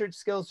 those research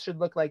skills should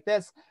look like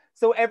this.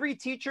 So every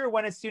teacher,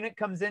 when a student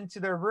comes into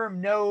their room,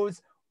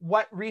 knows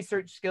what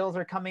research skills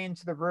are coming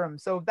into the room.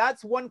 So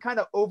that's one kind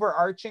of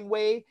overarching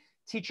way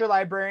teacher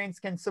librarians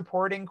can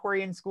support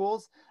inquiry in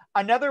schools.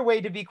 Another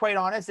way, to be quite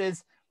honest,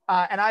 is,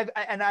 and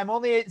I'm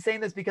only saying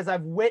this because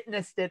I've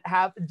witnessed it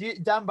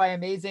done by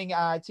amazing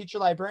teacher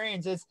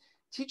librarians, is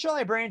teacher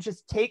librarians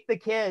just take the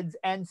kids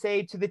and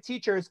say to the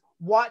teachers,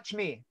 watch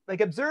me,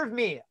 like observe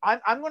me.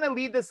 I'm going to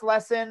lead this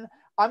lesson.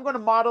 I'm going to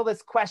model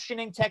this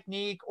questioning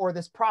technique or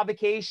this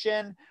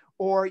provocation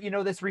or, you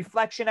know, this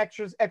reflection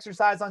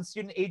exercise on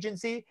student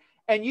agency.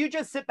 And you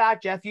just sit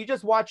back, Jeff, you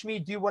just watch me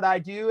do what I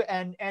do.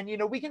 And, you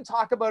know, we can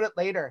talk about it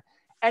later.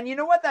 And you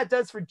know what that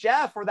does for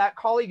Jeff or that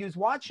colleague who's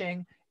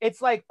watching?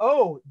 It's like,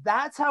 oh,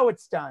 that's how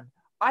it's done.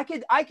 I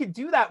could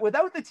do that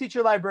without the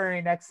teacher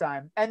librarian next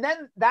time. And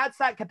then that's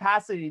that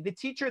capacity. The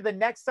teacher, the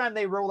next time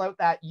they roll out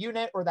that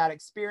unit or that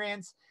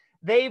experience,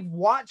 they've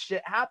watched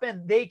it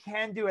happen. They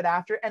can do it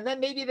after. And then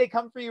maybe they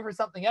come for you for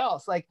something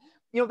else. Like,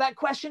 you know, that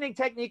questioning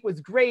technique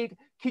was great.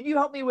 Could you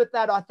help me with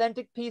that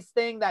authentic piece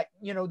thing that,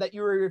 you know, that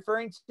you were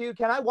referring to?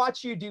 Can I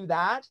watch you do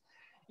that?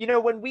 You know,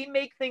 when we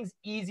make things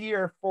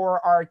easier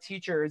for our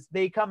teachers,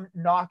 they come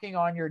knocking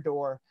on your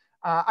door.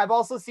 I've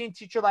also seen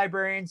teacher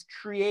librarians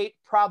create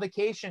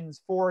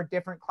provocations for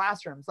different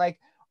classrooms. Like,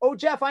 oh,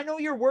 Jeff, I know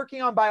you're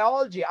working on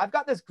biology. I've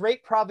got this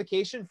great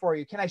provocation for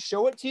you. Can I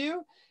show it to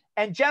you?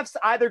 And Jeff's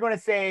either going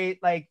to say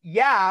like,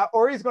 yeah,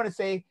 or he's going to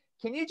say,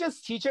 can you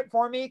just teach it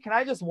for me? Can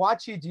I just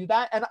watch you do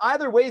that? And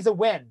either way is a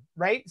win,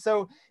 right?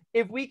 So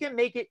if we can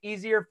make it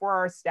easier for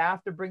our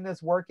staff to bring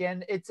this work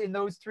in, it's in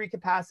those three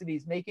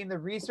capacities, making the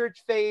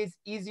research phase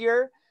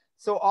easier.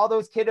 So all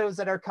those kiddos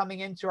that are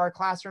coming into our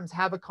classrooms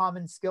have a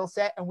common skill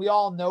set and we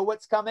all know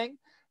what's coming.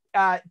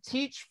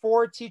 Teach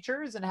for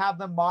teachers and have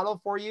them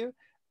model for you,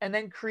 and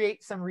then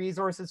create some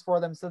resources for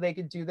them so they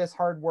can do this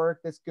hard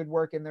work, this good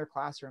work in their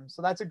classroom.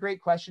 So that's a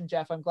great question,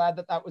 Jeff. I'm glad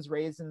that that was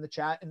raised in the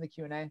chat, in the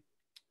Q&A.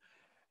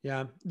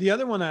 Yeah. The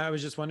other one I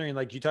was just wondering,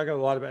 like you talk a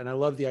lot about, and I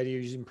love the idea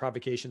of using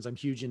provocations. I'm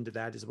huge into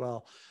that as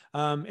well.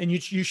 And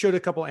you showed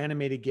a couple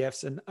animated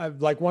GIFs, and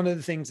like one of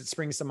the things that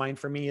springs to mind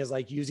for me is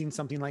like using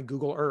something like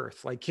Google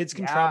Earth. Like kids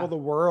can travel the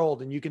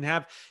world, and you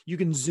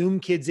can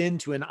zoom kids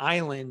into an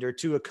island or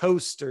to a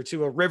coast or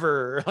to a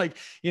river, or like,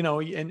 you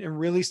know, and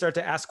really start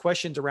to ask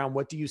questions around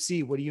what do you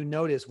see? What do you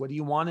notice? What do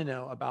you want to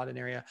know about an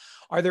area?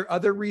 Are there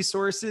other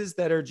resources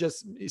that are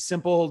just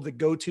simple, the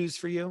go-tos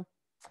for you?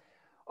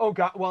 Oh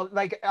God, well,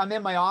 like I'm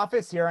in my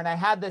office here and I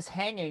had this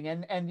hanging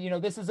and you know,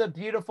 this is a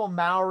beautiful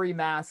Maori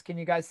mask. Can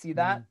you guys see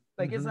that?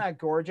 Like, isn't that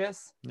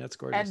gorgeous? That's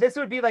gorgeous. And this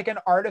would be like an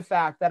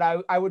artifact that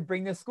I would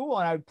bring to school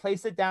and I would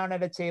place it down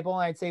at a table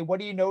and I'd say, what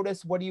do you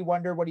notice? What do you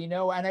wonder? What do you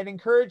know? And I'd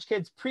encourage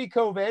kids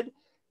pre-COVID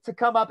to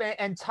come up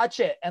and touch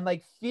it and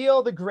like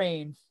feel the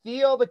grain,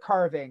 feel the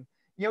carving,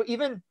 you know,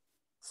 even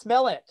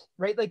smell it,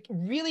 right? Like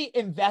really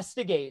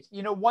investigate.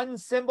 You know, one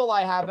symbol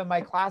I have in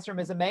my classroom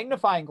is a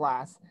magnifying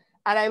glass.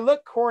 And I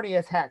look corny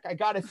as heck, I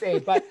gotta say,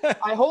 but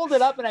I hold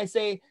it up and I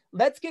say,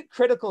 let's get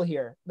critical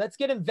here. Let's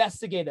get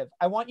investigative.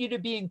 I want you to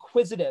be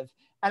inquisitive.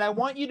 And I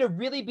want you to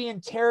really be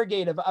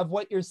interrogative of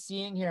what you're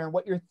seeing here and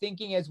what your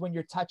thinking is when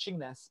you're touching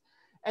this.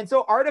 And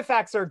so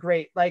artifacts are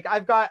great. Like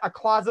I've got a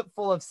closet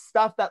full of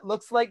stuff that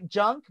looks like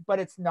junk, but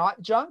it's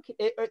not junk.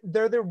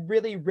 They're the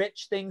really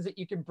rich things that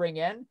you can bring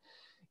in.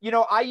 You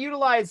know, I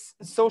utilize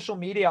social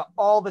media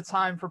all the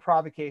time for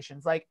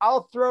provocations. Like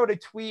I'll throw out a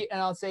tweet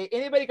and I'll say,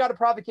 anybody got a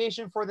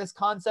provocation for this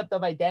concept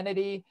of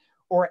identity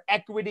or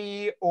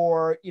equity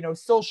or, you know,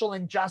 social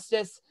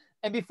injustice?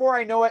 And before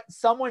I know it,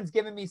 someone's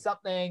given me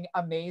something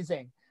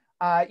amazing.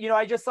 You know,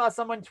 I just saw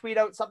someone tweet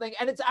out something,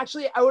 and it's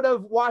actually out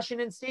of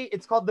Washington State.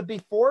 It's called The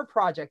Before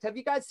Project. Have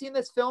you guys seen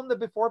this film, The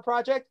Before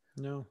Project?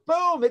 No.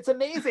 Boom. It's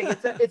amazing.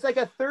 It's like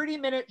a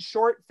 30-minute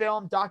short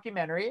film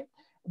documentary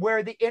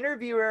where the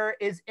interviewer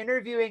is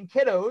interviewing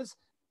kiddos.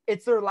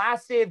 It's their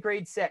last day of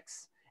grade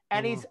 6.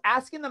 And he's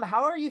asking them,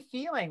 how are you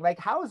feeling? Like,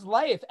 how is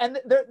life? And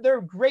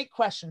they're great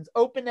questions,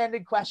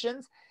 open-ended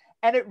questions.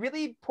 And it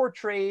really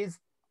portrays,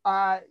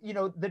 you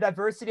know, the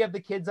diversity of the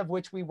kids of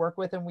which we work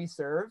with and we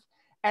serve.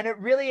 And it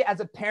really, as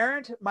a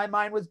parent, my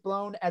mind was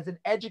blown. As an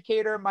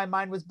educator, my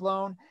mind was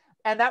blown.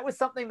 And that was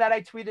something that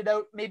I tweeted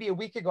out maybe a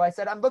week ago. I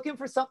said, I'm looking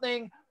for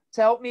something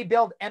to help me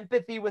build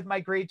empathy with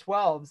my grade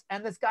 12s.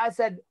 And this guy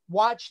said,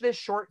 watch this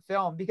short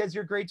film, because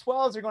your grade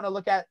 12s are going to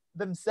look at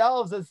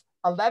themselves as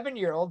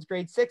 11-year-olds,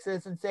 grade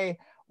 6s, and say,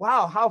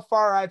 wow, how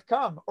far I've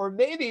come, or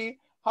maybe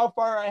how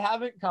far I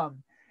haven't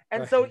come.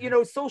 And so, you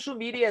know, social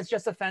media is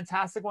just a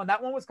fantastic one.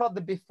 That one was called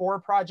The Before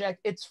Project.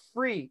 It's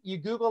free. You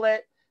Google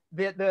it.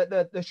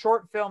 The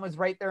short film is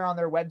right there on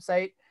their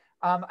website.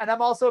 And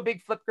I'm also a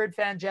big Flipgrid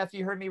fan. Jeff,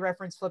 you heard me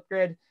reference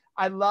Flipgrid.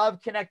 I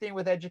love connecting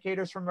with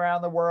educators from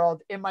around the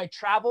world. In my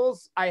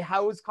travels, I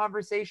house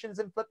conversations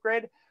in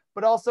Flipgrid,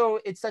 but also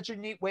it's such a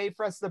neat way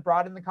for us to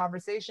broaden the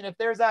conversation. If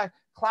there's a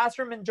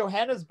classroom in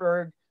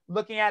Johannesburg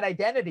looking at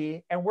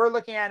identity, and we're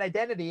looking at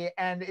identity,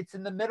 and it's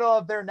in the middle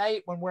of their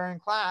night when we're in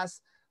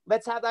class,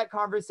 let's have that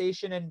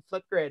conversation in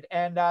Flipgrid.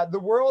 And the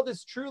world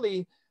is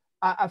truly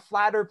a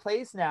flatter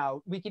place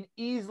now. We can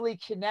easily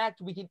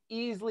connect. We can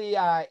easily,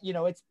 you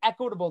know, it's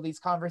equitable, these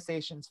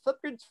conversations.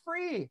 Flipgrid's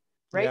free,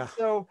 right? Yeah,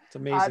 So it's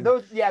amazing.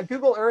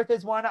 Google Earth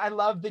is one. I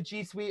love the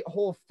G Suite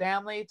whole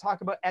family talk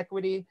about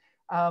equity.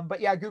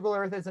 But yeah, Google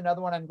Earth is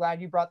another one. I'm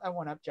glad you brought that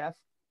one up, Jeff.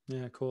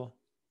 Yeah, cool.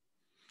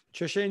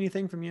 Trisha,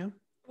 anything from you?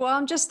 Well,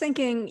 I'm just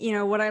thinking, you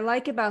know, what I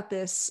like about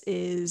this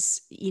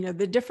is, you know,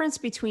 the difference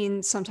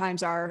between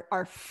sometimes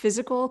our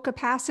physical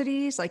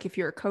capacities, like if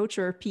you're a coach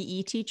or a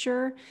PE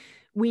teacher,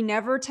 we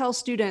never tell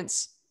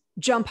students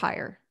jump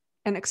higher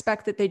and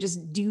expect that they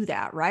just do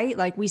that, right?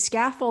 Like we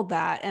scaffold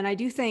that. And I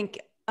do think,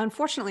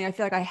 unfortunately, I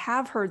feel like I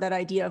have heard that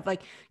idea of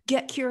like,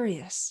 get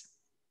curious.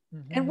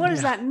 And what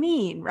does that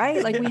mean,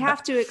 right? Like we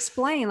have to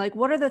explain, like,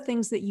 what are the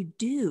things that you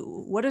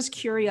do? What does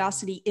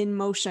curiosity in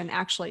motion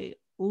actually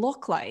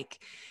look like?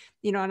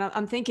 You know, and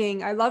I'm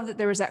thinking, I love that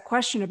there was that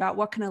question about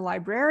what can a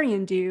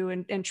librarian do?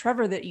 And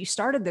Trevor, that you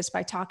started this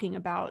by talking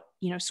about,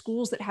 you know,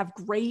 schools that have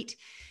great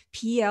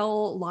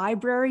PL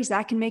libraries,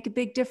 that can make a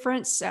big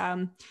difference.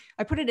 I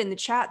put it in the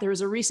chat. There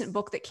was a recent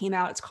book that came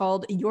out. It's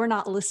called You're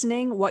Not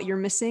Listening, What You're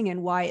Missing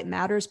and Why It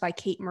Matters by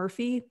Kate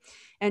Murphy.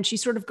 And she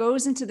sort of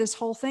goes into this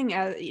whole thing,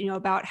 you know,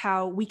 about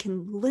how we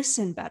can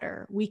listen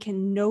better, we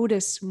can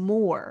notice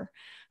more.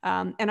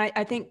 And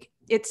I think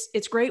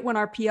it's great when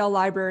our PL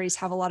libraries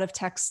have a lot of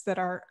texts that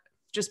are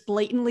just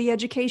blatantly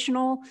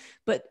educational,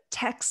 but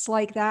texts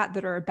like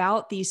that are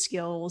about these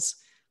skills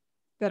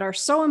that are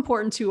so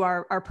important to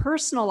our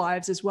personal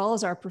lives as well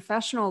as our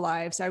professional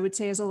lives. I would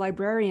say as a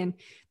librarian,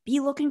 be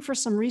looking for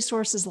some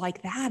resources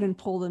like that and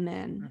pull them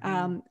in.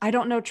 I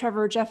don't know,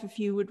 Trevor or Jeff, if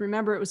you would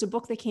remember, it was a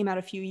book that came out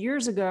a few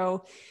years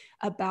ago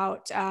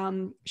about,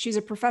 she's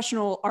a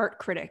professional art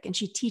critic, and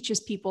she teaches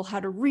people how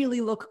to really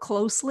look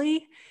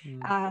closely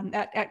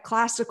at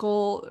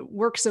classical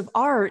works of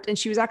art. And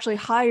she was actually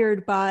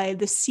hired by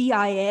the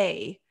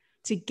CIA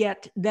to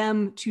get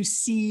them to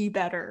see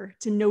better,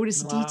 to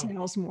notice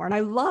details more. And I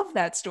love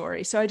that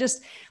story. So I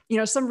just, you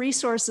know, some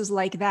resources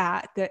like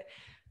that,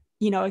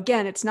 you know,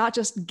 again, it's not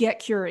just get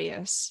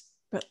curious,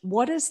 but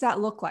what does that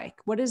look like?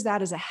 What is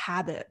that as a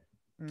habit?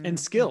 And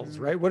skills,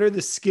 right? What are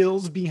the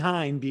skills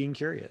behind being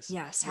curious?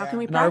 Yes. How can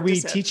we And practice are we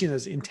it? teaching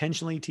those,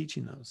 intentionally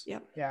teaching those?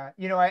 Yep. Yeah.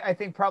 You know, I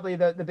think probably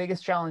the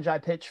biggest challenge I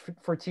pitch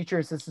for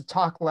teachers is to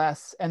talk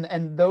less,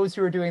 and those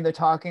who are doing the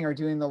talking are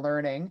doing the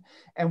learning.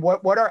 And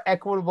what are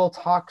equitable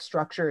talk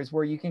structures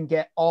where you can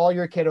get all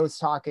your kiddos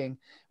talking,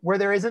 where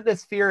there isn't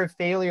this fear of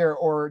failure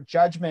or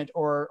judgment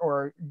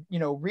or you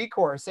know,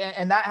 recourse.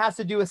 And that has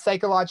to do with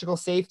psychological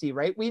safety,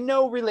 right? We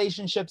know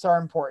relationships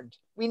are important.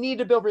 We need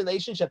to build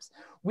relationships.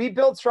 We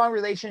build strong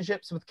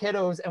relationships with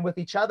kiddos and with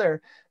each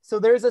other. So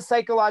there's a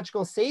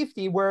psychological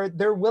safety where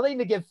they're willing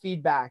to give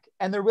feedback,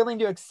 and they're willing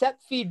to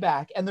accept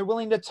feedback, and they're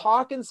willing to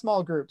talk in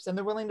small groups, and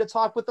they're willing to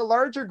talk with a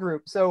larger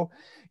group. So,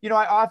 you know,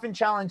 I often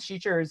challenge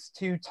teachers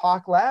to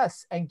talk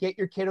less and get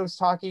your kiddos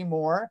talking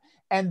more.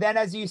 And then,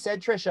 as you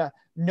said, Trisha,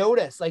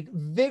 notice, like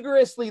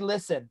vigorously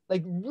listen,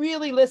 like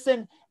really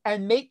listen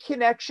and make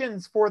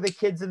connections for the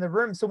kids in the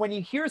room. So when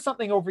you hear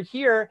something over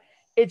here,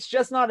 it's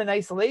just not in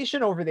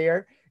isolation over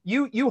there.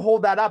 you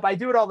hold that up. I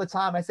do it all the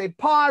time. I say,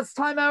 pause,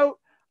 time out.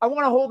 I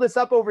want to hold this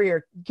up over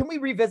here. Can we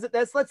revisit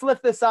this? Let's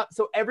lift this up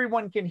so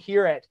everyone can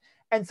hear it.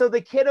 And so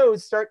the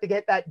kiddos start to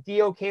get that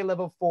DOK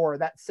level 4,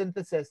 that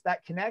synthesis,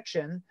 that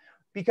connection,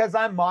 because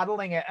I'm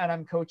modeling it and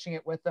I'm coaching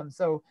it with them.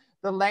 So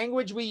the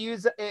language we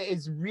use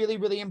is really,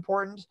 really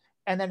important.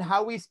 And then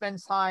how we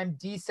spend time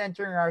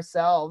decentering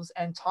ourselves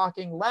and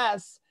talking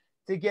less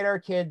to get our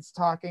kids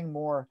talking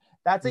more.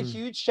 That's a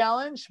huge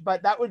challenge,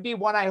 but that would be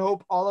one I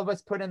hope all of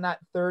us put in that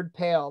third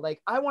pail.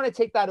 Like, I want to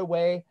take that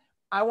away.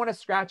 I want to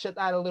scratch at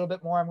that a little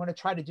bit more. I'm going to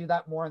try to do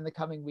that more in the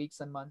coming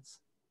weeks and months.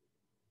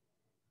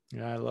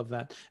 Yeah, I love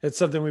that. It's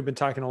something we've been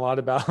talking a lot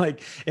about,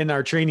 like in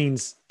our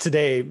trainings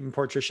today.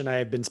 Poor Trish and I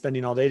have been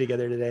spending all day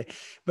together today,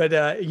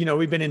 but you know,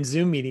 we've been in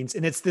Zoom meetings,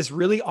 and it's this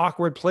really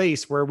awkward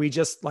place where we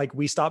just like,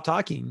 we stop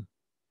talking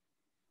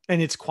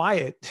and it's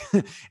quiet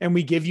and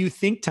we give you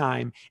think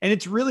time. And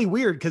it's really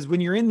weird because when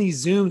you're in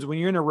these Zooms, when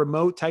you're in a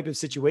remote type of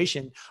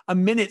situation, a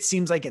minute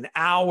seems like an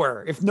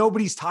hour. If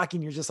nobody's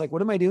talking, you're just like,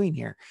 what am I doing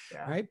here?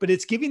 Yeah. Right. But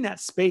it's giving that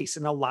space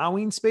and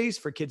allowing space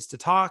for kids to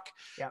talk,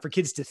 for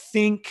kids to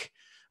think,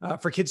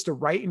 for kids to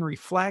write and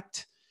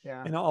reflect.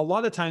 Yeah. And a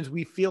lot of times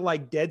we feel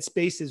like dead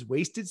space is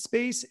wasted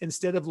space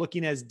instead of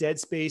looking as dead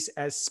space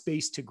as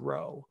space to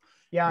grow.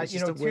 Yeah. You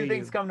know, two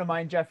things come to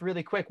mind, Jeff,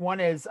 really quick. One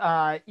is,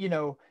 you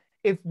know,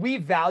 if we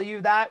value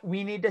that,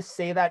 we need to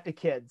say that to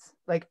kids.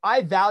 Like,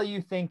 I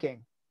value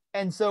thinking.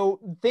 And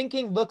so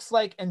thinking looks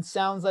like and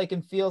sounds like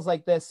and feels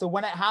like this. So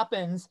when it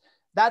happens,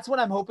 that's what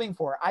I'm hoping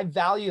for. I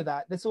value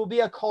that. This will be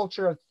a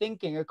culture of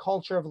thinking, a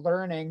culture of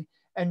learning,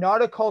 and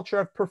not a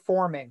culture of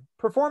performing.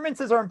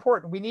 Performances are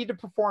important. We need to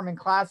perform in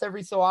class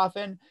every so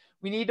often.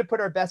 We need to put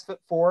our best foot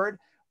forward.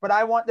 But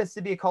I want this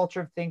to be a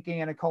culture of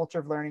thinking and a culture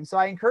of learning. So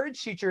I encourage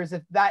teachers,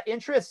 if that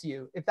interests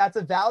you, if that's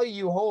a value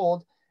you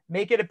hold,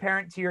 make it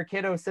apparent to your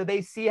kiddos so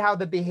they see how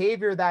the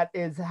behavior that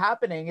is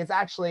happening is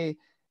actually,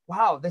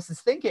 wow, this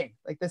is thinking.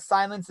 Like, this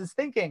silence is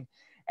thinking.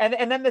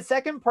 And then the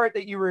second part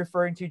that you were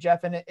referring to,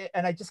 Jeff, and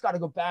I just got to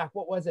go back.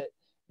 What was it?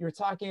 You were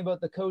talking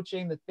about the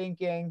coaching, the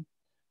thinking.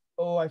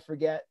 Oh, I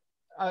forget.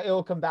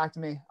 It'll come back to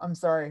me. I'm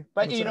sorry.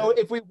 But, you know,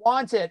 if we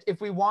want it,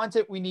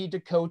 we need to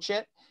coach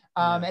it.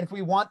 And if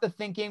we want the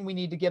thinking, we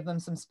need to give them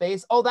some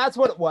space. Oh, that's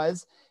what it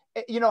was.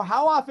 You know,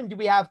 how often do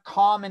we have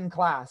calm in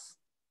class?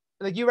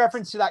 Like, you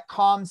referenced to that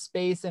calm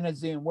space in a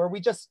Zoom where we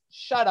just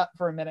shut up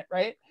for a minute,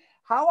 right?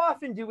 How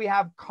often do we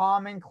have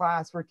calm in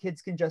class where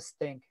kids can just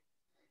think?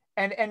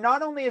 And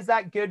not only is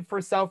that good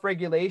for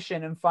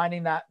self-regulation and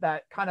finding that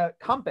kind of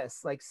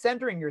compass, like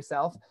centering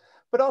yourself,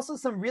 but also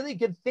some really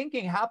good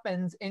thinking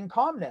happens in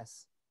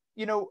calmness.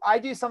 You know, I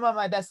do some of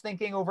my best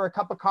thinking over a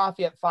cup of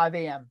coffee at 5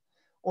 a.m.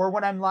 or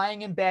when I'm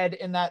lying in bed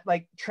in that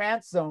like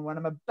trance zone, when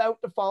I'm about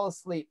to fall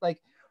asleep.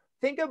 Like,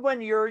 think of when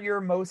you're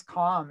most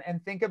calm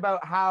and think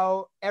about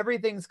how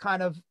everything's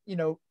kind of, you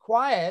know,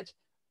 quiet,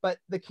 but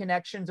the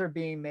connections are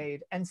being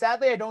made. And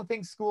sadly, I don't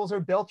think schools are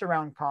built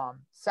around calm.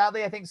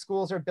 Sadly, I think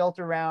schools are built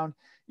around,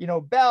 you know,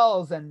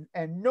 bells and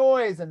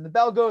noise, and the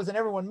bell goes and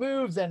everyone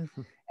moves. And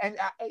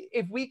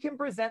if we can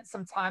present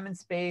some time and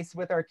space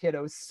with our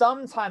kiddos,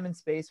 some time and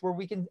space where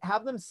we can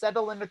have them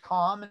settle into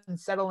calm and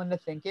settle into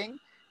thinking,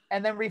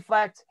 and then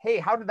reflect, hey,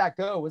 how did that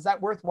go? Was that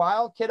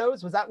worthwhile,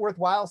 kiddos? Was that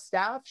worthwhile,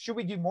 staff? Should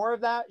we do more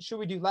of that? Should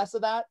we do less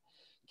of that?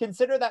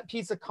 Consider that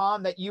piece of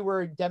calm that you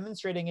were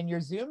demonstrating in your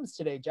Zooms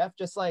today, Jeff.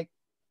 Just like,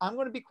 I'm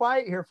going to be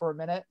quiet here for a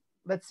minute.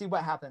 Let's see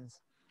what happens.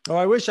 Oh,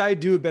 I wish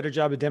I'd do a better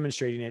job of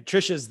demonstrating it.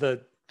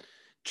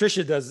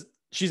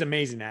 She's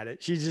amazing at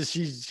it. She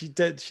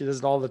does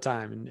it all the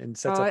time and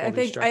sets up all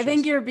these structures. I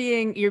think you're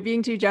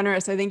being too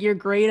generous. I think you're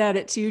great at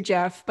it too,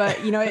 Jeff.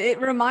 But, you know,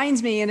 it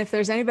reminds me, and if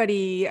there's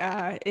anybody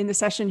in the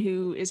session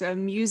who is a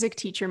music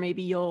teacher,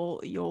 maybe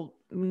you'll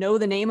know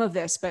the name of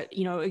this. But,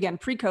 you know, again,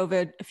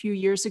 pre-COVID, a few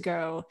years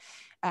ago,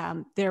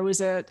 there was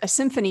a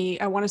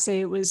symphony, I want to say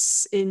it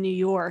was in New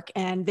York,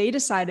 and they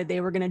decided they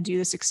were going to do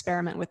this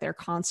experiment with their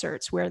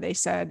concerts where they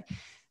said,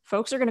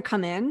 folks are going to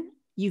come in.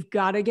 You've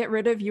got to get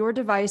rid of your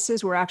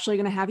devices. We're actually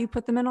going to have you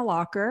put them in a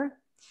locker.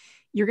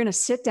 You're going to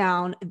sit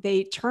down.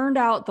 They turned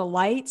out the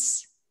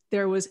lights.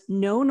 There was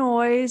no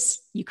noise.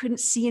 You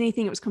couldn't see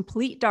anything. It was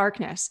complete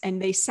darkness. And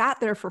they sat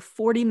there for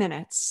 40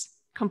 minutes,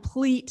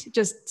 complete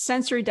just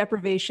sensory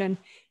deprivation.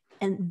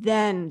 And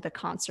then the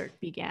concert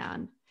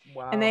began.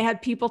 Wow. And they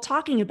had people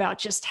talking about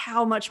just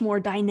how much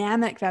more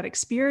dynamic that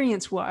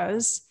experience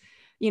was.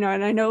 You know,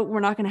 and I know we're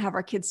not going to have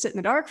our kids sit in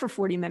the dark for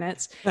 40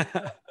 minutes.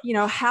 You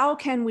know, how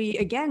can we,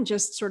 again,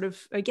 just sort of,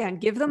 again,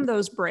 give them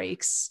those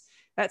breaks,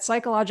 that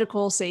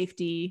psychological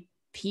safety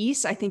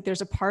piece? I think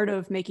there's a part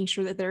of making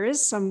sure that there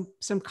is some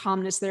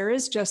calmness. There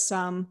is just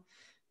some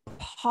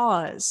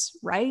pause,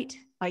 right?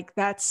 Like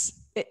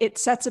it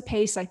sets a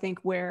pace, I think,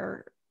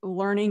 where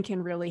learning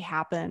can really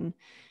happen.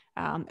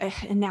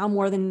 And now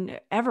more than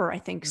ever, I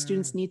think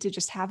students need to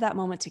just have that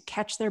moment to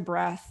catch their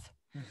breath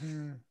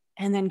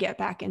and then get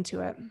back into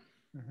it.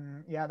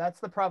 Yeah, that's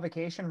the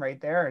provocation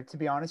right there. To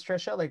be honest,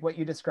 Trisha, like what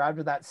you described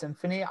with that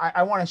symphony,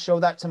 I want to show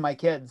that to my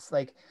kids.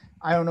 Like,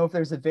 I don't know if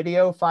there's a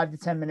video, 5 to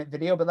 10 minute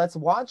video, but let's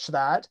watch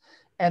that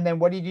And then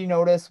what did you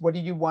notice? What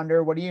did you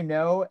wonder? What do you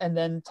know? And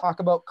then talk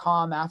about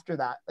calm after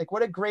that. Like,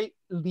 what a great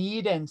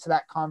lead into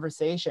that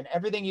conversation.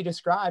 Everything you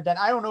described. And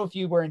I don't know if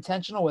you were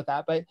intentional with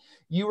that, but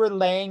you were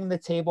laying the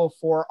table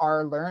for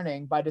our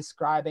learning by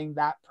describing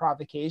that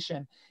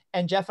provocation.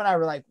 And Jeff and I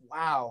were like,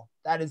 wow,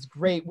 that is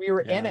great. We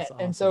were in it. Awesome.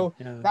 And so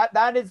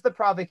that is the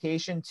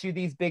provocation to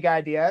these big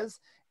ideas.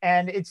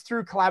 And it's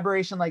through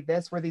collaboration like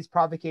this where these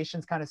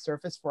provocations kind of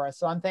surface for us.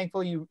 So I'm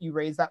thankful you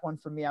raised that one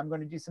for me. I'm going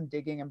to do some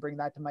digging and bring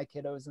that to my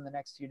kiddos in the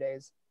next few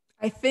days.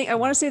 I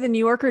want to say the New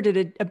Yorker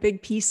did a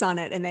big piece on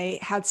it, and they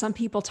had some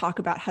people talk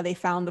about how they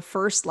found the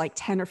first like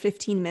 10 or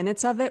 15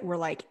 minutes of it were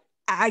like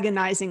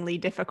agonizingly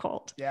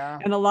difficult. Yeah.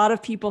 And a lot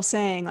of people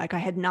saying like, I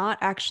had not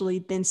actually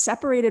been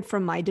separated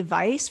from my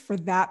device for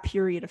that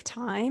period of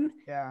time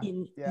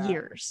in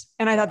years.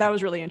 And I thought that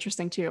was really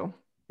interesting too.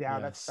 Yeah,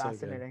 that's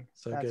fascinating.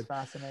 That's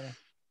fascinating.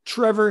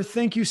 Trevor,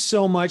 thank you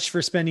so much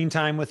for spending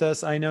time with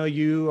us. I know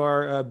you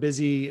are a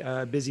busy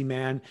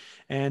man,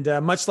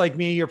 and much like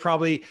me, you're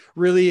probably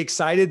really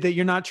excited that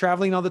you're not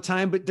traveling all the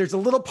time, but there's a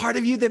little part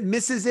of you that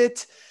misses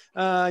it.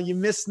 You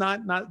miss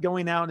not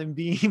going out and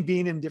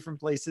being in different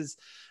places.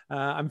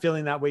 I'm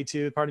feeling that way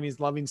too. Part of me is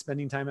loving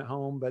spending time at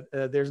home, but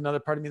there's another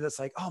part of me that's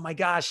like, oh my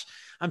gosh,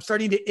 I'm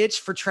starting to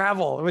itch for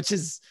travel, which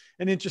is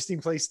an interesting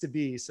place to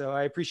be. So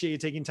I appreciate you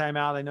taking time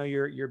out. I know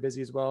you're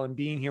busy as well, and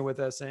being here with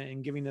us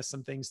and giving us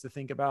some things to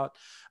think about.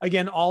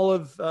 Again, all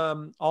of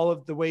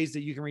the ways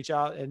that you can reach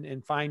out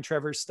and find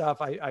Trevor's stuff.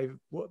 I've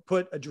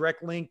put a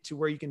direct link to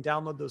where you can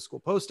download those school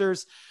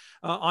posters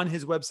on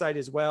his website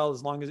as well,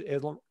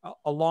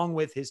 along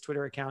with his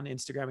Twitter account,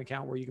 Instagram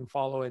account, where you can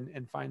follow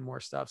and find more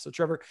stuff. So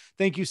Trevor,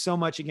 thank you so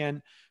much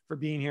again for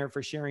being here,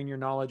 for sharing your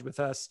knowledge with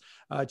us.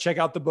 Check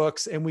out the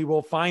books, and we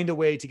will find a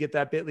way to get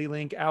that bit.ly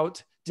link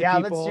out to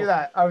people. Let's do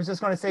that. I was just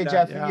going to say,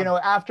 Jeff,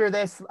 after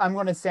this, I'm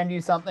going to send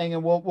you something,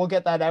 and we'll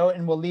get that out,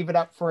 and we'll leave it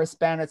up for a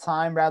span of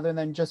time rather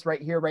than just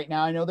right here, right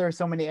now. I know there are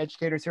so many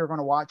educators who are going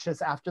to watch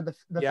this after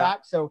the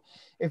fact. So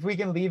if we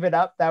can leave it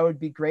up, that would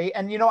be great.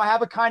 And, I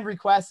have a kind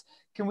request.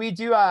 Can we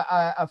do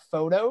a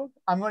photo?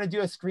 I'm going to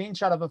do a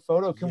screenshot of a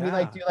photo. Can we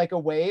do like a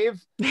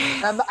wave?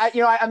 I'm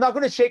not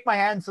going to shake my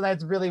hand so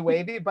that's really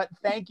wavy, but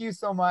thank you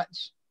so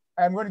much.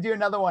 I'm going to do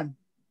another one.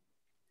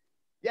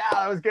 Yeah,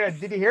 that was good.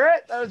 Did you hear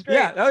it? That was great.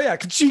 Yeah. Oh yeah.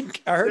 Ka-chink.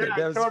 I heard it.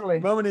 That was totally.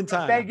 A moment in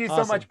time. Thank you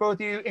so much, both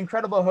of you.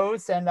 Incredible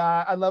hosts. And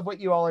I love what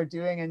you all are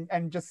doing.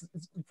 And just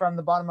from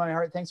the bottom of my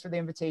heart, thanks for the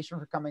invitation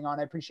for coming on.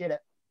 I appreciate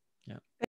it. Yeah.